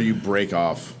 where you break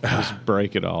off. just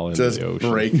break it all into Just the ocean.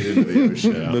 break it into the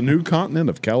ocean. The new continent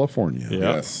of California. Yeah.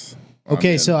 Yes. Okay,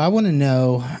 Amen. so I want to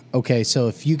know. Okay, so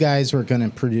if you guys were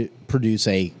going to produce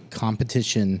a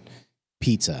competition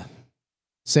pizza,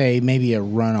 say maybe a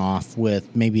runoff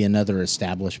with maybe another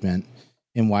establishment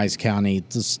in Wise County,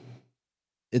 it's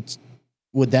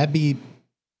would that be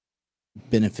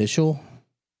beneficial?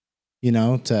 You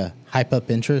know, to hype up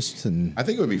interest and I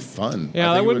think it would be fun. Yeah,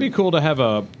 I that think it would be cool to have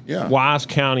a Yeah. Wise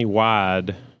County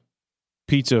wide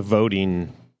pizza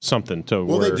voting something to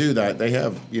Well, where they do that. They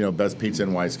have best pizza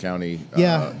in Wise County.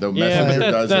 Yeah. The Yeah, Messenger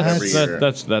but does it every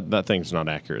year. that thing's not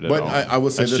accurate at But all. I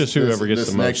will say That's this, just whoever this, gets this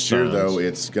the most next year, signs. though,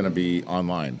 it's going to be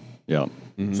online. Yeah.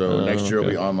 So next year will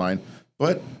okay. be online.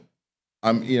 But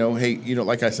hey,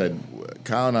 like I said,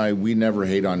 Kyle and I, we never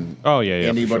hate on Oh, yeah, for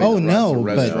anybody sure. that Oh, runs a no, but-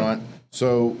 restaurant.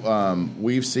 So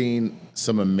we've seen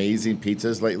some amazing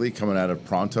pizzas lately coming out of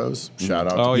Pronto's. Shout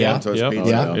out Oh to yeah, Pronto's yep, Pizza.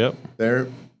 Yeah.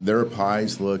 yep. Their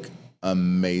pies look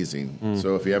amazing.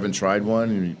 So if you haven't tried one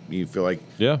and you feel like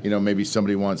Yeah. maybe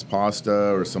somebody wants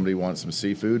pasta or somebody wants some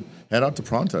seafood, head out to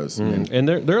Pronto's. And And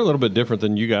they're a little bit different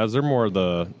than you guys. They're more of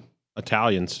the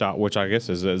Italian style, which I guess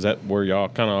is that where y'all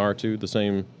kind of are too, the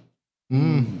same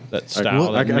that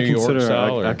style, that New York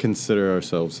style, or I consider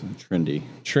ourselves trendy.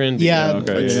 trendy. Yeah. a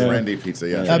okay, trendy pizza,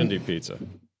 yeah. trendy pizza.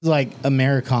 like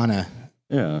Americana.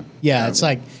 Yeah. Yeah, it's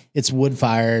like it's wood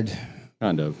fired,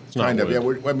 Kind of. not Yeah,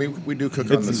 wood. I mean, we do cook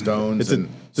on the stones.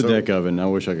 It's a deck oven. I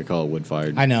wish I could call it wood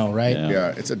fired. I know, right? Yeah.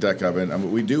 Yeah, it's a deck oven. I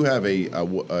mean, we do have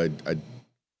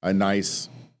a nice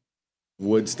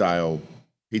wood style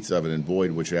pizza oven in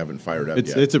Boyd, which we haven't fired up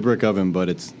yet. It's a brick oven, but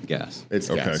it's gas. It's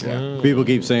gas. Yeah. People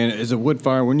keep saying, "Is it wood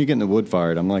fired?" When you getting the wood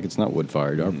fired? I'm like, it's not wood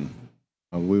fired.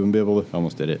 We wouldn't be able to.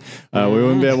 Almost did it. We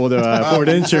wouldn't be able to afford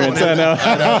insurance. I know.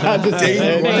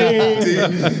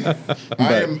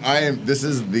 I am. This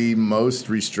is the most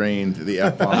restrained the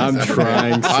F-bomb. I'm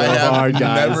trying so hard, guys.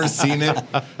 I've never seen it.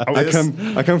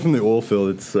 I come from the oil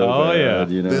field. It's so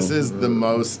bad. You know, This is the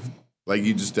most. Like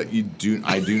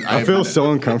I feel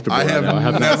so uncomfortable. I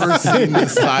have never seen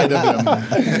this side of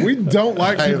him. We don't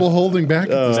like people holding back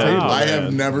at this table. I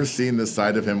have never seen the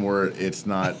side of him where it's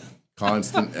not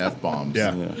constant F-bombs.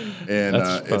 Yeah. And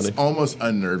it's almost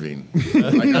unnerving. Like,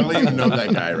 I don't even know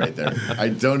that guy right there. I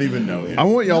don't even know him. I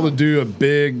want y'all to do a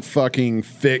big, fucking,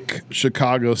 thick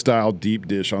Chicago-style deep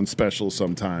dish on special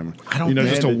sometime.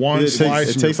 Just a one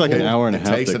slice. It takes like an hour and a half.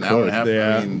 It takes an hour and a half.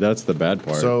 Yeah. I mean, That's the bad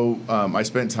part. so I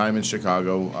spent time in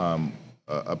Chicago.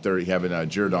 Up there, you have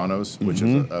Giordano's, which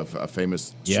is a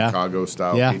famous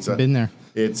Chicago-style pizza. Yeah, been there.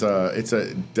 It's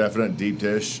a definite deep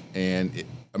dish, and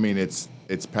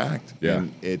it's packed. Yeah.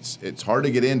 And it's hard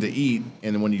to get in to eat,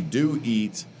 and when you do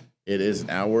eat, it is an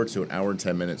hour to an hour and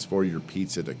 10 minutes for your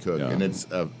pizza to cook, and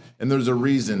and there's a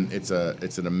reason it's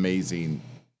an amazing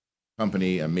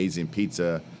company, amazing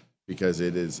pizza, because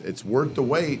it's worth the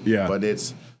wait. Yeah. But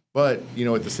at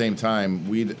the same time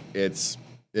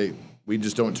we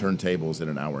just don't turn tables in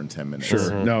an hour and 10 minutes.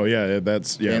 Sure. No,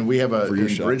 that's And we have for your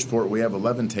in shop. Bridgeport we have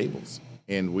 11 tables,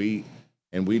 and we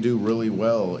do really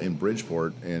well in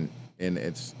Bridgeport, and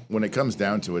it's when it comes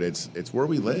down to it, it's where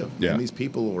we live. Yeah. And these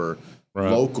people are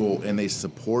local, and they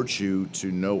support you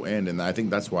to no end, and I think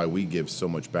that's why we give so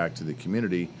much back to the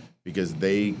community, because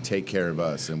they take care of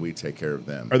us and we take care of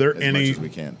them. Are there as any much as we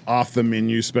can. off the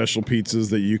menu special pizzas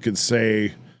that you could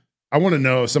say? I want to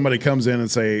know if somebody comes in and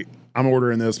say, "I'm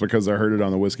ordering this because I heard it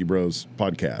on the Whiskey Bros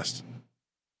podcast."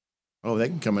 Oh, they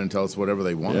can come in and tell us whatever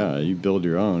they want. yeah, you build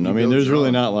your own. I mean, build there's your really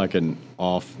own. not like an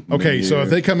off. Okay, menu. so if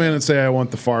they come in and say, "I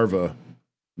want the Farva,"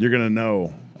 you're gonna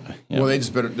know. Well, they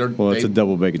just better. it's a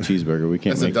double bacon cheeseburger. We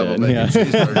can't It's a make double that. bacon Yeah.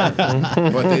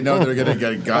 cheeseburger, but they know they're going to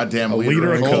get a goddamn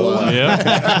liter of cola. Yeah,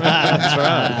 that's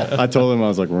right. I told them I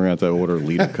was like, we're gonna have to order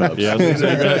liter cups. Yeah, you're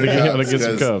gonna get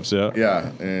some Because- cups. Yeah,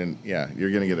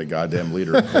 You're going to get a goddamn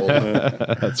liter of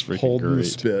cola. that's freaking Holding the great.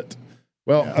 spit.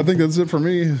 Well, I think that's it for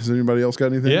me. Has anybody else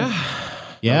got anything? Yeah.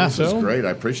 Yeah. This was great.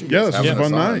 I appreciate you Yeah, guys this was a having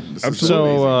fun us on. night. This is Absolutely.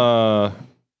 amazing. So,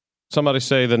 somebody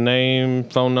say the name,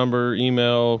 phone number,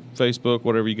 email, Facebook,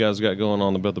 whatever you guys got going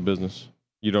on about the business.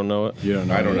 You don't know it? You don't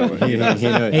know. I don't know. He knows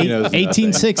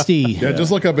 1860. Yeah,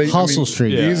 just look up Hustle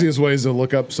Street. The Yeah. easiest way is to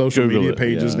look up social Google media it,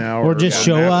 pages yeah. now, Or just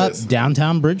show map up it.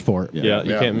 downtown Bridgeport. Yeah,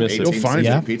 you can't miss it. You'll find 1860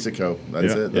 it. Pizza Co. That's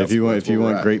Yeah. it. That's if you where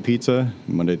want we're great at. pizza,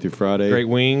 Monday through Friday. Great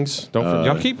wings. Don't forget.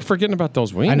 Y'all keep forgetting about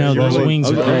those wings. I know, those Well, wings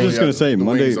I are was great. just gonna say the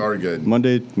Monday wings are good.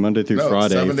 Monday through No,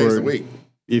 Friday. 7 days a week.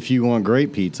 If you want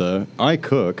great pizza, I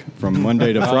cook from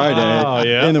Monday to Friday Oh,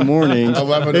 yeah. in the morning.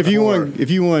 11 to if you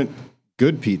 4. want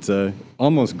good pizza,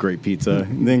 almost great pizza,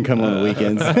 then come on the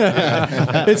weekends.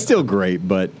 It's still great,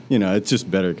 but it's just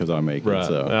better because I make Right. it.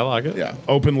 So I like it. Yeah.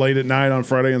 Open late at night on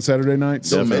Friday and Saturday nights.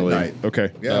 Till Definitely. midnight. Okay.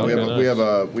 Yeah,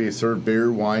 Okay, we serve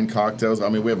beer, wine, cocktails. I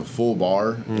mean, we have a full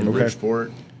bar in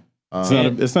Bridgeport.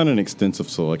 it's not an extensive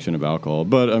selection of alcohol,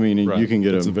 but I mean Right. you can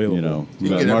get It's available. You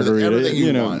can get margarita. everything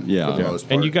you want. Yeah. for the most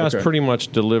part. And you guys Okay. pretty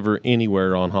much deliver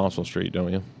anywhere on Hostel Street,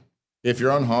 don't you? If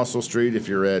you're on Hostel Street, if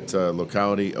you're at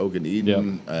locality Oak and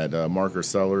Eden, at Marker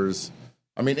Cellars,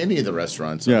 I mean, any of the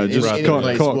restaurants. I Yeah, mean, just any call,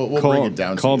 place, call, we'll bring it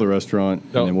down call to the you. restaurant,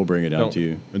 and then we'll bring it down to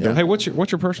you. Yeah. Hey, what's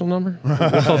your personal number?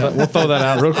 We'll throw that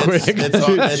out real quick. It's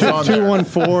on there.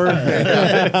 214.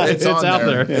 It's on out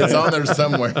there. there. It's on there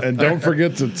somewhere. And don't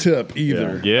forget to tip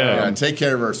either. Yeah. And take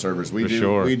care of our servers. We For do.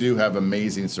 sure. We do have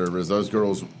amazing servers. Those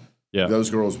girls. Yeah. Those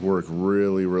girls work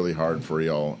really, really hard for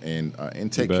y'all, and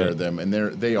take bet. care of them. And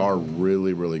they are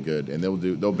really, really good. And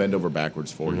they'll bend over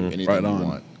backwards for you. Anything Right you on.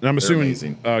 want. And I'm They're assuming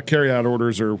amazing. carry out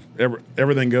orders are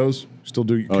everything goes. Still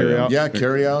do carry out? Yeah,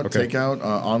 carry out, Okay. take out,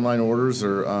 online orders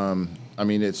are. I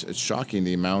mean, it's shocking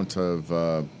the amount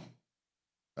of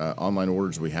online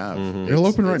orders we have. It'll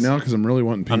open right now because I'm really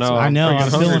wanting pizza. I know, I'm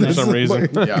feeling for it. some reason.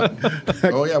 Yeah.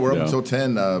 Oh yeah, we're Yeah. up until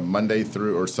 10 Monday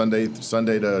through or Sunday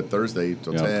to Thursday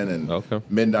till 10 and Okay.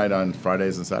 midnight on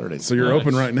Fridays and Saturdays. So you're Nice.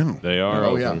 open right now. They are. Oh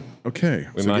open. yeah. Okay.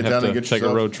 We So might get have down to and get take a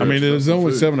yourself- road I trip. mean, it's some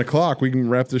only food. 7:00. We can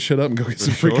wrap this shit up and go get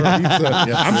some freaking pizza.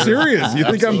 Yes, I'm sir. serious. You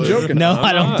think I'm Absolutely. joking? No,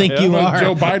 I don't think Yeah. you I'm a are.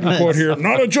 Joe Biden quote here.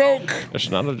 Not a joke.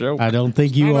 It's not a joke. I don't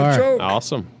think you Not a are. joke.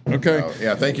 Awesome. Okay.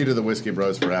 Yeah, thank you to the Whiskey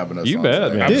Bros for having us. You on bet,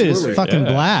 today. man. Dude, it's Absolutely. fucking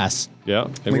blast. Yeah.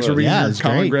 Thanks for being Yeah, here, it's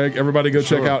Colin, great. Greg. Everybody go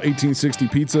check out 1860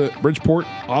 Pizza, Bridgeport,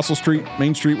 Ossel Street,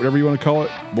 Main Street, whatever you want to call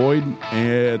it. Boyd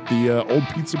at the Old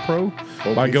Pizza Pro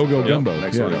by Go Go Gumbo.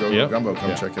 Next door to Go Go Yep. Gumbo.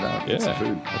 Come check it out. Get some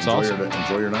food. That's enjoy awesome.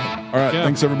 Enjoy your night. All right. Yeah.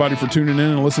 Thanks, everybody, for tuning in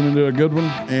and listening to a good one.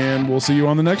 And we'll see you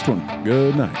on the next one.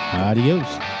 Good night. Adios.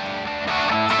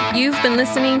 You've been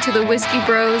listening to the Whiskey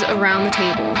Bros Around the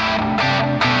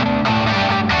Table.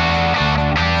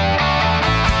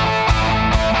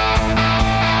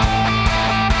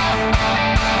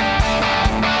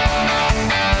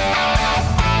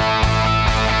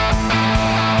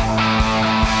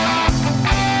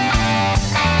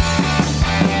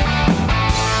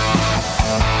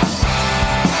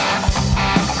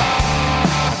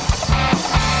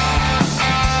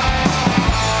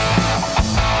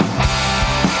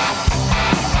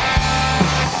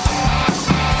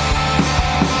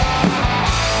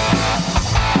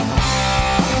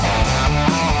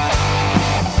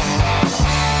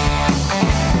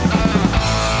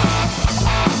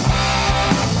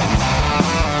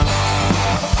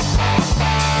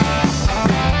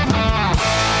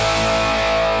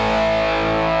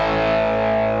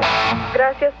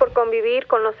 Gracias por convivir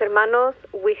con los hermanos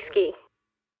Whiskey.